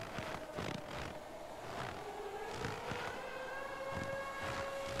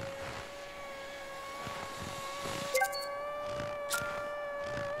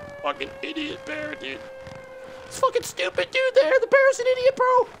 Fucking idiot bear, dude. It's fucking stupid dude there. The bear's an idiot,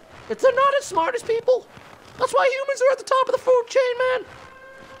 bro. They're not as smart as people. That's why humans are at the top of the food chain, man.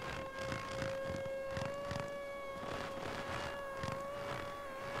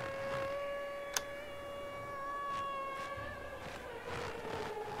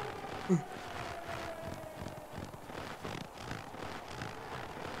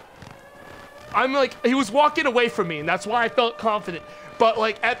 I'm like, he was walking away from me, and that's why I felt confident. But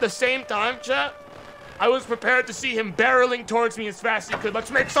like, at the same time, chat, I was prepared to see him barreling towards me as fast as he could. Let's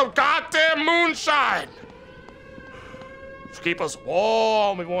make some goddamn moonshine! Let's keep us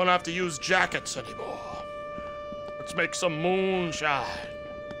warm. We won't have to use jackets anymore. Let's make some moonshine.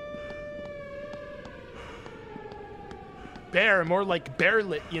 Bear, more like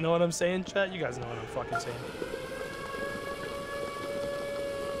bearlit, you know what I'm saying, chat? You guys know what I'm fucking saying.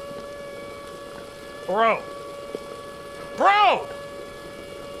 Bro! Bro!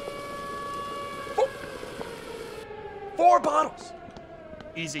 4 bottles!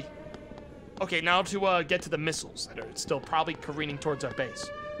 Easy. Okay, now to get to the missiles that are still probably careening towards our base.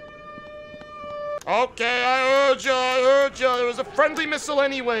 Okay, I heard ya. There was a friendly missile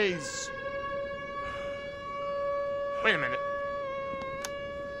anyways. Wait a minute.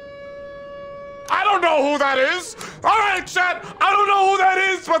 I don't know who that is! Alright, chat! I don't know who that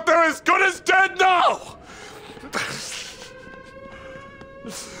is, but they're as good as dead now!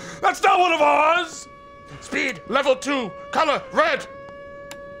 That's not one of ours! Speed, level 2, color, red!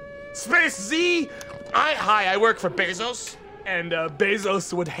 Space Z! I work for Bezos, and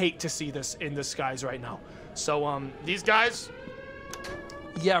Bezos would hate to see this in the skies right now. So, these guys...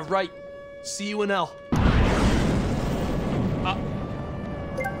 Yeah, right. See you in L.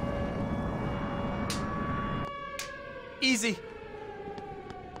 Easy.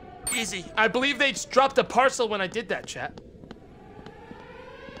 Easy. I believe they dropped a parcel when I did that, chat.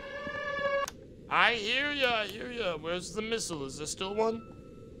 I hear ya, Where's the missile? Is there still one?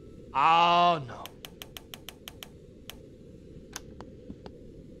 Oh, no.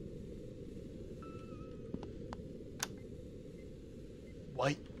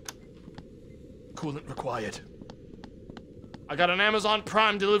 White. Coolant required. I got an Amazon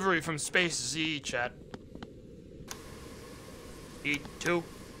Prime delivery from Space Z, chat. Speed 2.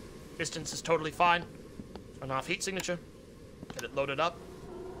 Distance is totally fine. Turn off heat signature. Get it loaded up.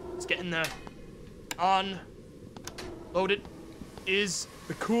 Let's get in there. On. Loaded. Is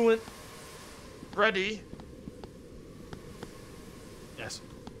the coolant ready? Yes.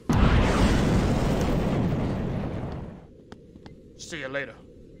 See you later.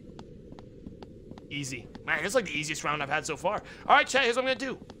 Easy. Man, it's like the easiest round I've had so far. All right, chat, here's what I'm gonna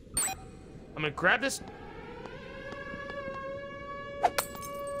do. I'm gonna grab this.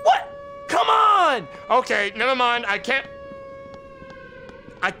 What? Come on! Okay, never mind. I can't.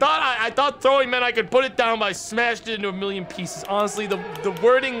 I thought throwing meant I could put it down, but I smashed it into a million pieces. Honestly, the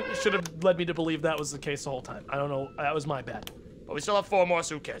wording should have led me to believe that was the case the whole time. I don't know. That was my bad. But we still have 4 more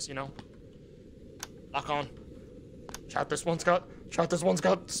suitcases, you know? Lock on. Chat, this one's got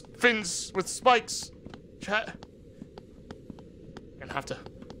fins with spikes. Chat. Gonna have to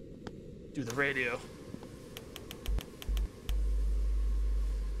do the radio.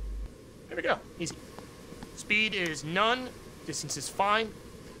 There we go. Easy. Speed is none. Distance is fine.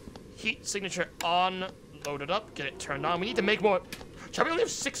 Heat signature on. Load it up. Get it turned on. We need to make more. Chat, we only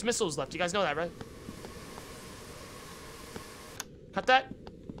have 6 missiles left. You guys know that, right? Cut that.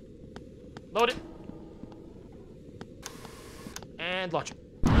 Load it. And launch it.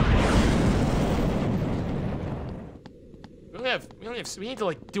 We only we need to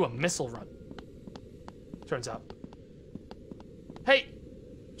like do a missile run. Turns out. Hey,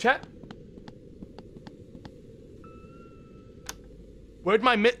 chat. Where'd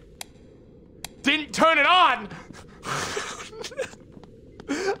my didn't turn it on.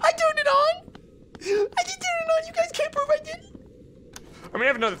 I turned it on. I did turn it on. You guys can't prove I didn't. I mean, I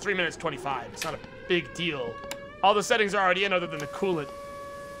have another 3 minutes 25. It's not a big deal. All the settings are already in other than the coolant.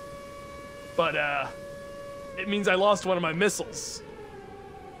 But, it means I lost one of my missiles.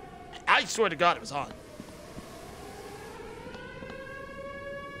 I swear to God it was on.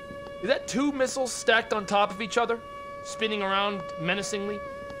 Is that 2 missiles stacked on top of each other? Spinning around menacingly?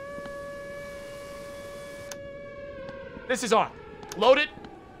 This is on. Loaded.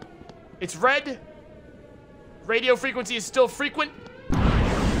 It's red. Radio frequency is still frequent.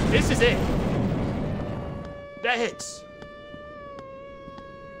 This is it. That hits.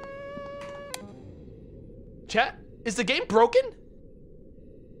 Chat, is the game broken?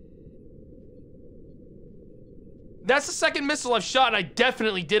 That's the second missile I've shot and I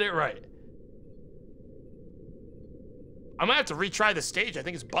definitely did it right. I might have to retry the stage. I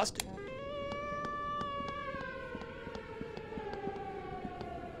think it's busted.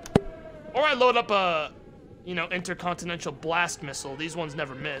 Or I load up a, you know, intercontinental blast missile. These ones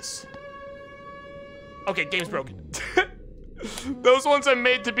never miss. Okay, game's broken. Those ones are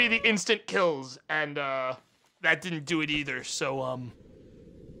made to be the instant kills, and that didn't do it either. So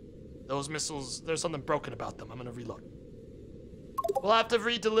those missiles, there's something broken about them. I'm gonna reload. We'll have to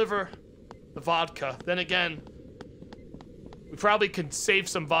re-deliver the vodka. Then again, we probably could save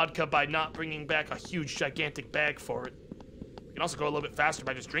some vodka by not bringing back a huge, gigantic bag for it. We can also go a little bit faster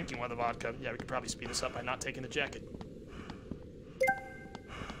by just drinking one of the vodka. Yeah, we could probably speed this up by not taking the jacket.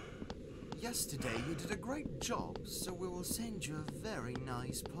 Yesterday you did a great job, so we will send you a very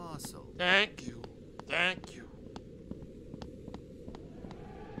nice parcel. Thank you. Thank you.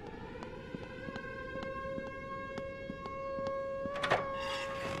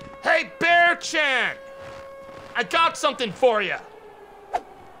 Hey, Bear Chan! I got something for you.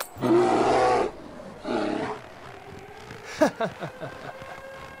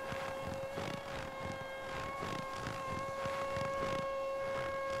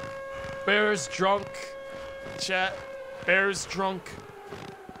 Bear's drunk. Chat. Bear's drunk.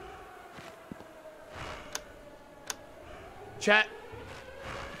 Chat.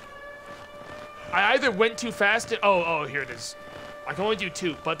 I either went too fast. Oh, here it is. I can only do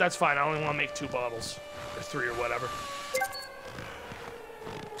 2, but that's fine. I only want to make 2 bottles. Or 3 or whatever.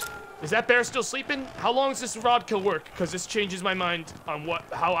 Is that bear still sleeping? How long does this vodka work? Because this changes my mind on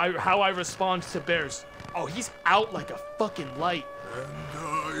how I respond to bears. Oh, he's out like a fucking light. And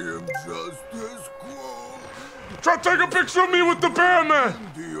I am just as cold. Try to take a picture of me with the bear, man.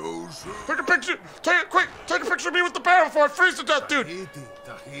 The ocean. Take a picture. Quick. Take a picture of me with the bear before I freeze to death, dude.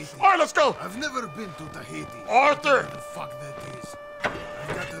 Tahiti. All right, let's go. I've never been to Tahiti. Arthur. What the fuck that is?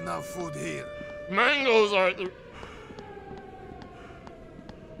 I've got enough food here. Mangoes, Arthur.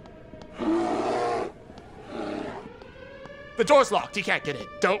 The door's locked. He can't get in.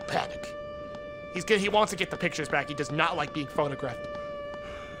 Don't panic. He wants to get the pictures back. He does not like being photographed.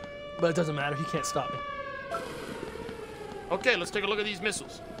 But it doesn't matter. He can't stop me. Okay, let's take a look at these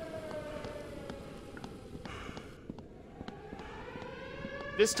missiles.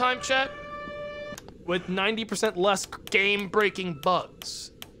 This time, chat, with 90% less game-breaking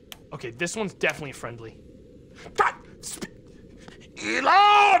bugs. Okay, this one's definitely friendly.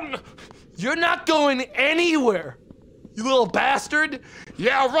 Elon! You're not going anywhere, you little bastard.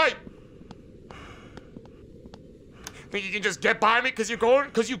 Yeah, right. Think you can just get by me because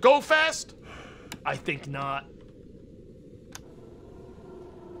you go fast? I think not.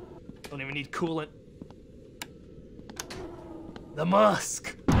 Don't even need coolant. The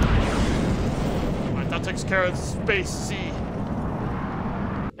Musk. Alright, that takes care of the Space Sea.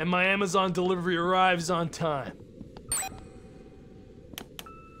 And my Amazon delivery arrives on time.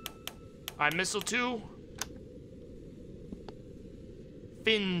 Alright, missile 2.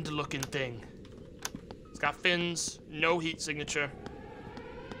 Finned looking thing. It's got fins, no heat signature.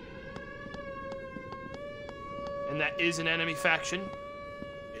 And that is an enemy faction.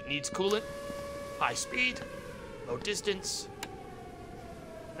 It needs coolant, high speed, low distance.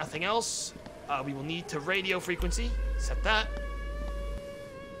 Nothing else. We will need to radio frequency. Set that.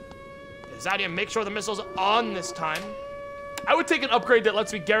 Zadia, make sure the missile's on this time. I would take an upgrade that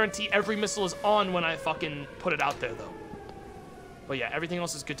lets me guarantee every missile is on when I fucking put it out there, though. But yeah, everything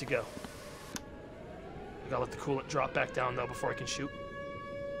else is good to go. I gotta let the coolant drop back down, though, before I can shoot.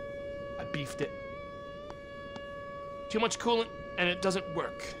 I beefed it. Too much coolant, and it doesn't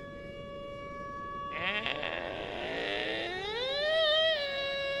work.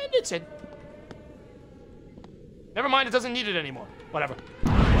 It's in. Never mind, it doesn't need it anymore. Whatever.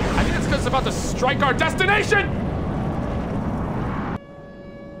 I think it's because it's about to strike our destination!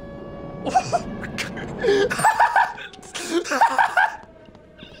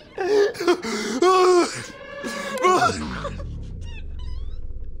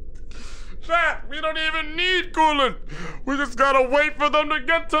 Chat, we don't even need coolant. We just gotta wait for them to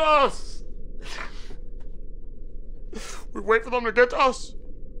get to us. We wait for them to get to us.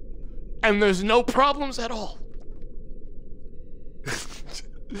 And there's no problems at all.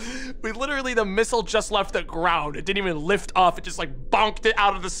 We literally, the missile just left the ground. It didn't even lift off. It just like bonked it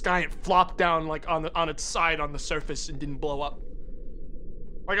out of the sky and flopped down like on its side on the surface and didn't blow up.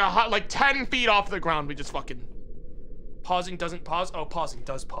 Like 10 feet off the ground. We just fucking pausing doesn't pause. Oh, pausing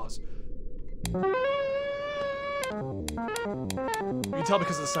does pause. You can tell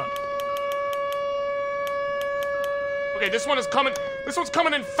because of the sound. Okay, this one is coming. This one's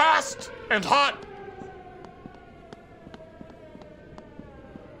coming in fast and hot.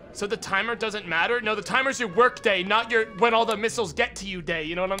 So the timer doesn't matter? No, the timer's your work day, not your when all the missiles get to you day.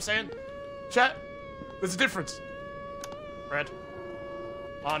 You know what I'm saying? Chat, there's a difference. Red.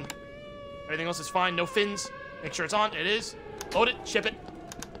 On. Everything else is fine. No fins. Make sure it's on. It is. Load it. Ship it.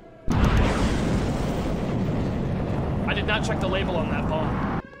 I did not check the label on that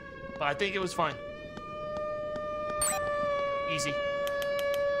bomb, but I think it was fine. Easy.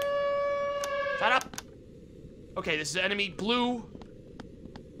 Shut up. Okay, this is enemy blue.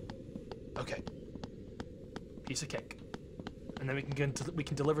 Okay. Piece of cake. And then we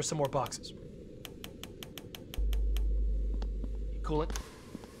can deliver some more boxes. Coolant.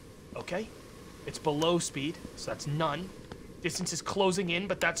 Okay. It's below speed, so that's none. Distance is closing in,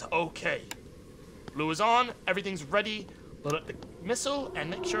 but that's okay. Blue is on. Everything's ready. Load up the missile and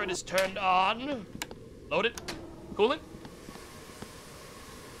make sure it is turned on. Load it. Coolant.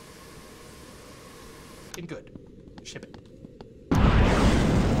 Looking good. Ship it.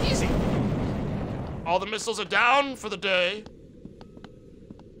 Easy. All the missiles are down for the day,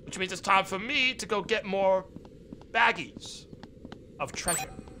 which means it's time for me to go get more baggies of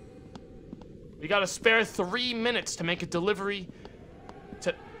treasure. We got a spare 3 minutes to make a delivery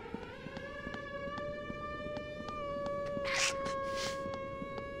to...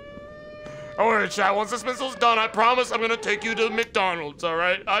 Alright, chat, once this missile's done, I promise I'm gonna take you to McDonald's,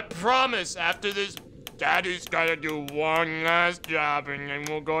 alright? I promise after this, Daddy's gotta do one last job and then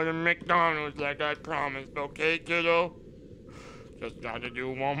we'll go to McDonald's like I promised, okay, kiddo? Just gotta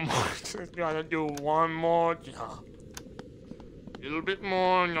do one more, just gotta do one more job. A little bit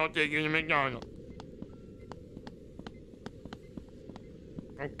more and I'll take you to McDonald's.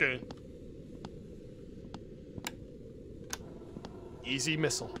 Okay. Easy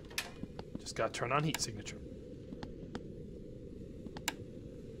missile. Just gotta turn on heat signature.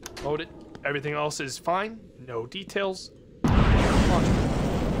 Load it. Everything else is fine. No details. Launch.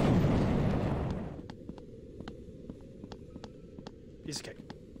 Piece of cake.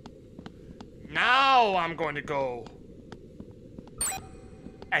 Now I'm going to go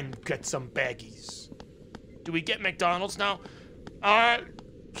and get some baggies. Do we get McDonald's now?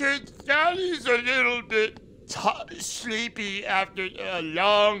 Kids, Daddy's a little bit sleepy after a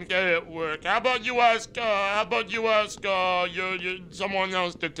long day at work. How about you ask someone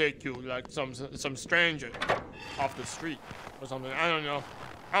else to take you, like some stranger off the street or something. I don't know.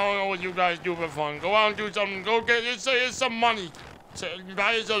 I don't know what you guys do for fun. Go out and do something. Go get some money.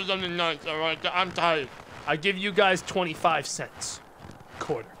 Buy yourself something nice, all right? I'm tired. I give you guys 25 cents.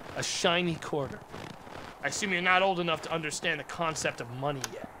 Quarter. A shiny quarter. I assume you're not old enough to understand the concept of money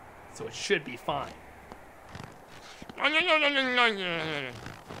yet, so it should be fine. So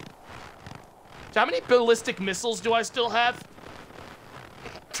how many ballistic missiles do I still have?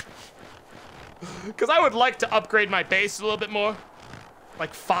 Because I would like to upgrade my base a little bit more.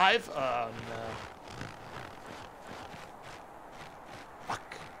 Like 5? No.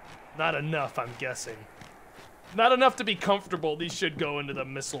 Fuck. Not enough, I'm guessing. Not enough to be comfortable. These should go into the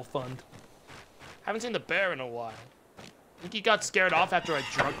missile fund. Haven't seen the bear in a while. I think he got scared off after I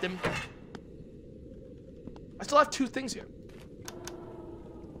drugged him. I still have 2 things here.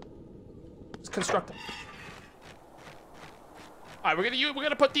 Let's construct them. All right, we're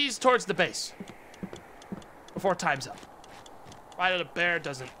gonna put these towards the base before time's up. Right, the bear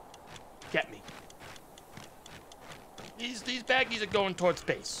doesn't get me. These baggies are going towards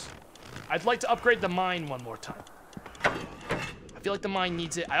base. I'd like to upgrade the mine one more time. I feel like the mine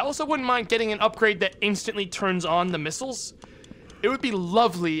needs it. I also wouldn't mind getting an upgrade that instantly turns on the missiles. It would be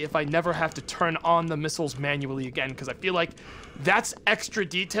lovely if I never have to turn on the missiles manually again, because I feel like that's extra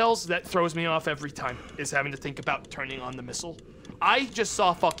details that throws me off every time, is having to think about turning on the missile. I just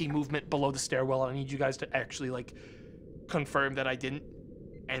saw fucking movement below the stairwell. I need you guys to actually, like, confirm that I didn't.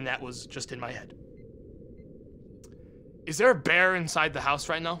 And that was just in my head. Is there a bear inside the house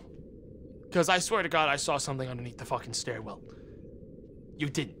right now? Because I swear to God, I saw something underneath the fucking stairwell. You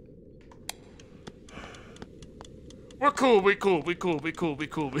didn't. We're cool, we cool.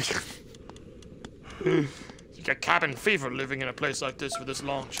 You got cabin fever living in a place like this for this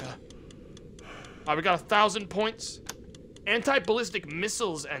long, chat. Alright, we got 1,000 points. Anti-ballistic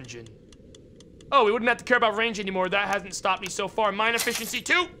missiles engine. Oh, we wouldn't have to care about range anymore. That hasn't stopped me so far. Mine efficiency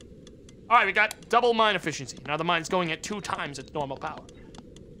 2. Alright, we got double mine efficiency. Now the mine's going at 2 times its normal power,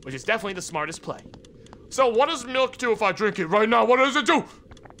 which is definitely the smartest play. So what does milk do if I drink it right now? What does it do?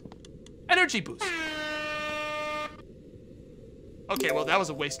 Energy boost. Okay, well, that was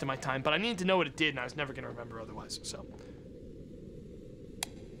a waste of my time, but I needed to know what it did, and I was never going to remember otherwise, so.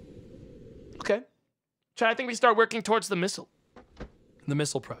 Okay. Chad, I think we start working towards the missile. The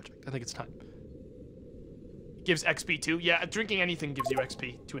missile project. I think it's time. It gives XP too. Yeah, drinking anything gives you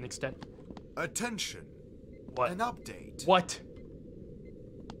XP to an extent. Attention. What? An update. What?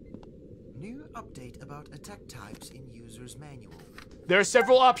 New update about attack types in user's manual. There are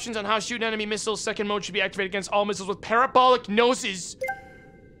several options on how to shoot enemy missiles. Second mode should be activated against all missiles with parabolic noses.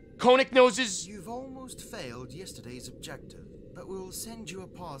 Conic noses. You've almost failed yesterday's objective, but we'll send you a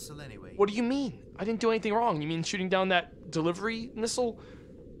parcel anyway. What do you mean? I didn't do anything wrong. You mean shooting down that delivery missile?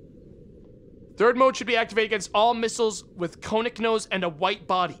 Third mode should be activated against all missiles with conic nose and a white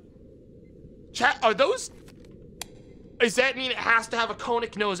body. Chat, are those... Does that mean it has to have a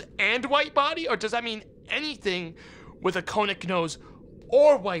conic nose and white body? Or does that mean anything with a conic nose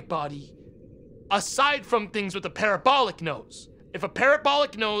or white body aside from things with a parabolic nose? If a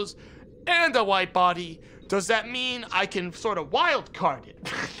parabolic nose and a white body, does that mean I can sort of wild card it?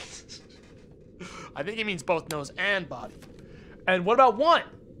 I think it means both nose and body. And what about 1?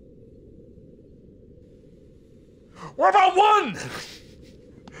 What about 1?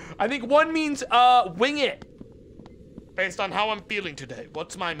 I think 1 means wing it. Based on how I'm feeling today.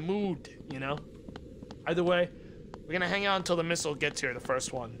 What's my mood, you know? Either way, we're gonna hang out until the missile gets here, the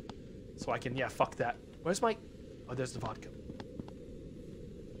first one. So I can, yeah, fuck that. Where's my... Oh, there's the vodka.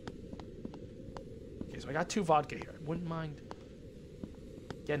 Okay, so I got 2 vodka here. I wouldn't mind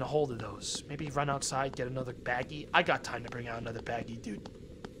getting a hold of those. Maybe run outside, get another baggie. I got time to bring out another baggie, dude.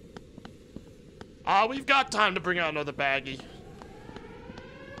 We've got time to bring out another baggie.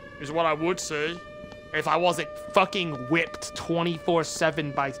 Is what I would say. If I wasn't fucking whipped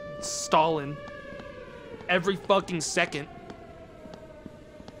 24/7 by Stalin every fucking second.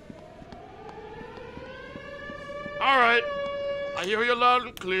 Alright. I hear you loud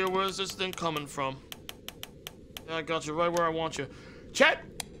and clear. Where's this thing coming from? Yeah, I got you right where I want you. Chet!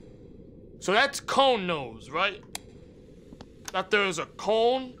 So that's cone nose, right? That there's a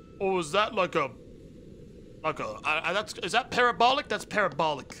cone? Or is that like a... is that parabolic? That's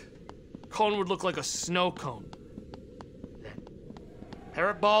parabolic. Cone would look like a snow cone.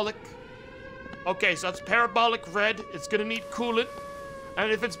 Parabolic. Okay, so that's parabolic red. It's gonna need coolant. And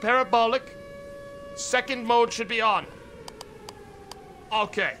if it's parabolic, second mode should be on.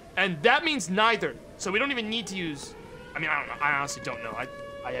 Okay, and that means neither. So we don't even need to use... I mean, I don't know. I honestly don't know.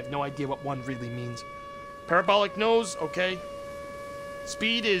 I have no idea what 1 really means. Parabolic nose, okay.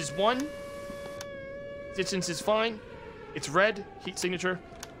 Speed is 1. Distance is fine. It's red. Heat signature.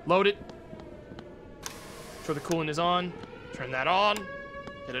 Load it. Sure the coolant is on. Turn that on.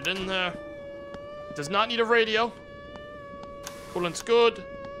 Get it in there. It does not need a radio. Coolant's good.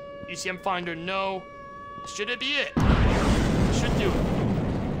 ECM finder, no. Should it be it? It should do it.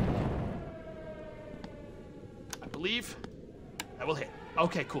 I believe that will hit.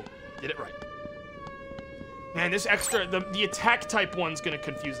 Okay, cool. Did it right. Man, this extra, the attack type one's gonna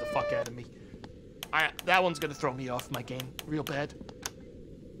confuse the fuck out of me. That one's gonna throw me off my game real bad.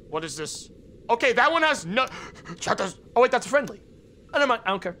 What is this? Okay, that one has no... Oh wait, that's friendly. Oh, never mind, I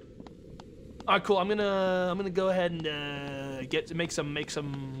don't care. All right, cool. I'm gonna go ahead and make some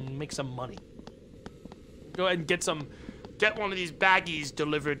money. Go ahead and get one of these baggies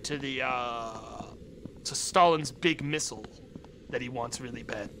delivered to the to Stalin's big missile that he wants really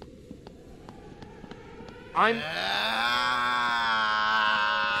bad. God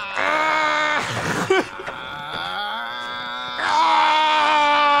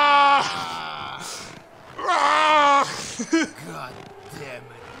damn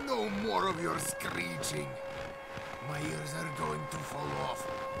it. No more of your screeching. My ears are going to fall off.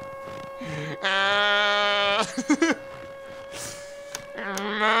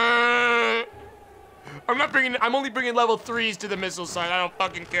 I'm only bringing level 3s to the missile site. I don't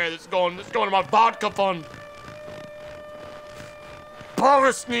fucking care. This is going to my vodka fund.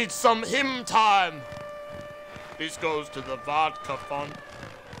 Boris needs some him time. This goes to the vodka fund.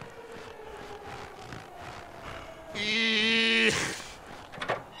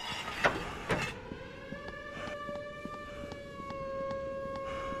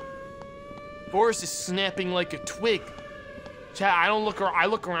 Boris is snapping like a twig. Chat, I look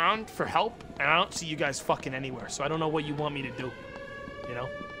around for help, and I don't see you guys fucking anywhere, so I don't know what you want me to do. You know?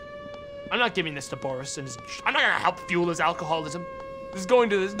 I'm not giving this to Boris, and I'm not gonna help fuel his alcoholism. This is going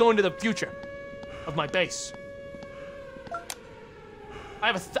to the future of my base.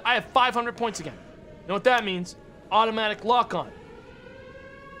 I have 500 points again. You know what that means? Automatic lock-on.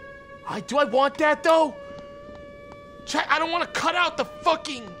 Do I want that though? Chat, I don't want to cut out the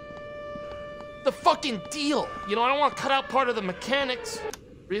fucking deal. You know, I don't want to cut out part of the mechanics.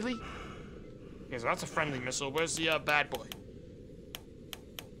 Really? Okay, so that's a friendly missile. Where's the bad boy?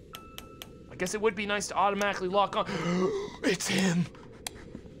 I guess it would be nice to automatically lock on. It's him.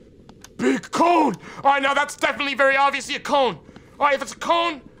 Big cone. All right, now that's definitely very obviously a cone. All right, if it's a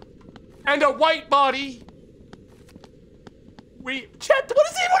cone and a white body, chat, what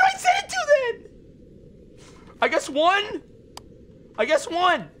is it? What do I set it to then? I guess one.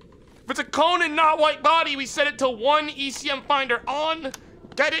 If it's a cone and not white body, we set it to one ECM finder on.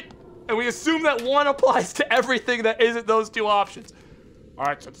 Get it? And we assume that one applies to everything that isn't those two options. All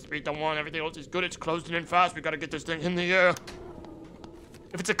right, so 3 to 1, everything else is good. It's closing in fast. We gotta get this thing in the air.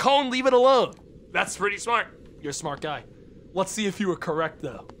 If it's a cone, leave it alone. That's pretty smart. You're a smart guy. Let's see if you were correct,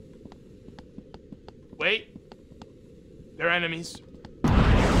 though. Wait. They're enemies.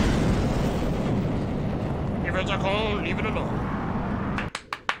 If it's a cone, leave it alone.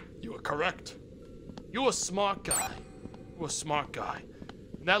 You were correct. You're a smart guy. You're a smart guy.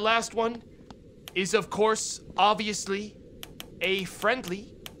 And that last one is, of course, obviously, a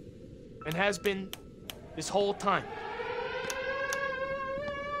friendly, and has been this whole time.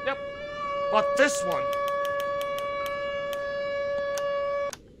 Yep. But this one,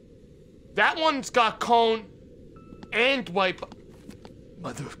 that one's got cone and wipe.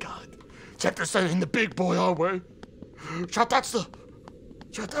 Mother of God. Chat, they're sending the big boy our way. Chat, that's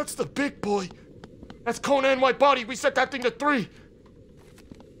the big boy. That's cone and white body. We set that thing to 3.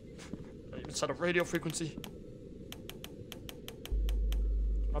 I even set a radio frequency.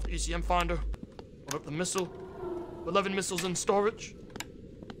 Off the ECM finder. Load up the missile. 11 missiles in storage.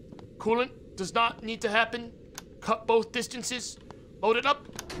 Coolant does not need to happen. Cut both distances. Load it up.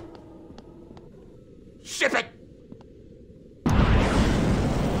 Ship it!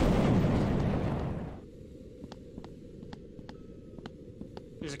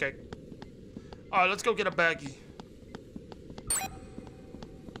 Piece of cake. Alright, let's go get a baggie.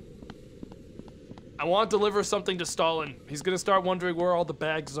 I want to deliver something to Stalin. He's gonna start wondering where all the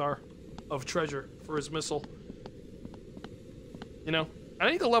bags are of treasure for his missile. You know, I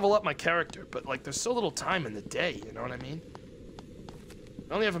need to level up my character, but like there's so little time in the day, you know what I mean?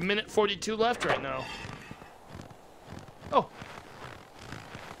 I only have 1:42 left right now. Oh.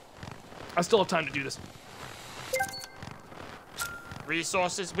 I still have time to do this.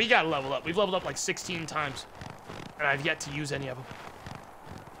 Resources, we gotta level up. We've leveled up like 16 times, and I've yet to use any of them.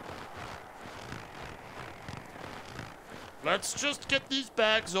 Let's just get these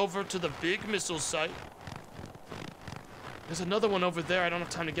bags over to the big missile site. There's another one over there. I don't have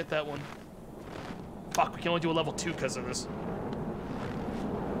time to get that one. Fuck, we can only do a level 2 because of this.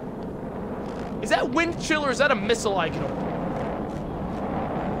 Is that wind chill or is that a missile I can open?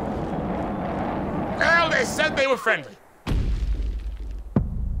 Well, they said they were friendly.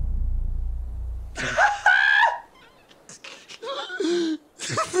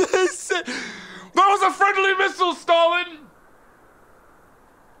 That was a friendly missile, Stalin!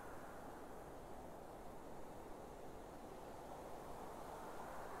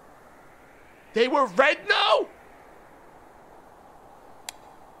 They were red now?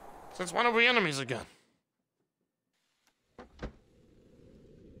 Since when are we enemies again?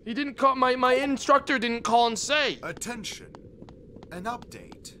 He didn't call, my instructor didn't call and say. Attention. An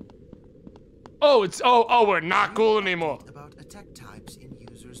update. Oh, we're not cool anymore. About attack types in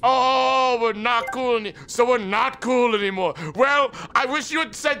users. Oh, we're not cool so we're not cool anymore. Well, I wish you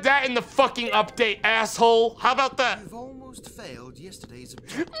had said that in the fucking update, asshole. How about that? You've almost failed yesterday's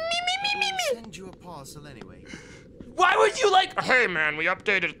objective. Send you a parcel anyway. Why would you like? Hey man, we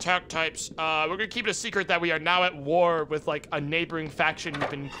updated attack types. We're gonna keep it a secret that we are now at war with like a neighboring faction you've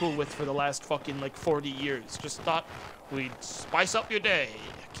been cool with for the last fucking like 40 years. Just thought we'd spice up your day.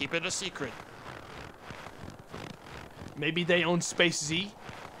 Keep it a secret. Maybe they own Space Z?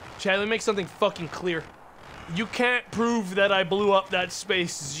 Chad, let me make something fucking clear. You can't prove that I blew up that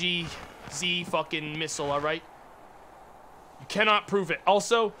Space Z fucking missile, alright? You cannot prove it.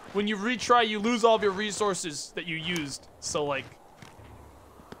 Also, when you retry, you lose all of your resources that you used. So, like,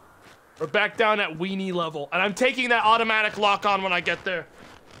 we're back down at weenie level. And I'm taking that automatic lock on when I get there.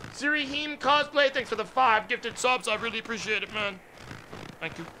 Sirihim Cosplay, thanks for the 5 gifted subs. I really appreciate it, man.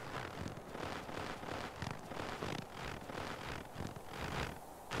 Thank you.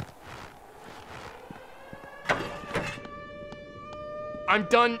 I'm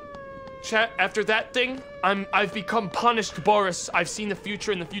done, chat. After that thing, I've become punished Boris. I've seen the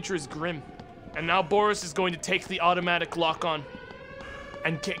future, and the future is grim. And now Boris is going to take the automatic lock on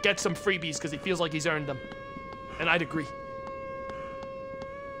and get some freebies because he feels like he's earned them. And I'd agree.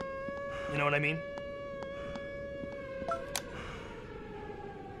 You know what I mean?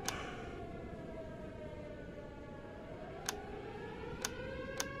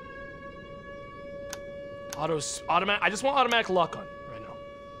 Automatic. I just want automatic lock on right now.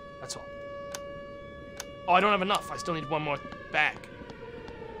 That's all. Oh, I don't have enough. I still need one more bag.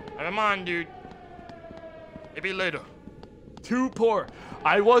 Never mind, dude. Maybe later. Too poor.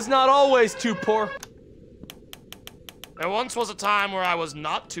 I was not always too poor. There once was a time where I was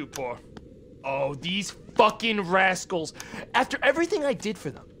not too poor. Oh, these fucking rascals. After everything I did for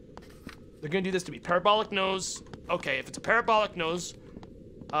them, they're gonna do this to me. Parabolic nose. Okay, if it's a parabolic nose,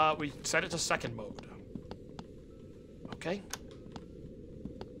 we set it to second mode. Okay.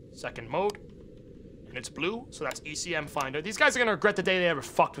 Second mode. And it's blue, so that's ECM Finder. These guys are gonna regret the day they ever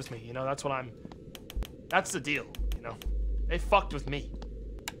fucked with me, you know? That's the deal, you know? They fucked with me.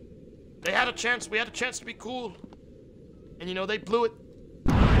 They had a chance, we had a chance to be cool. And you know, they blew it.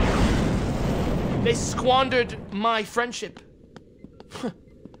 They squandered my friendship.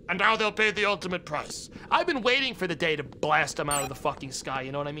 And now they'll pay the ultimate price. I've been waiting for the day to blast them out of the fucking sky,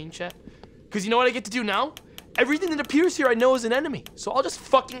 you know what I mean, chat? Because you know what I get to do now? Everything that appears here I know is an enemy, so I'll just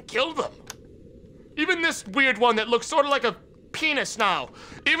fucking kill them. Even this weird one that looks sort of like a penis now.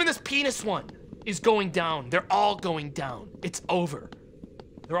 Even this penis one is going down. They're all going down. It's over.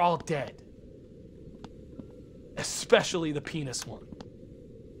 They're all dead. Especially the penis one.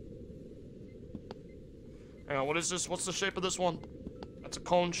 Hang on, what is this? What's the shape of this one? That's a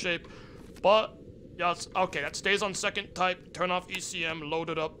cone shape. But, yeah, okay, that stays on second type. Turn off ECM, load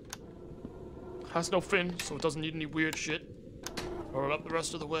it up. Has no fin, so it doesn't need any weird shit. Roll it up the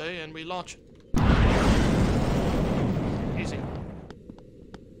rest of the way, and we launch it. Easy.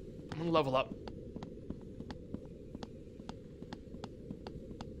 I'm gonna level up.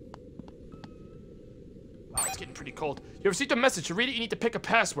 Wow, it's getting pretty cold. You received a message. To read it, you need to pick a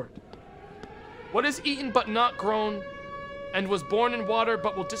password. What is eaten but not grown, and was born in water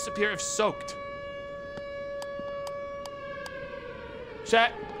but will disappear if soaked?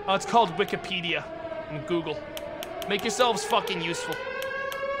 Chat, it's called Wikipedia and Google. Make yourselves fucking useful.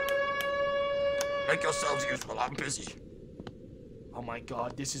 Make yourselves useful, I'm busy. Oh my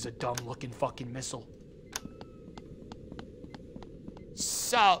god, this is a dumb looking fucking missile.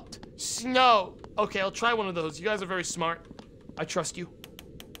 Salt, snow. Okay, I'll try one of those. You guys are very smart. I trust you.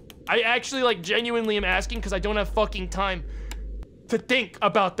 I actually, like, genuinely am asking because I don't have fucking time to think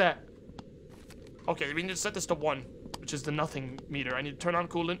about that. Okay, we need to set this to 1, which is the nothing meter. I need to turn on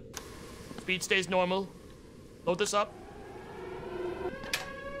coolant. Speed stays normal. Load this up.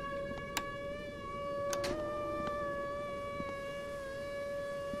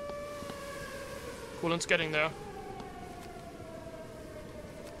 Coolant's getting there.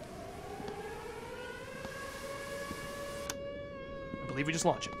 I believe we just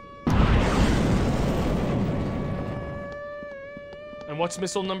launch it. And what's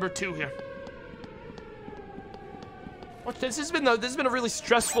missile number 2 here? What, this has been a really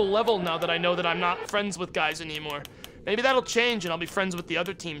stressful level now that I know that I'm not friends with guys anymore. Maybe that'll change and I'll be friends with the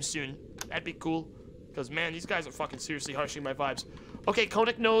other team soon. That'd be cool. Because man, these guys are fucking seriously harshing my vibes. Okay,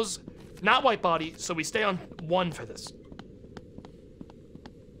 conic nose, not white body, so we stay on 1 for this.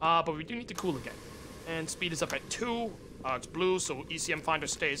 But we do need to cool again. And speed is up at 2. It's blue, so ECM Finder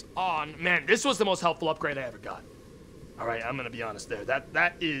stays on. Man, this was the most helpful upgrade I ever got. Alright, I'm gonna be honest there.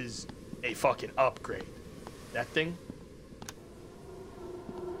 That is a fucking upgrade. That thing.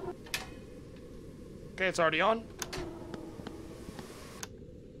 Okay, it's already on.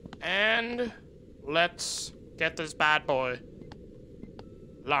 And let's get this bad boy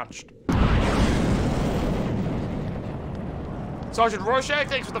launched. Sergeant Rorschach,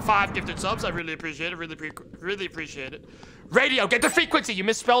 thanks for the 5 gifted subs. I really appreciate it. Really appreciate it. Radio, get the frequency. You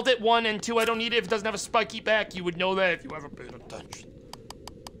misspelled it. 1 and 2. I don't need it if it doesn't have a spiky back. You would know that if you ever paid attention.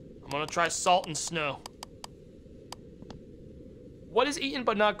 I'm gonna try salt and snow. What is eaten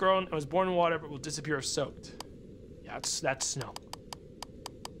but not grown and was born in water but will disappear if soaked? Yeah, that's snow.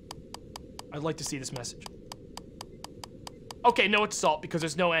 I'd like to see this message. Okay, no, it's salt because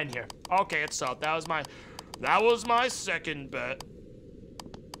there's no N here. Okay, it's salt. That was my second bet.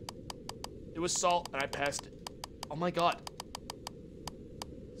 It was salt, and I passed it. Oh my god.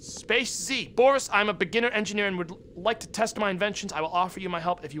 Space Z. Boris, I'm a beginner engineer and would like to test my inventions. I will offer you my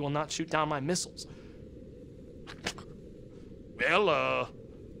help if you will not shoot down my missiles. Well,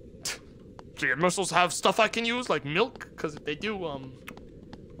 do your missiles have stuff I can use, like milk? Because if they do,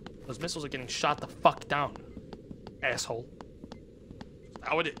 those missiles are getting shot the fuck down. Asshole.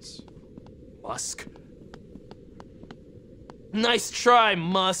 How it is. Musk. Nice try,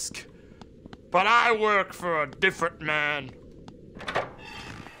 Musk. But I work for a different man.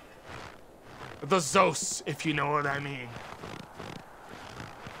 The Zeus, if you know what I mean.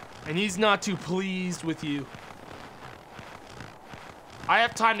 And he's not too pleased with you. I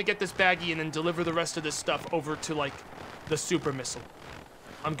have time to get this baggie and then deliver the rest of this stuff over to, like, the super missile.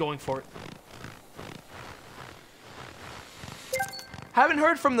 I'm going for it. Haven't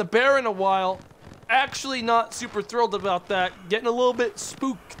heard from the bear in a while. Actually not super thrilled about that. Getting a little bit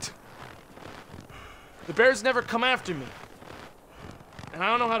spooked. The bear's never come after me. And I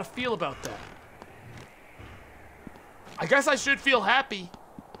don't know how to feel about that. I guess I should feel happy.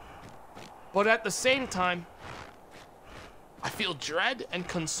 But at the same time, I feel dread and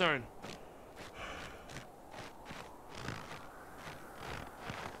concern.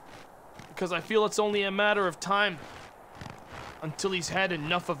 Because I feel it's only a matter of time until he's had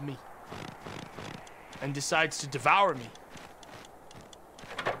enough of me and decides to devour me.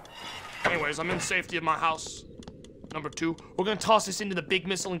 Anyways, I'm in safety of my house. Number 2, we're gonna toss this into the big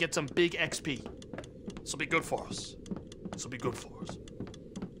missile and get some big XP. This will be good for us. This will be good for us.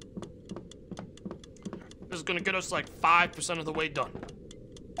 This is gonna get us like 5% of the way done.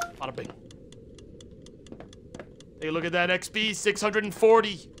 Bada bing. Take a look at that XP,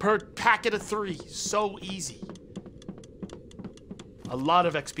 640 per packet of 3. So easy. A lot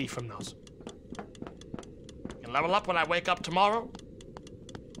of XP from those. Can level up when I wake up tomorrow.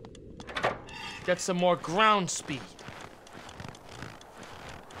 Get some more ground speed.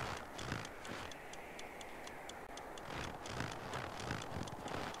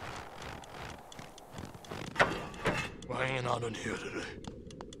 We're hanging out in here today.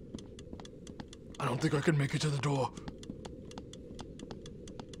 I don't think I can make it to the door.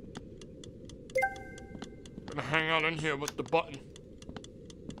 Gonna hang out in here with the button.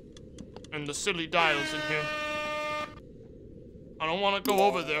 And the silly dials in here. I don't want to go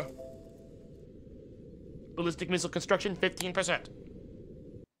over there. Ballistic missile construction, 15%.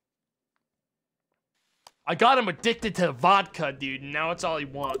 I got him addicted to vodka, dude, and now it's all he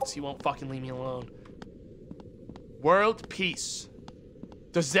wants. He won't fucking leave me alone. World peace.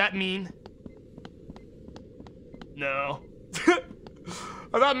 Does that mean? No.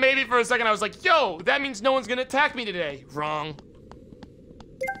 I thought maybe for a second I was like, yo, that means no one's gonna attack me today. Wrong.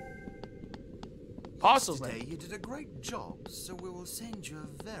 Parcels, Today you did a great job, so we will send you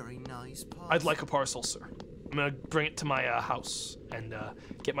a very nice parcel. I'd like a parcel, sir. I'm gonna bring it to my house and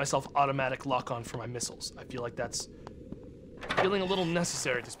get myself automatic lock-on for my missiles. I feel like that's feeling a little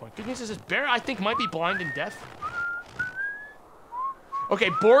necessary at this point. Good news is this bear, I think, might be blind and deaf. Okay,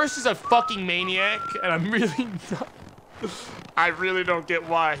 Boris is a fucking maniac, and I'm really not... I really don't get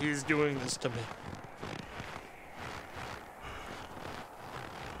why he's doing this to me.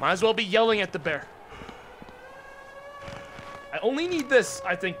 Might as well be yelling at the bear. I only need this,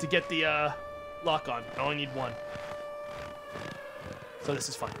 I think, to get the lock on. I only need 1. So this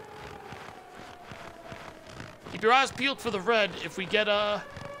is fine. Keep your eyes peeled for the red. If we get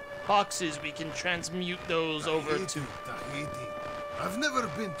boxes, we can transmute those over to Tahiti. I've never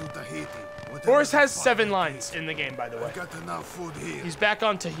been to Tahiti. Boris has 7 lines in the game, by the way. I've got enough food here. He's back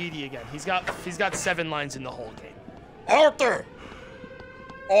on Tahiti again. He's got 7 lines in the whole game. Arthur!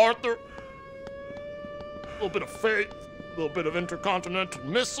 Arthur! A little bit of faith, a little bit of intercontinental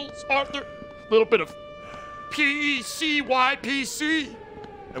missiles, Arthur. A little bit of PECYPC.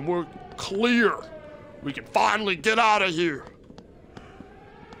 And we're clear. We can finally get out of here.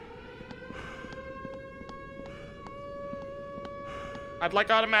 I'd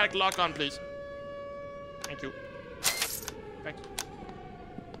like automatic lock-on, please. Thank you. Thank you.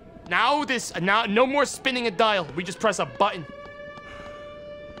 Now, no more spinning a dial. We just press a button.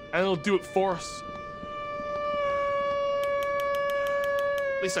 And it'll do it for us.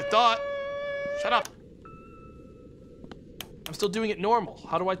 At least I thought. Shut up. I'm still doing it normal.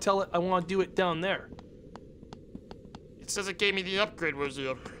 How do I tell it I want to do it down there? It says it gave me the upgrade. Where's the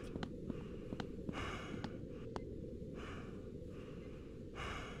upgrade?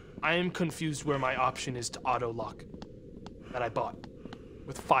 I am confused where my option is to auto lock that I bought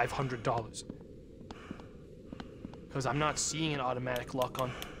with $500. Because I'm not seeing an automatic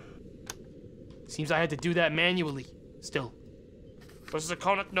lock-on. Seems I had to do that manually. Still. Versus a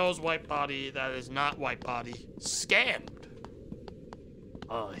Koenig knows white body that is not white body. Scammed.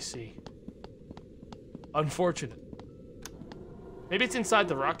 Oh, I see. Unfortunate. Maybe it's inside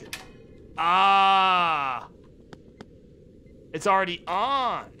the rocket. Ah! It's already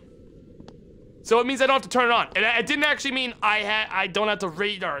on. So it means I don't have to turn it on. And it didn't actually mean I don't have to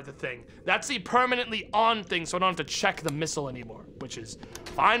radar the thing. That's the permanently on thing, so I don't have to check the missile anymore, which is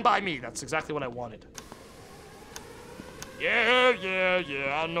fine by me. That's exactly what I wanted. Yeah,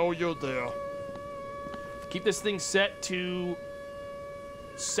 I know you're there. Keep this thing set to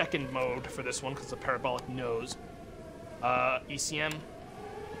second mode for this one, because it's a parabolic nose. ECM.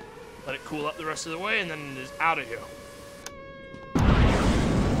 Let it cool up the rest of the way, and then it is out of here.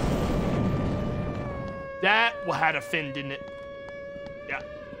 That had a fin, didn't it? Yeah.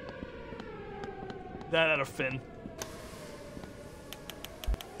 That had a fin.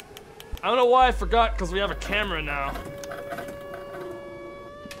 I don't know why I forgot, because we have a camera now.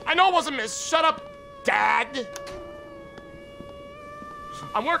 I know it wasn't missed. Shut up, Dad.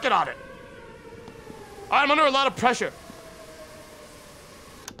 I'm working on it. I'm under a lot of pressure.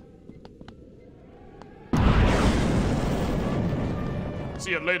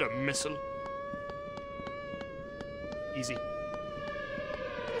 See you later, missile. Easy.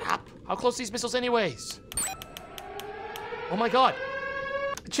 Crap. How close are these missiles anyways? Oh my god.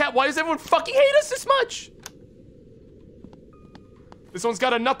 Chat, why does everyone fucking hate us this much? This one's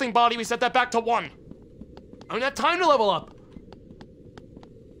got a nothing body. We set that back to 1. I don't have time to level up.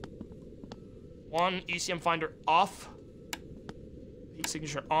 1, ECM finder off. Heat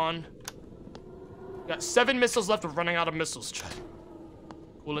signature on. We got 7 missiles left. We're running out of missiles, chat.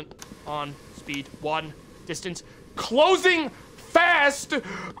 Coolant on. Speed 1. Distance closing fast. Okay,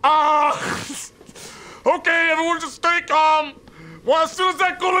 everyone just stay calm. Well, as soon as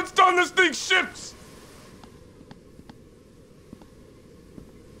that coolant's done, this thing ships.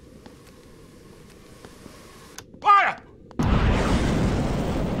 Fire!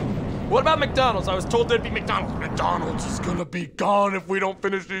 What about McDonald's? I was told there'd be McDonald's. McDonald's is gonna be gone if we don't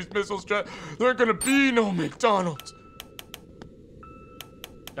finish these missiles, chat. There ain't gonna be no McDonald's.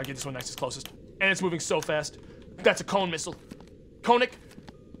 Gotta get this one next as closest. And it's moving so fast. That's a cone missile. Conic.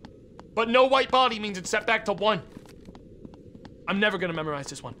 But no white body means it's set back to 1. I'm never gonna memorize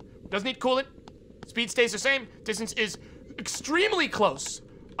this one. Doesn't need coolant. Speed stays the same. Distance is extremely close.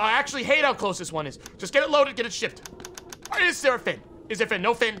 I actually hate how close this one is. Just get it loaded, get it shipped. Is there a fin? Is there a fin?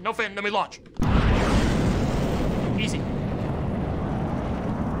 No fin, no fin. Let me launch. Easy.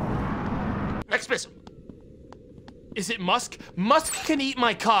 Next missile. Is it Musk? Musk can eat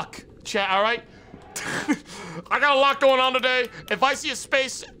my cock, chat, alright? I got a lot going on today. If I see a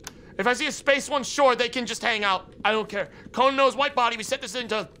space one, sure, they can just hang out. I don't care. Cone knows white body. We set this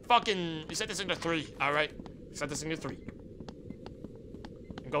into 3, alright? Set this into 3.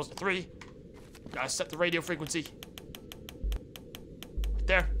 It goes to 3. Gotta set the radio frequency. Right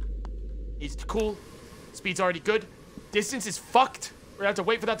there. Needs to cool. Speed's already good. Distance is fucked. We're gonna have to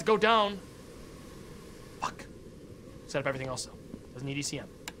wait for that to go down. Fuck. Set up everything else though. Doesn't need ECM.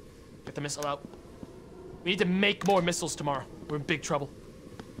 Get the missile out. We need to make more missiles tomorrow. We're in big trouble.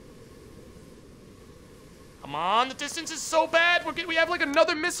 Come on, the distance is so bad. We have like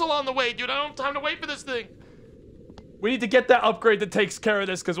another missile on the way, dude. I don't have time to wait for this thing. We need to get that upgrade that takes care of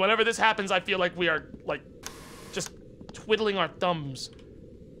this, because whenever this happens, I feel like we are, like, just twiddling our thumbs.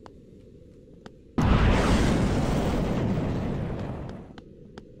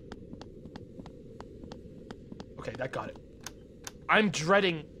 Okay, that got it. I'm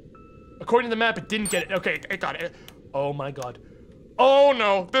dreading. According to the map, it didn't get it. Okay, it got it. Oh my god. Oh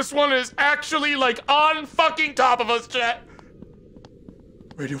no, this one is actually like on fucking top of us, chat.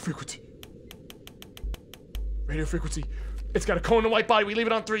 Radio frequency. Radio frequency. It's got a cone and white body. We leave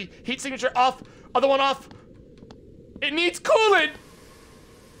it on 3. Heat signature off. Other one off. It needs coolant.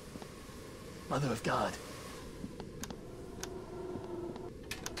 Mother of God.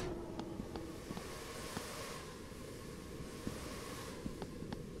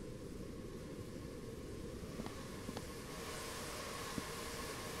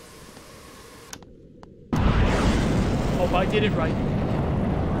 Hope I did it right.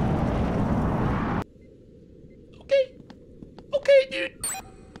 Okay, dude.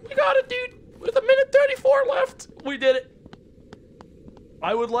 We got it, dude. With 1:34 left. We did it.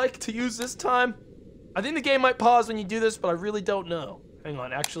 I would like to use this time. I think the game might pause when you do this, but I really don't know. Hang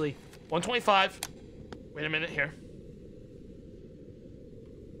on, actually. 125. Wait a minute here.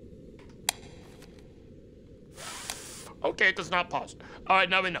 Okay, it does not pause. All right,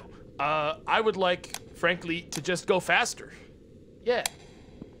 now we know. I would like frankly, to just go faster. Yeah.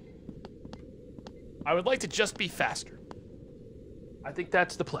 I would like to just be faster. I think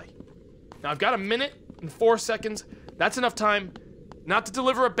that's the play. Now I've got 1 minute and 4 seconds. That's enough time not to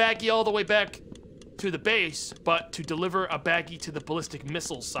deliver a baggie all the way back to the base, but to deliver a baggie to the ballistic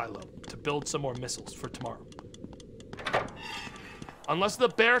missile silo to build some more missiles for tomorrow. Unless the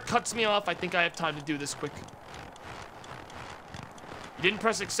bear cuts me off, I think I have time to do this quick. You didn't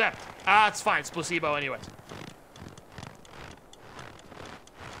press accept. Ah, it's fine. It's placebo anyways.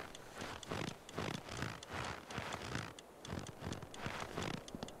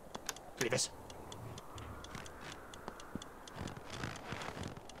 Look at this.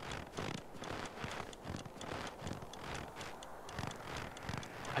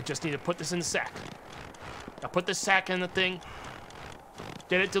 I just need to put this in the sack. Now put this sack in the thing.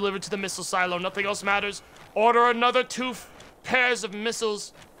 Get it delivered to the missile silo. Nothing else matters. Order another 2 pairs of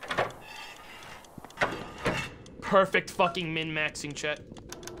missiles. Perfect fucking min-maxing, chat.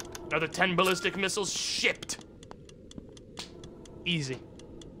 Another 10 ballistic missiles shipped. Easy.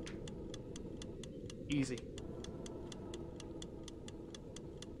 Easy.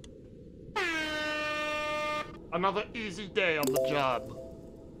 Another easy day on the job.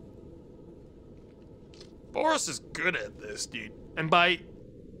 Boris is good at this, dude. And by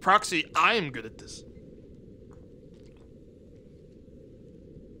proxy, I am good at this.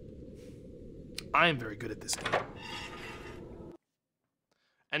 I am very good at this game.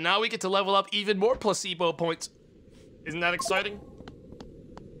 And now we get to level up even more placebo points. Isn't that exciting?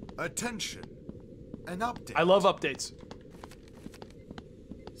 Attention. An update. I love updates.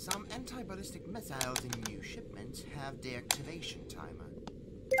 Some anti-ballistic missiles in new shipments have deactivation timer.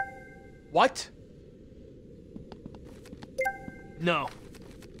 What? No.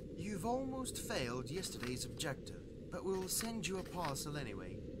 You've almost failed yesterday's objective, but we'll send you a parcel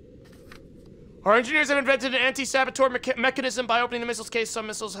anyway. Our engineers have invented an anti-saboteur mechanism. By opening the missile's case, some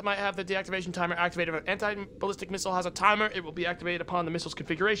missiles might have the deactivation timer activated. If an anti-ballistic missile has a timer, it will be activated upon the missile's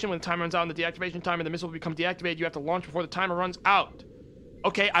configuration. When the timer runs out on the deactivation timer, the missile will become deactivated. You have to launch before the timer runs out.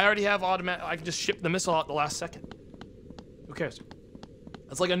 Okay, I already have automatic. I can just ship the missile out the last second. Who cares?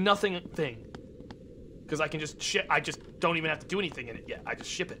 That's like a nothing thing. Because I can just ship. I just don't even have to do anything in it yet. I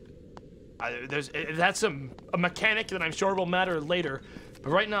just ship it. That's a mechanic that I'm sure will matter later. But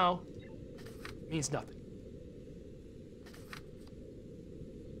right now, means nothing.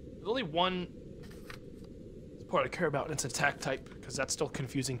 There's only one part I care about, and it's attack type, because that's still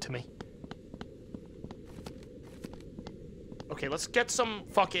confusing to me. Okay, let's get some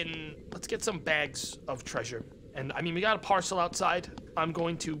bags of treasure. And I mean, we got a parcel outside. I'm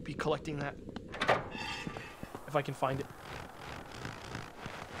going to be collecting that. If I can find it.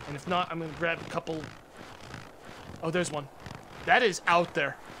 And if not, I'm gonna grab a couple. Oh, there's one. That is out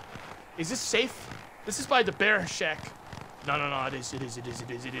there. Is this safe? This is by the bear shack. No, it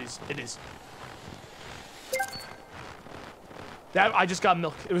is. That, I just got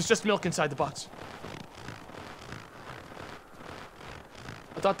milk. It was just milk inside the box.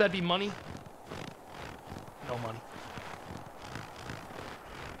 I thought that'd be money. No money.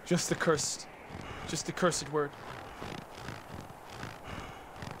 Just the cursed word.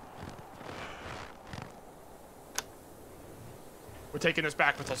 We're taking this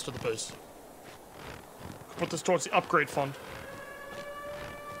back with us to the base. Put this towards the upgrade fund.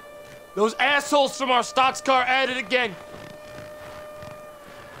 Those assholes from our stocks car at it again.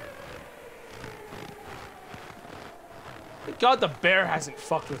 Thank God the bear hasn't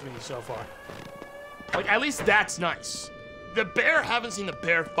fucked with me so far. Like, at least that's nice. The bear, haven't seen the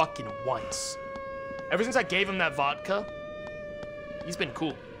bear fucking once. Ever since I gave him that vodka, he's been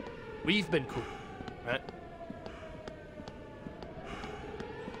cool. We've been cool, right?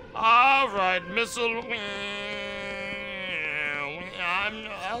 All right, missile.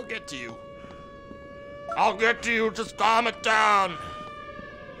 I'll get to you. I'll get to you. Just calm it down.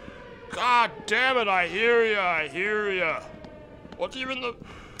 God damn it! I hear ya. I hear ya. What's even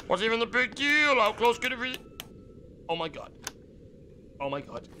the big deal? How close could it be? Oh my god. Oh my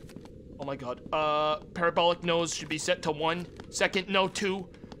god. Oh my god. Parabolic nose should be set to 1. Second, no, 2.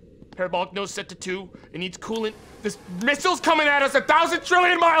 Parabolic nose set to 2. It needs coolant. This missile's coming at us 1,000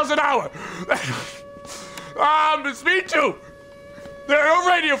 trillion miles an hour. Speed 2. They're no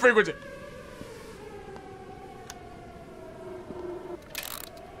radio frequency.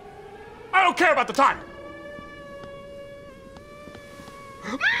 I don't care about the time.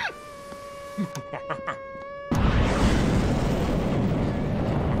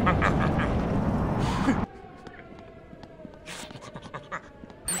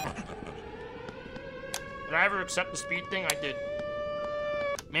 Did I ever accept the speed thing? I did.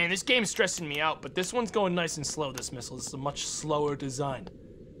 Man, this game's stressing me out, but this one's going nice and slow, this missile. This is a much slower design.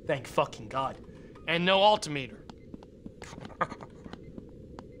 Thank fucking God. And no altimeter.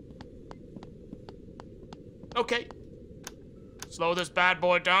 Okay. Slow this bad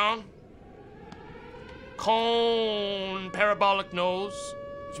boy down. Cone parabolic nose,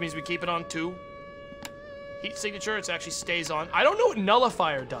 which means we keep it on 2. Heat signature, it actually stays on. I don't know what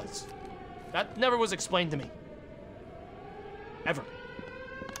nullifier does. That never was explained to me. Ever.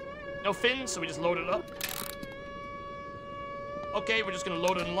 No fins, so we just load it up. Okay, we're just gonna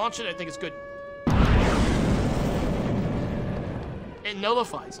load it and launch it. I think it's good. It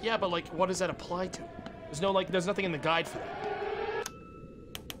nullifies. Yeah, but like, what does that apply to? There's no, like, there's nothing in the guide for that.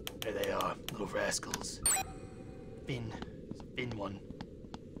 There they are, little rascals. Fin. It's a fin one.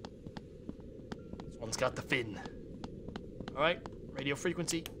 This one's got the fin. Alright, radio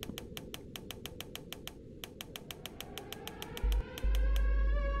frequency.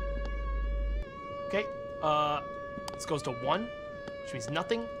 Okay, this goes to 1, which means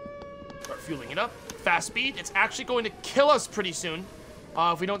nothing. Start fueling it up. Fast speed, it's actually going to kill us pretty soon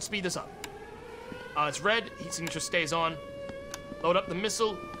if we don't speed this up. It's red, heat signature stays on. Load up the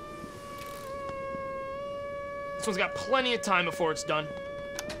missile. This one's got plenty of time before it's done.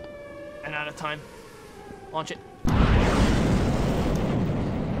 And out of time. Launch it.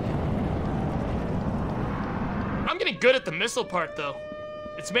 I'm getting good at the missile part, though.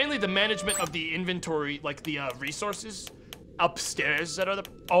 It's mainly the management of the inventory, like the resources upstairs that are the...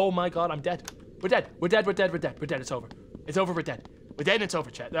 Oh my God, I'm dead. We're dead. We're dead. We're dead. We're dead. We're dead. It's over. It's over. We're dead. We're dead and it's over,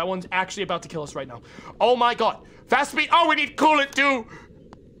 chat. That one's actually about to kill us right now. Oh my God. Fast speed. Oh, we need coolant too.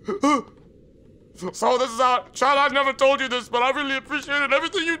 So this is how... Chat, I've never told you this, but I really appreciated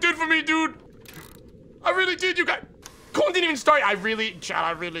everything you did for me, dude. I really did, you guys. Coolant didn't even start. Chat,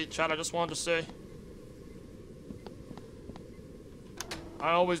 I just wanted to say.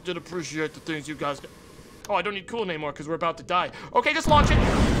 I always did appreciate the things you guys did. Oh, I don't need coolant anymore because we're about to die. Okay, just launch it.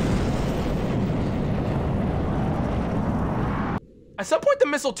 At some point, the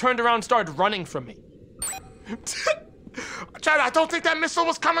missile turned around and started running from me. Chad, I don't think that missile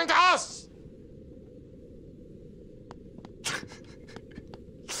was coming to us.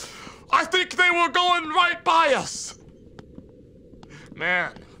 I think they were going right by us.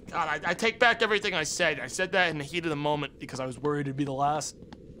 Man. God, I take back everything I said. I said that in the heat of the moment because I was worried it'd be the last.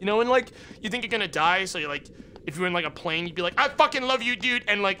 You know, and like, you think you're gonna die, so you're like, if you were in like a plane, you'd be like, I fucking love you, dude.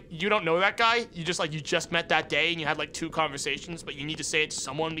 And like, you don't know that guy. You just like, you just met that day and you had like 2 conversations, but you need to say it to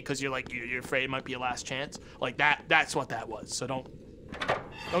someone because you're like, you're afraid it might be a last chance. Like that's what that was. So don't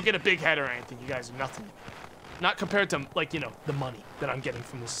get a big head or anything. You guys are nothing. Not compared to like, you know, the money that I'm getting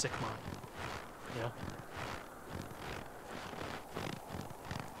from this sick mind. You know?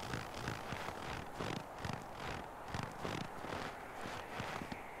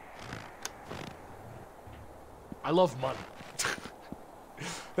 I love money.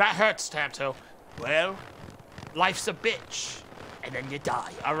 That hurts, Tamto. Well, life's a bitch. And then you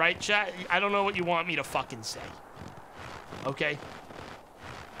die. Alright, chat? I don't know what you want me to fucking say. Okay?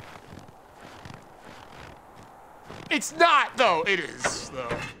 It's not, though. It is,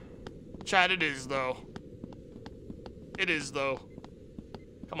 though. Chat, it is, though. It is, though.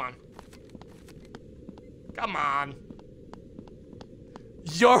 Come on. Come on.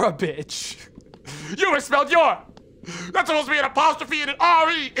 You're a bitch. You misspelled your. That's supposed to be an apostrophe and an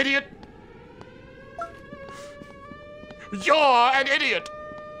R-E, idiot. You're an idiot.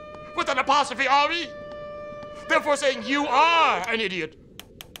 With an apostrophe R-E. Therefore saying you are an idiot.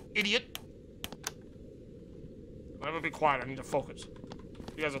 Idiot. I'm gonna be quiet, I need to focus.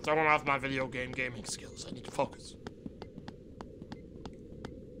 You guys are throwing off my video game gaming skills. I need to focus.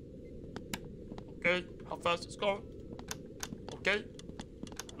 Okay, how fast it's going? Okay.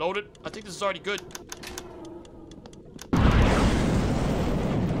 Loaded. I think this is already good.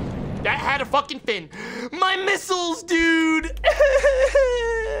 That had a fucking fin. My missiles, dude!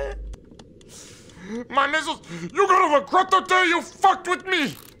 My missiles! You're gonna regret the day you fucked with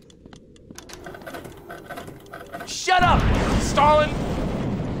me! Shut up, Stalin!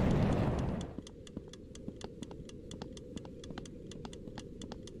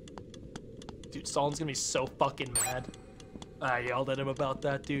 Dude, Stalin's gonna be so fucking mad. I yelled at him about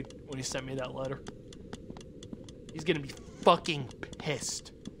that, dude, when he sent me that letter. He's gonna be fucking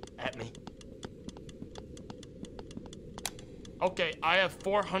pissed at me. Okay, I have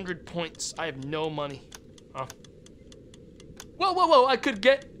 400 points. I have no money. Huh. Whoa, whoa, whoa, I could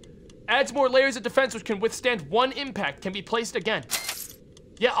get... Adds more layers of defense which can withstand 1 impact. Can be placed again.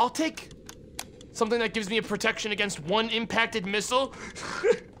 Yeah, I'll take something that gives me a protection against 1 impacted missile.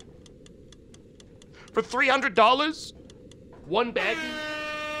 For $300? 1 baggie?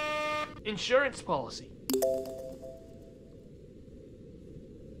 insurance policy.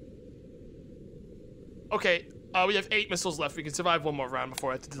 Okay, we have 8 missiles left. We can survive one more round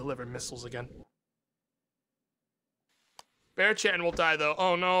before I have to deliver missiles again. Bear-chan will die, though.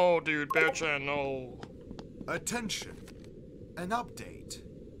 Oh, no, dude. Bear-chan, no. Attention. An update.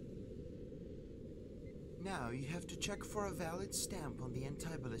 Now you have to check for a valid stamp on the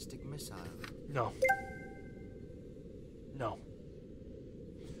anti-ballistic missile. No. No.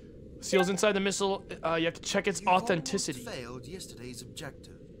 Seals inside the missile, you have to check its authenticity. You failed yesterday's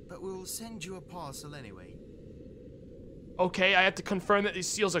objective, but we will send you a parcel anyway. Okay, I have to confirm that these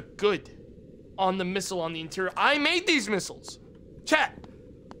seals are good on the missile on the interior. I made these missiles. Chat.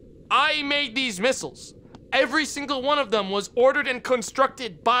 I made these missiles. Every single one of them was ordered and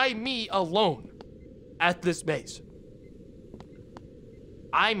constructed by me alone at this base.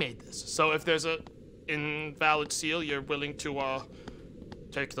 I made this. So if there's a invalid seal, you're willing to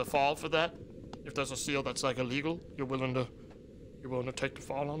take the fall for that? If there's a seal that's like illegal, you're willing to take the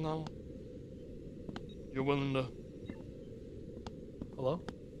fall on that one? You're willing to... Hello?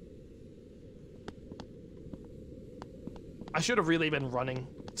 I should have really been running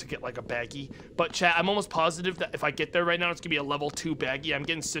to get like a baggie, but chat, I'm almost positive that if I get there right now, it's gonna be a level 2 baggie. I'm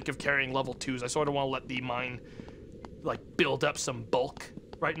getting sick of carrying level 2s. I sort of want to let the mine like build up some bulk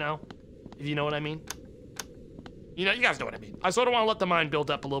right now, if you know what I mean. You know, you guys know what I mean. I sort of want to let the mine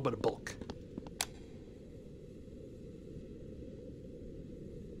build up a little bit of bulk.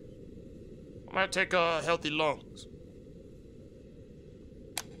 I might take healthy lungs.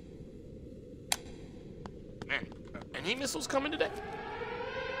 Man, any missiles coming today?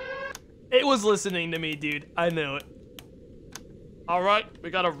 It was listening to me, dude. I knew it. All right, we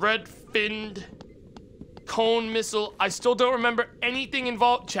got a red-finned cone missile. I still don't remember anything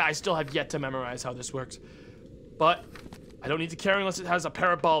involved. Chat, I still have yet to memorize how this works. But I don't need to carry unless it has a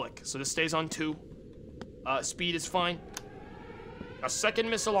parabolic. So this stays on 2. Speed is fine. A second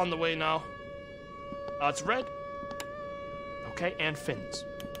missile on the way now. It's red. Okay, and fins.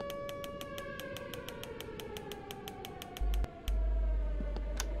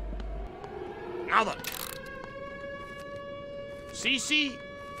 Now then.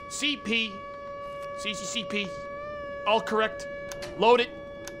 CCCP. CCCP. All correct. Load it.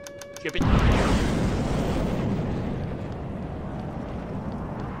 Ship it.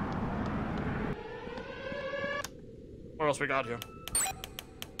 What else we got here?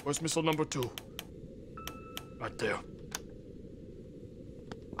 Where's missile number 2? Right there.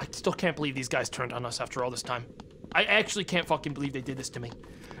 I still can't believe these guys turned on us after all this time. I actually can't fucking believe they did this to me.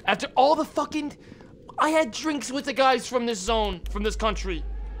 After all the fucking... I had drinks with the guys from this zone, from this country.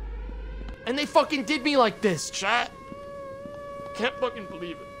 And they fucking did me like this, chat. Can't fucking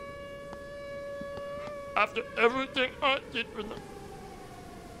believe it. After everything I did for them.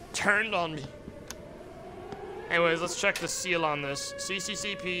 Turned on me. Anyways, let's check the seal on this.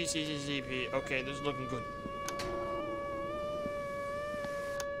 CCCP, CCCP. Okay, this is looking good.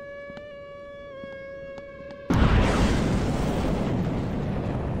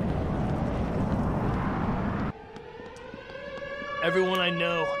 Everyone I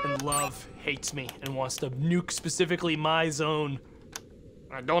know and love hates me and wants to nuke specifically my zone.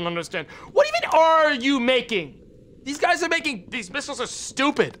 I don't understand. What even are you making? These guys are making, these missiles are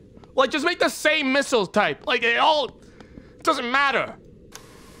stupid. Like, just make the same missile type. Like, it doesn't matter.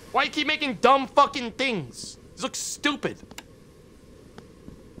 Why you keep making dumb fucking things? These look stupid.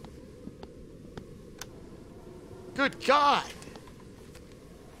 Good God.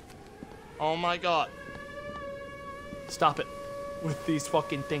 Oh my God. Stop it with these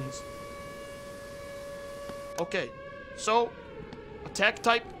fucking things. Okay, so attack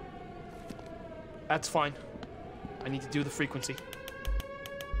type. That's fine. I need to do the frequency.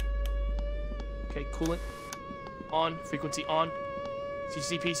 Okay, coolant on, frequency on.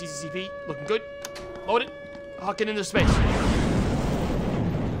 CCCP, CCCP, looking good. Load it. Huck it into space.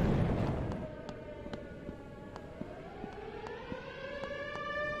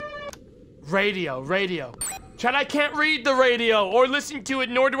 Radio. Chad, I can't read the radio or listen to it,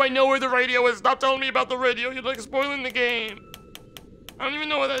 nor do I know where the radio is. Stop telling me about the radio. You're like spoiling the game. I don't even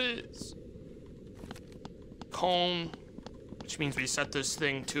know what that is. Cone, which means we set this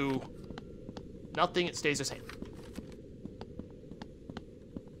thing to nothing. It stays the same.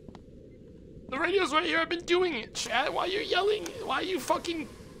 The radio's right here. I've been doing it, Chad. Why are you yelling? Why are you fucking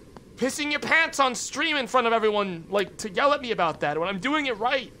pissing your pants on stream in front of everyone, like, to yell at me about that when I'm doing it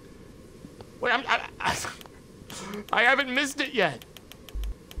right? Wait, I haven't missed it yet.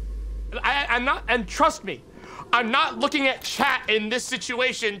 I'm not, and trust me, I'm not looking at chat in this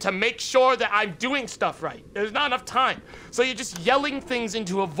situation to make sure that I'm doing stuff right. There's not enough time. So you're just yelling things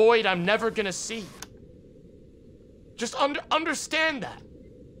into a void I'm never gonna see. Just understand that.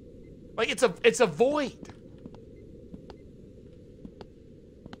 Like, it's a void.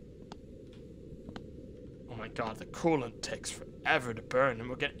 Oh my god, the coolant takes forever to burn, and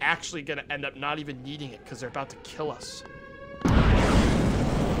we're actually gonna end up not even needing it because they're about to kill us.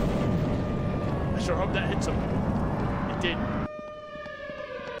 I sure hope that hits them. It did.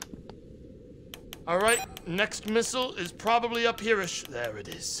 Alright, next missile is probably up here-ish. There it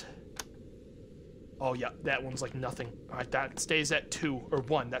is. Oh yeah, that one's like nothing. Alright, that stays at 2 or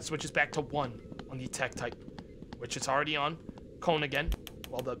 1. That switches back to 1 on the attack type, which it's already on. Cone again.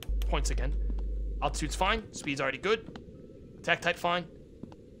 Well, the points again. Altitude's fine. Speed's already good. Attack type fine.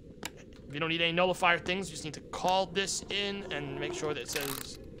 If you don't need any nullifier things, you just need to call this in and make sure that it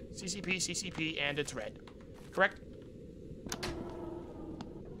says CCP, CCP, and it's red. Correct?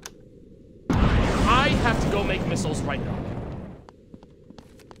 I have to go make missiles right now.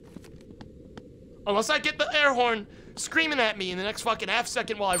 Unless I get the air horn screaming at me in the next fucking half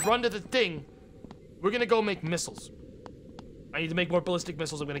second while I run to the thing, we're gonna go make missiles. I need to make more ballistic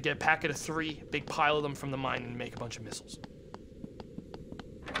missiles. I'm gonna get a packet of 3, big pile of them from the mine, and make a bunch of missiles.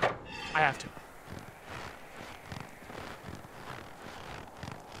 I have to.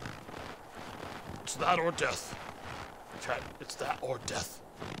 It's that or death. Chat, it's that or death.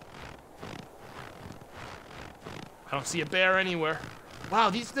 I don't see a bear anywhere. Wow,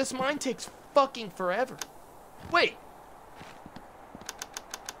 this mine takes fucking forever. Wait.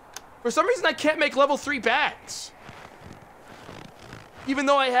 For some reason, I can't make level 3 bags. Even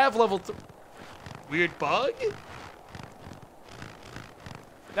though I have level 3. Weird bug?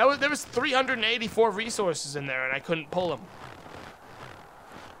 There was 384 resources in there, and I couldn't pull them.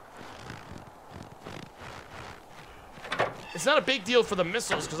 It's not a big deal for the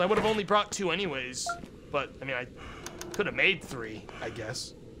missiles, because I would have only brought 2 anyways. But, I mean, I could have made 3, I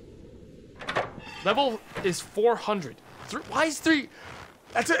guess. Level is 400. Why is 3?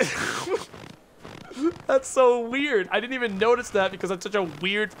 That's it. That's so weird. I didn't even notice that because that's such a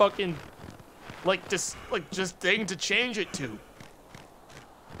weird fucking, just thing to change it to.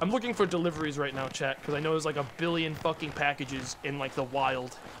 I'm looking for deliveries right now, chat, because I know there's like a billion fucking packages in like the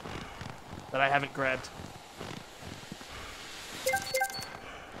wild that I haven't grabbed.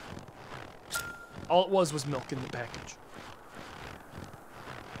 All it was milk in the package.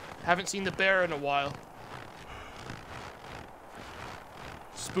 Haven't seen the bear in a while.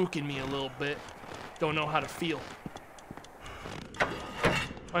 Spooking me a little bit. Don't know how to feel.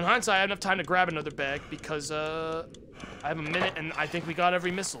 In hindsight, I have enough time to grab another bag because I have a minute and I think we got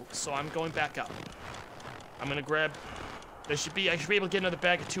every missile, so I'm going back out. I'm gonna grab. I should be able to get another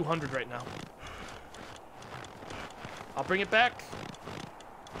bag of 200 right now. I'll bring it back.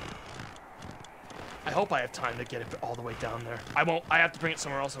 I hope I have time to get it all the way down there. I won't. I have to bring it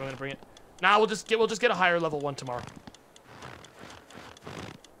somewhere else if I'm gonna bring it. Nah, we'll just get a higher level one tomorrow.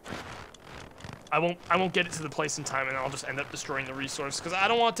 I won't get it to the place in time, and I'll just end up destroying the resource because I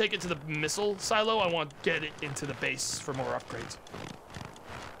don't want to take it to the missile silo. I want to get it into the base for more upgrades.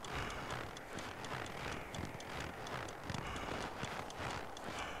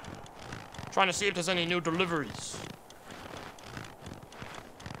 Trying to see if there's any new deliveries.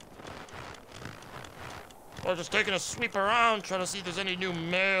 Or just taking a sweep around, trying to see if there's any new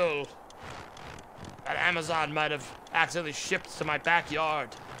mail that Amazon might have accidentally shipped to my backyard.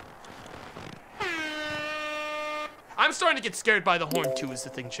 I'm starting to get scared by the horn too, is the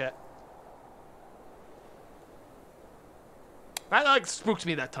thing, chat. That like spooked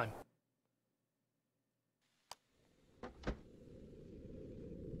me that time.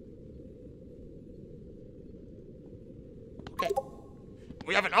 Okay.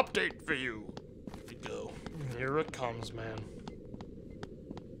 We have an update for you. Here we go. Here it comes, man.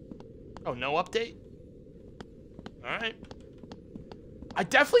 Oh, no update? Alright. I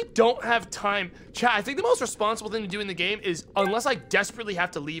definitely don't have time. Chat, I think the most responsible thing to do in the game is, unless I desperately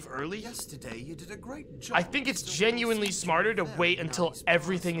have to leave early, Yesterday you did a great job. I think it's genuinely smarter to wait until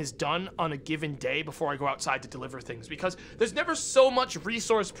everything is done on a given day before I go outside to deliver things, because there's never so much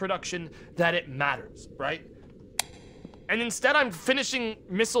resource production that it matters, right? And instead I'm finishing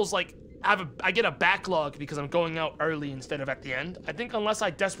missiles like, I get a backlog because I'm going out early instead of at the end. I think unless I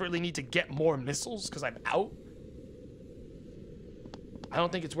desperately need to get more missiles because I'm out, I don't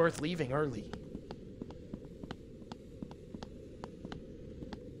think it's worth leaving early.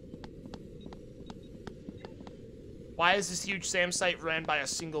 Why is this huge SAM site ran by a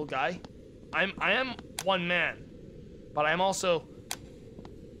single guy? I am one man, but I am also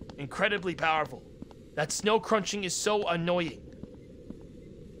incredibly powerful. That snow crunching is so annoying.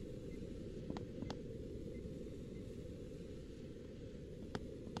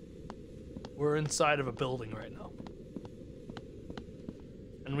 We're inside of a building right now.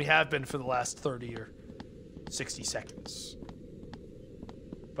 And we have been for the last 30 or 60 seconds.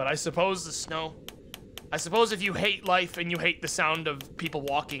 But I suppose the snow... I suppose if you hate life and you hate the sound of people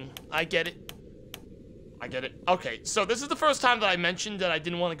walking, I get it. I get it. Okay, so this is the first time that I mentioned that I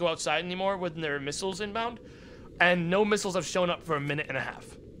didn't want to go outside anymore when there are missiles inbound. And no missiles have shown up for a minute and a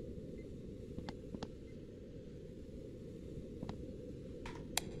half.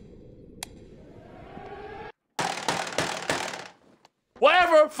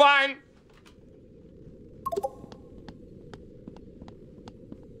 Whatever, fine.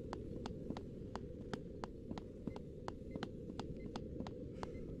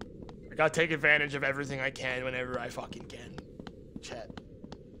 I gotta take advantage of everything I can whenever I fucking can. Chat.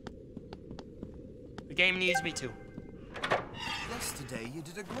 The game needs me to. Yesterday you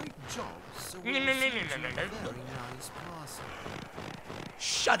did a great job, so No. very nice person.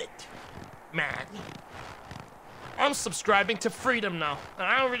 Shut it, man. I'm subscribing to freedom now, and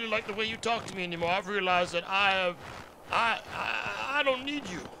I don't really like the way you talk to me anymore. I've realized that I don't need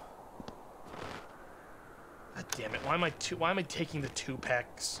you. God damn it! Why am I taking the 2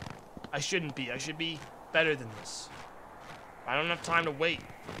 packs? I shouldn't be. I should be better than this. I don't have time to wait.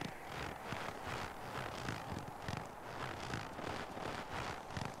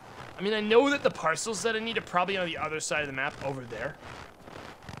 I mean, I know that the parcels that I need are probably on the other side of the map over there.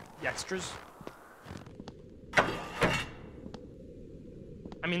 The extras.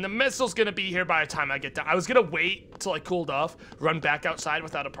 I mean, the missile's gonna be here by the time I get down. I was gonna wait till I cooled off, run back outside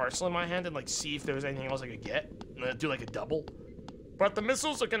without a parcel in my hand, and like see if there was anything else I could get, and then do like a double. But the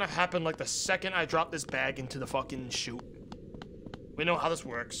missiles are gonna happen like the second I drop this bag into the fucking chute. We know how this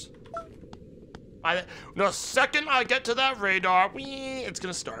works. The second I get to that radar, it's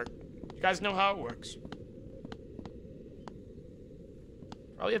gonna start. You guys know how it works.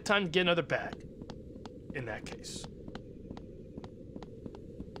 Probably have time to get another bag. In that case.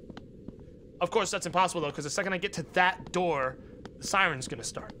 Of course, that's impossible, though, because the second I get to that door, the siren's gonna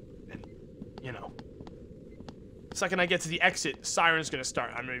start. And, you know. The second I get to the exit, the siren's gonna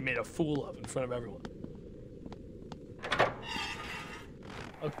start. I'm gonna be made a fool of in front of everyone.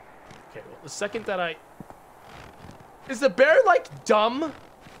 Okay, well, the second that I... Is the bear, like, dumb?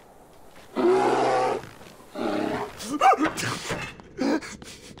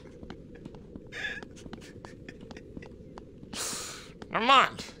 Never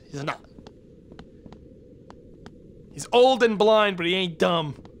mind. He's not. He's old and blind, but he ain't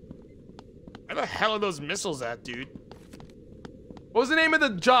dumb. Where the hell are those missiles at, dude? What was the name of the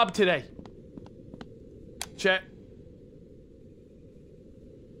job today? Chat.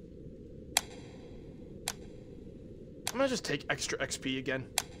 I'm gonna just take extra XP again.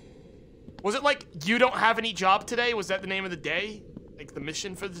 Was it like, you don't have any job today? Was that the name of the day? Like the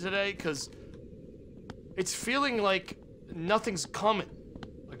mission for today? Because it's feeling like nothing's coming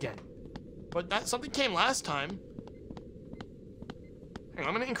again. But something came last time. Hang on,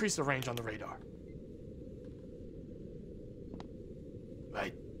 I'm gonna increase the range on the radar.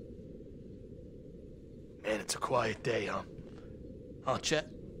 Right. Man, it's a quiet day, huh? Huh, Chet?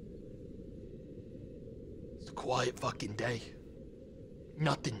 It's a quiet fucking day.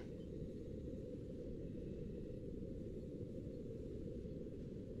 Nothing.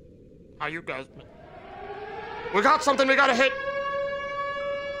 How you guys? We got something we gotta hit.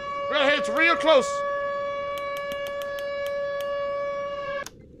 We gotta hit it real close.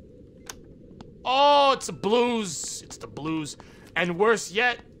 Oh, it's the blues. It's the blues. And worse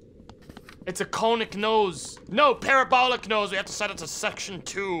yet, it's a conic nose. No, parabolic nose. We have to set it to section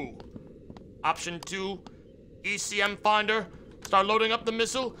 2. Option 2, ECM finder. Start loading up the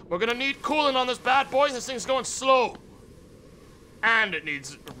missile. We're gonna need coolant on this bad boy. This thing's going slow. And it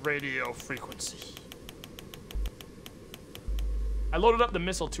needs radio frequency. I loaded up the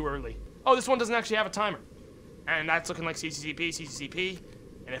missile too early. Oh, this one doesn't actually have a timer. And that's looking like CCCP.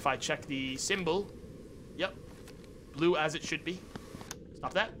 And if I check the symbol, yep, blue as it should be.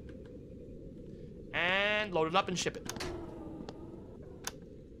 Stop that. And load it up and ship it.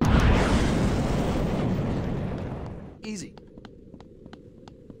 Easy.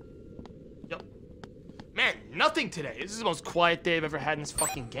 Yep. Man, nothing today. This is the most quiet day I've ever had in this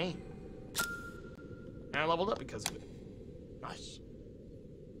fucking game. And I leveled up because of it. Nice.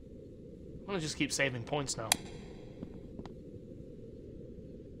 I'm gonna just keep saving points now.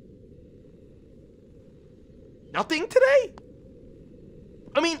 Nothing today?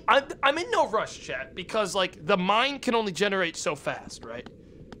 I mean, I'm in no rush, chat, because, like, the mine can only generate so fast, right?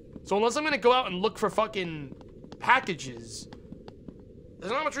 So unless I'm gonna go out and look for fucking packages,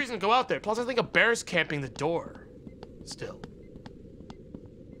 there's not much reason to go out there. Plus, I think a bear's camping the door. Still.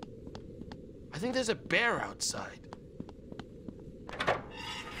 I think there's a bear outside.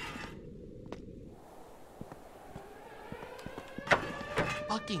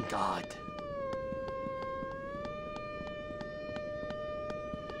 Fucking God.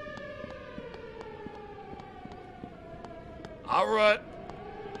 Alright.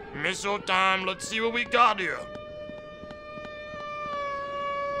 Missile time. Let's see what we got here.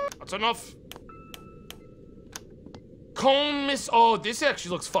 That's enough. Cone miss. Oh, this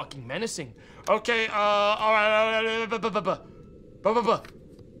actually looks fucking menacing. Okay, alright.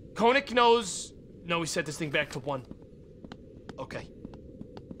 Koenig knows. No, we set this thing back to 1. Okay.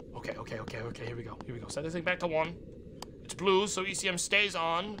 Okay, here we go. Set this thing back to 1. It's blue, so ECM stays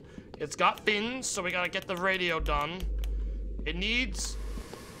on. It's got fins, so we gotta get the radio done. It needs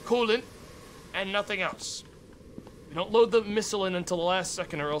coolant and nothing else. We don't load the missile in until the last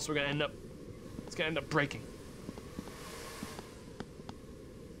second, or else we're gonna end up. It's gonna end up breaking.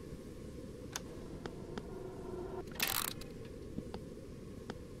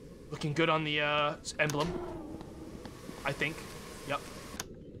 Looking good on the emblem, I think. Yep.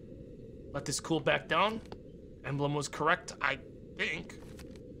 Let this cool back down. Emblem was correct, I think.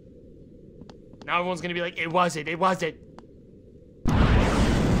 Now everyone's gonna be like, it was it.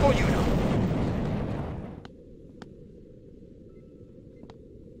 Oh, you know.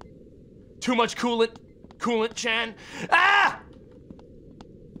 Too much coolant. Coolant, Chan. Ah!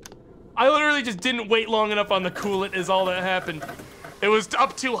 I literally just didn't wait long enough on the coolant is all that happened. It was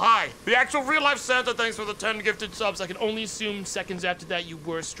up too high. The actual real-life Santa, thanks for the 10 gifted subs. I can only assume seconds after that you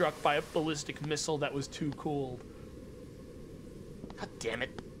were struck by a ballistic missile that was too cold. God damn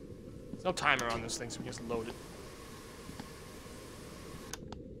it. There's no timer on this thing, so we just load it.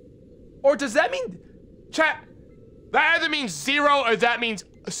 Or does that mean... Chat, that either means 0 or that means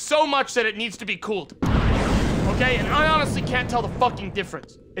so much that it needs to be cooled. Okay, and I honestly can't tell the fucking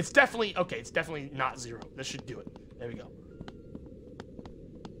difference. It's definitely... Okay, it's definitely not 0. This should do it. There we go.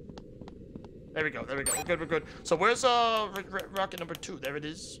 There we go. We're good. So where's rocket number 2? There it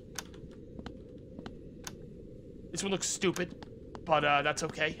is. This one looks stupid, but that's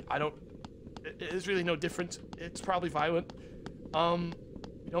okay. There's really no difference. It's probably violent.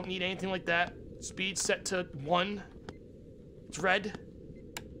 We don't need anything like that. Speed set to 1. It's red.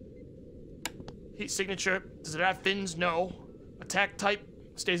 Heat signature. Does it have fins? No. Attack type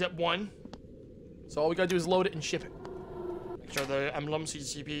stays at 1. So all we gotta do is load it and ship it. Make sure the emblem,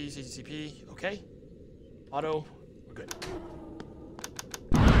 CCP, okay. Auto, we're good.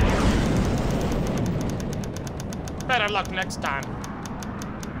 Better luck next time.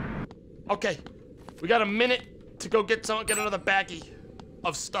 Okay, we got a minute to go get another baggie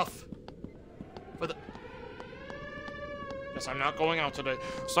of stuff for the... Guess I'm not going out today.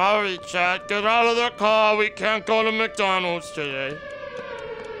 Sorry, chat, get out of the car. We can't go to McDonald's today.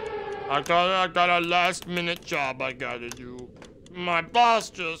 I got a last minute job I gotta do. My boss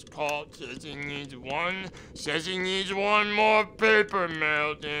just called, says he needs one more paper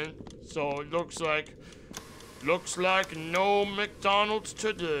mailed in. So it looks like no McDonald's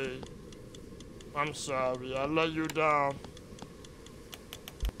today. I'm sorry, I let you down.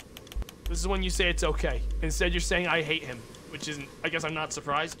 This is when you say it's okay. Instead, you're saying I hate him, which isn't, I guess I'm not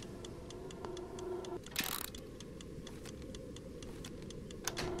surprised.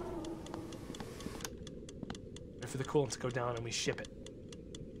 For the coolant to go down and we ship it.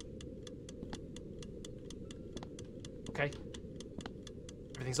 Okay.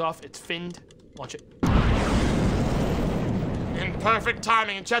 Everything's off. It's finned. Launch it. In perfect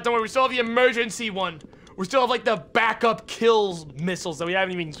timing. And chat, don't worry, we still have the emergency one. We still have like the backup kills missiles that we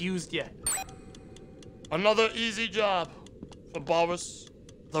haven't even used yet. Another easy job for Boris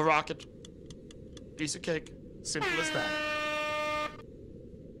the Rocket. Piece of cake. Simple as that.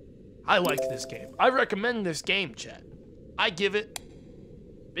 I like this game. I recommend this game, chat. I give it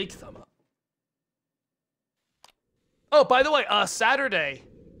big thumb up. Oh, by the way, Saturday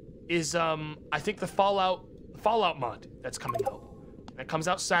is I think the Fallout mod that's coming out. That comes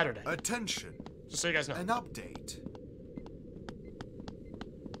out Saturday. Attention. Just so you guys know. An update.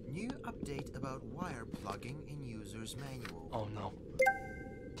 New update about wire plugging in user's manual. Oh no.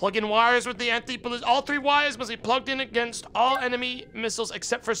 Plug in wires with the anti-ballistic. All 3 wires must be plugged in against all enemy missiles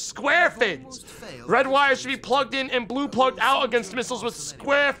except for square fins. Red wires should be plugged in and blue plugged out against missiles with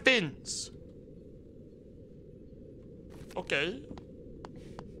square fins. Okay.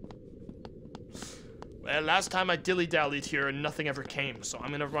 Well, last time I dilly-dallied here and nothing ever came, so I'm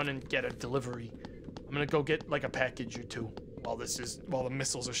gonna run and get a delivery. I'm gonna go get like a package or 2. while the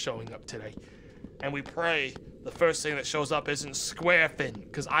missiles are showing up today. And we pray the first thing that shows up isn't square fin,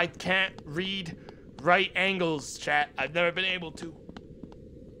 because I can't read right angles, chat. I've never been able to.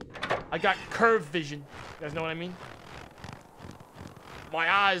 I got curve vision. You guys know what I mean?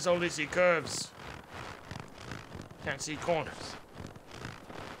 My eyes only see curves. Can't see corners.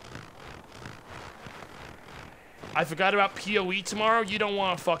 I forgot about PoE tomorrow. You don't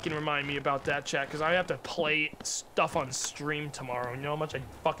want to fucking remind me about that, chat, because I have to play stuff on stream tomorrow. You know how much I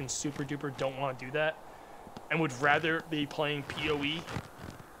fucking super duper don't want to do that? And would rather be playing PoE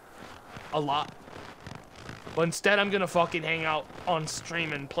a lot. But instead, I'm gonna fucking hang out on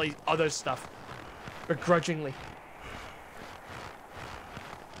stream and play other stuff. Begrudgingly.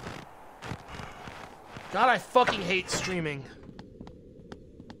 God, I fucking hate streaming.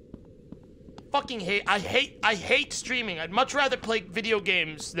 I hate streaming. I'd much rather play video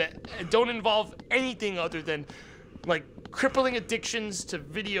games that don't involve anything other than, like, crippling addictions to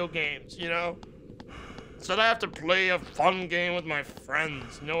video games, you know? Instead, I have to play a fun game with my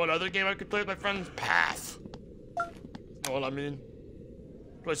friends. You know what other game I could play with my friends? Path. You know what I mean?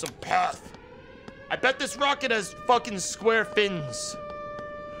 Play some Path. I bet this rocket has fucking square fins.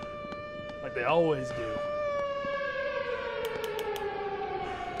 Like they always do.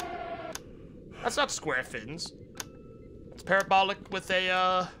 That's not square fins. It's parabolic with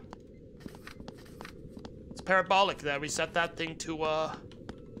a, It's parabolic that we set that thing to,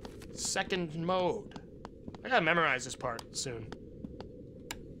 second mode. I gotta memorize this part soon.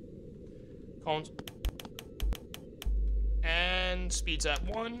 Cones. And speed's at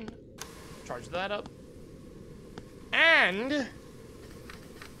 1. Charge that up. And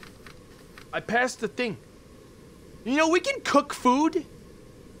I passed the thing. You know, we can cook food.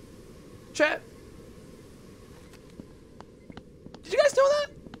 Chat. Did you guys know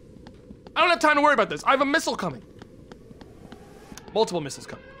that? I don't have time to worry about this. I have a missile coming. Multiple missiles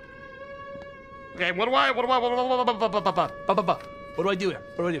coming. Okay, what do I do here?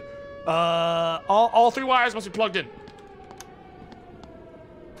 What do I do? All 3 wires must be plugged in.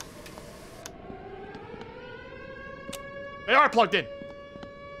 They are plugged in.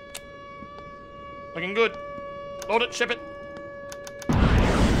 Looking good. Load it, ship it.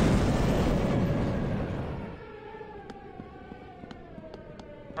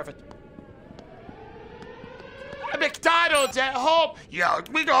 Perfect. McDonald's at home. Yeah,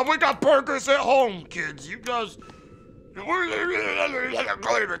 we got burgers at home, kids. You guys, go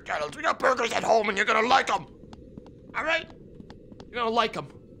to McDonald's. We got burgers at home, and you're gonna like them. All right? You're gonna like them.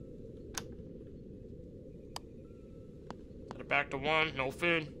 Set it back to 1. No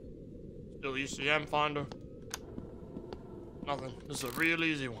fin. Still ECM finder. Nothing. This is a real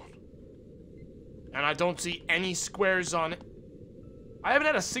easy one. And I don't see any squares on it. I haven't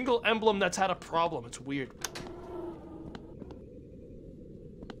had a single emblem that's had a problem. It's weird.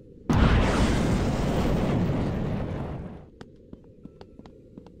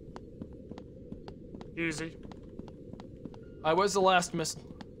 Easy. Where's the last missile?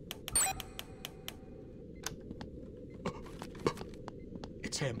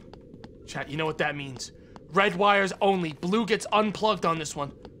 It's him. Chat, you know what that means. Red wires only. Blue gets unplugged on this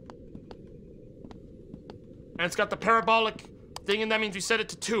one. And it's got the parabolic thing, and that means we set it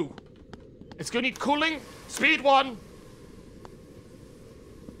to 2. It's gonna need cooling. Speed 1.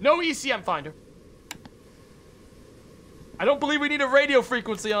 No ECM finder. I don't believe we need a radio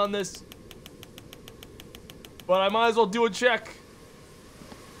frequency on this. But I might as well do a check.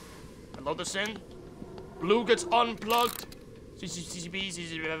 I load this in. Blue gets unplugged.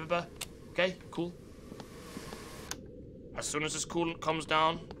 Okay, cool. As soon as this coolant comes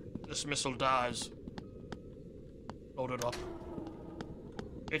down, this missile dies. Load it up.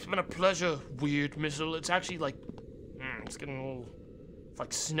 It's been a pleasure, weird missile. It's actually like, it's getting a little,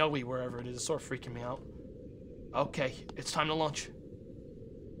 like snowy wherever it is. It's sort of freaking me out. Okay, it's time to launch.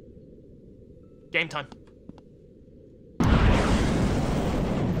 Game time.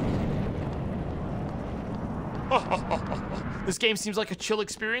 This game seems like a chill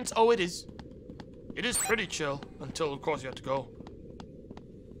experience. Oh, it is. It is pretty chill until, of course, you have to go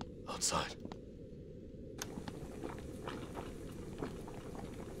outside.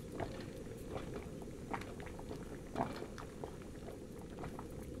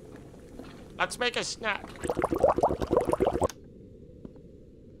 Let's make a snack.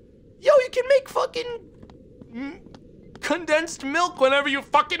 Yo, you can make fucking condensed milk whenever you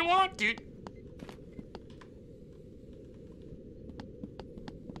fucking want, dude.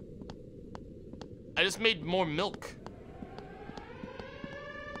 I just made more milk.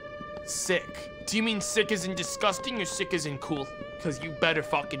 Sick. Do you mean sick as in disgusting or sick as in cool? Because you better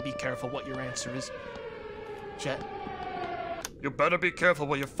fucking be careful what your answer is. Chat. You better be careful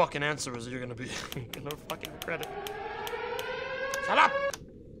what your fucking answer is, or you're gonna be gonna fucking regret it. Shut up!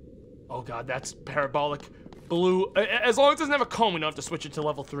 Oh god, that's parabolic blue. As long as it doesn't have a cone, we don't have to switch it to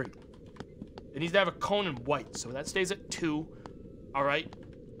level 3. It needs to have a cone in white, so that stays at 2. Alright.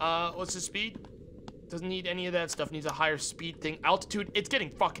 What's the speed? Doesn't need any of that stuff. Needs a higher speed thing. Altitude, it's getting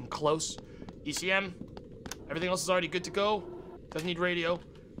fucking close. ECM. Everything else is already good to go. Doesn't need radio.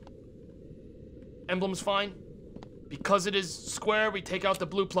 Emblem's fine. Because it is square, we take out the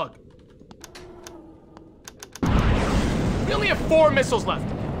blue plug. We only have 4 missiles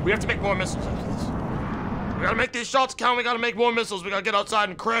left. We have to make more missiles after this. We gotta make these shots count. We gotta make more missiles. We gotta get outside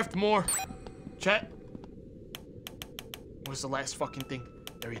and craft more. Chat. Where's the last fucking thing?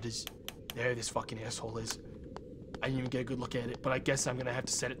 There it is. There this fucking asshole is. I didn't even get a good look at it, but I guess I'm gonna have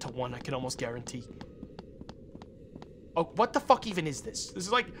to set it to 1. I can almost guarantee. Oh, what the fuck even is this? This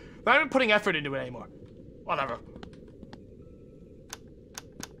is like, I'm not even putting effort into it anymore. Whatever.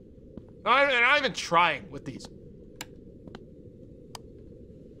 They're not even trying with these.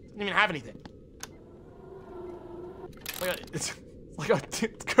 Doesn't even have anything. It's like a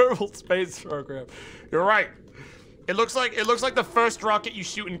Kerbal Space Program. You're right. It looks like the first rocket you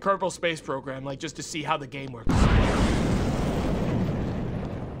shoot in Kerbal Space Program, like just to see how the game works.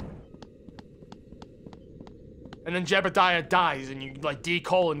 And then Jebediah dies, and you like D:,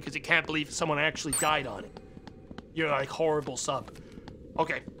 because you can't believe someone actually died on it. You're like horrible sub.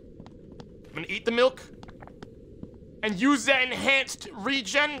 Okay. I'm gonna eat the milk and use that enhanced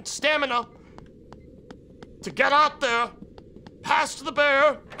regen stamina to get out there, past the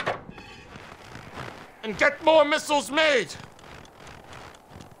bear, and get more missiles made.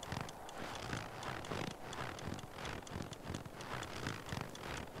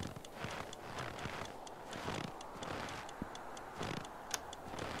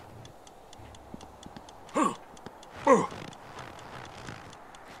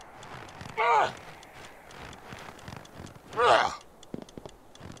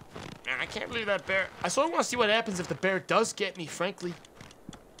 Man, I can't believe that bear. I sort of want to see what happens if the bear does get me, frankly.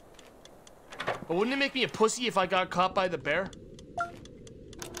 But wouldn't it make me a pussy if I got caught by the bear?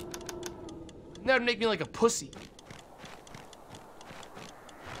 That would make me like a pussy.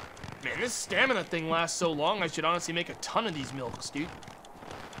 Man, this stamina thing lasts so long, I should honestly make a ton of these milks, dude.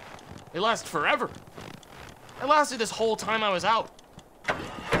 They last forever. It lasted this whole time I was out.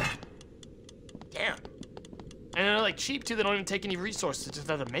 Damn. And they're like cheap too, they don't even take any resources, just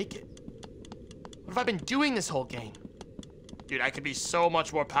have to make it. What have I been doing this whole game? Dude, I could be so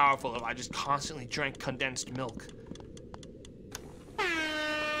much more powerful if I just constantly drank condensed milk.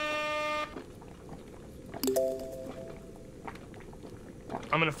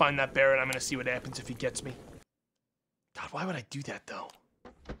 I'm gonna find that bear and I'm gonna see what happens if he gets me. God, why would I do that though?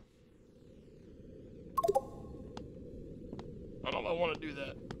 I don't know if I want to do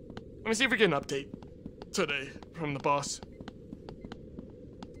that. Let me see if we get an update today from the boss.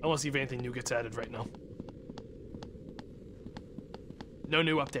 I want to see if anything new gets added right now. No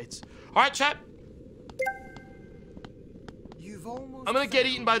new updates. All right, chat. I'm gonna get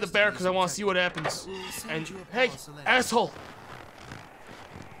eaten by the bear because I want to see what happens. And hey, asshole!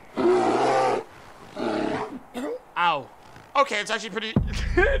 Ow. Okay, it's actually pretty.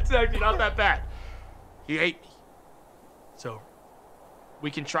 It's actually not that bad. He ate me. So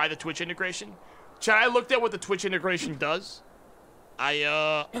we can try the Twitch integration. Chat, I looked at what the Twitch integration does.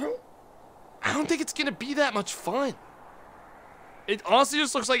 I don't think it's gonna be that much fun. It honestly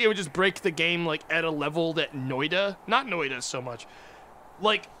just looks like it would just break the game like at a level that Noida, not Noida so much.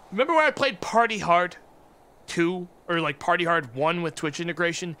 Like, remember when I played Party Hard 2 or like Party Hard 1 with Twitch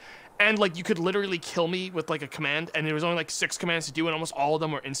integration? And like you could literally kill me with like a command and there was only like 6 commands to do and almost all of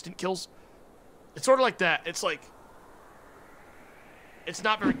them were instant kills. It's sort of like that. It's like, it's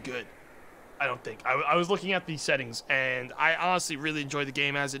not very good, I don't think. I was looking at these settings and I honestly really enjoy the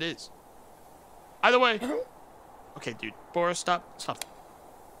game as it is. Either way. Okay, dude. Boris, stop.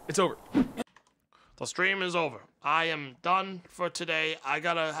 It's over. The stream is over. I am done for today. We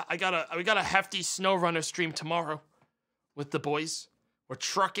got a hefty SnowRunner stream tomorrow with the boys. We're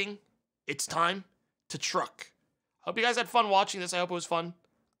trucking. It's time to truck. Hope you guys had fun watching this. I hope it was fun.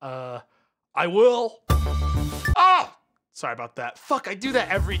 I will. Oh! Sorry about that. Fuck, I do that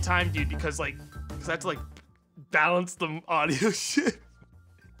every time, dude, because I have to like balance the audio shit.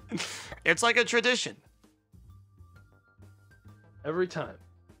 It's like a tradition. Every time.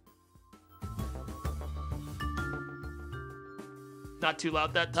 Not too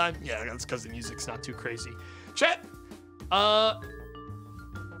loud that time? Yeah, that's because the music's not too crazy. Chat! Yeah,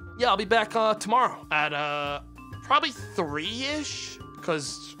 I'll be back tomorrow at probably 3-ish,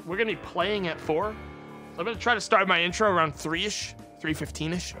 because we're gonna be playing at 4. I'm gonna try to start my intro around 3-ish,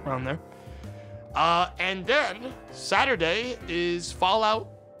 3:15-ish, around there. And then Saturday is Fallout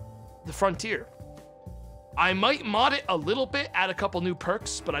the Frontier. I might mod it a little bit, add a couple new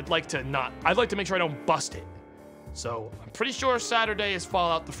perks, but I'd like to make sure I don't bust it. So I'm pretty sure Saturday is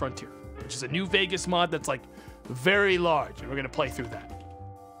Fallout the Frontier, which is a new Vegas mod that's like very large, and we're gonna play through that.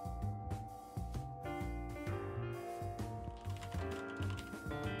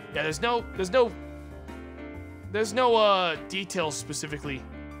 Yeah, there's no details specifically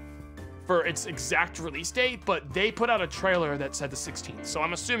for its exact release date, but they put out a trailer that said the 16th, so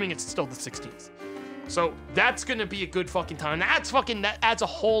I'm assuming it's still the 16th. So that's gonna be a good fucking time. That adds a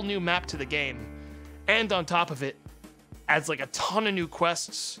whole new map to the game, and on top of it, adds like a ton of new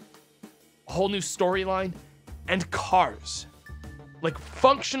quests, a whole new storyline, and cars, like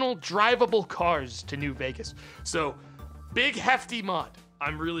functional, drivable cars to New Vegas. So big hefty mod.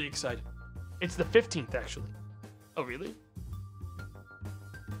 I'm really excited. It's the 15th actually. Oh really?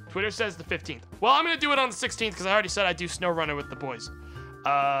 Twitter says the 15th. Well, I'm gonna do it on the 16th because I already said I'd do SnowRunner with the boys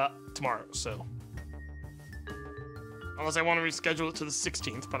tomorrow, so. Unless I want to reschedule it to the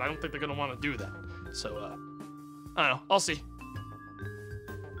 16th, but I don't think they're gonna want to do that. So, I don't know. I'll see.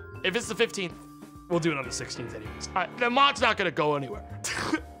 If it's the 15th, we'll do it on the 16th anyways. The mod's not gonna go anywhere.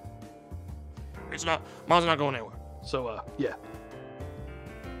 Mod's not going anywhere. So, yeah.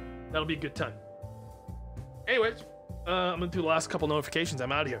 That'll be a good time. Anyways, I'm gonna do the last couple notifications.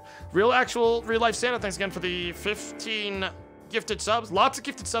 I'm out of here. Real life Santa, thanks again for the 15 gifted subs. Lots of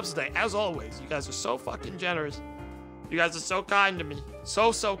gifted subs today, as always. You guys are so fucking generous. You guys are so kind to me.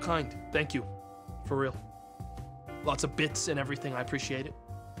 So kind. Thank you. For real. Lots of bits and everything. I appreciate it.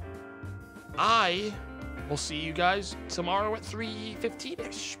 I will see you guys tomorrow at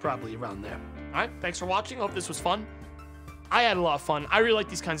 3:15-ish, probably around there. All right, thanks for watching. Hope this was fun. I had a lot of fun. I really like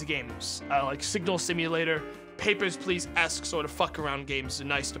these kinds of games. Like Signal Simulator, Papers, Please-esque sort of fuck around games are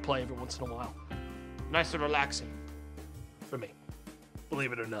nice to play every once in a while. Nice and relaxing. For me.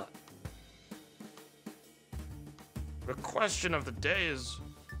 Believe it or not. The question of the day is,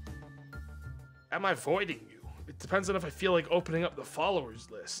 am I voiding you? It depends on if I feel like opening up the followers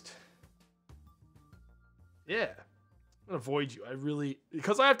list. Yeah, I'm gonna void you.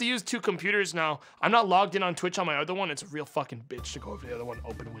 Because I have to use 2 computers now. I'm not logged in on Twitch on my other one. It's a real fucking bitch to go over to the other one,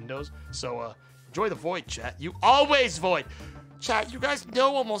 open Windows. So, enjoy the void, chat. You always void. Chat, you guys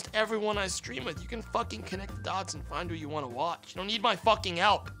know almost everyone I stream with. You can fucking connect the dots and find who you want to watch. You don't need my fucking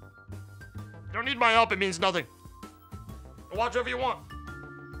help. You don't need my help, it means nothing. Watch whatever you want.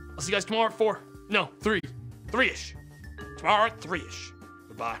 I'll see you guys tomorrow at 4. No, 3. 3-ish. Tomorrow at 3-ish.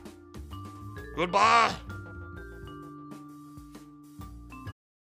 Goodbye. Goodbye.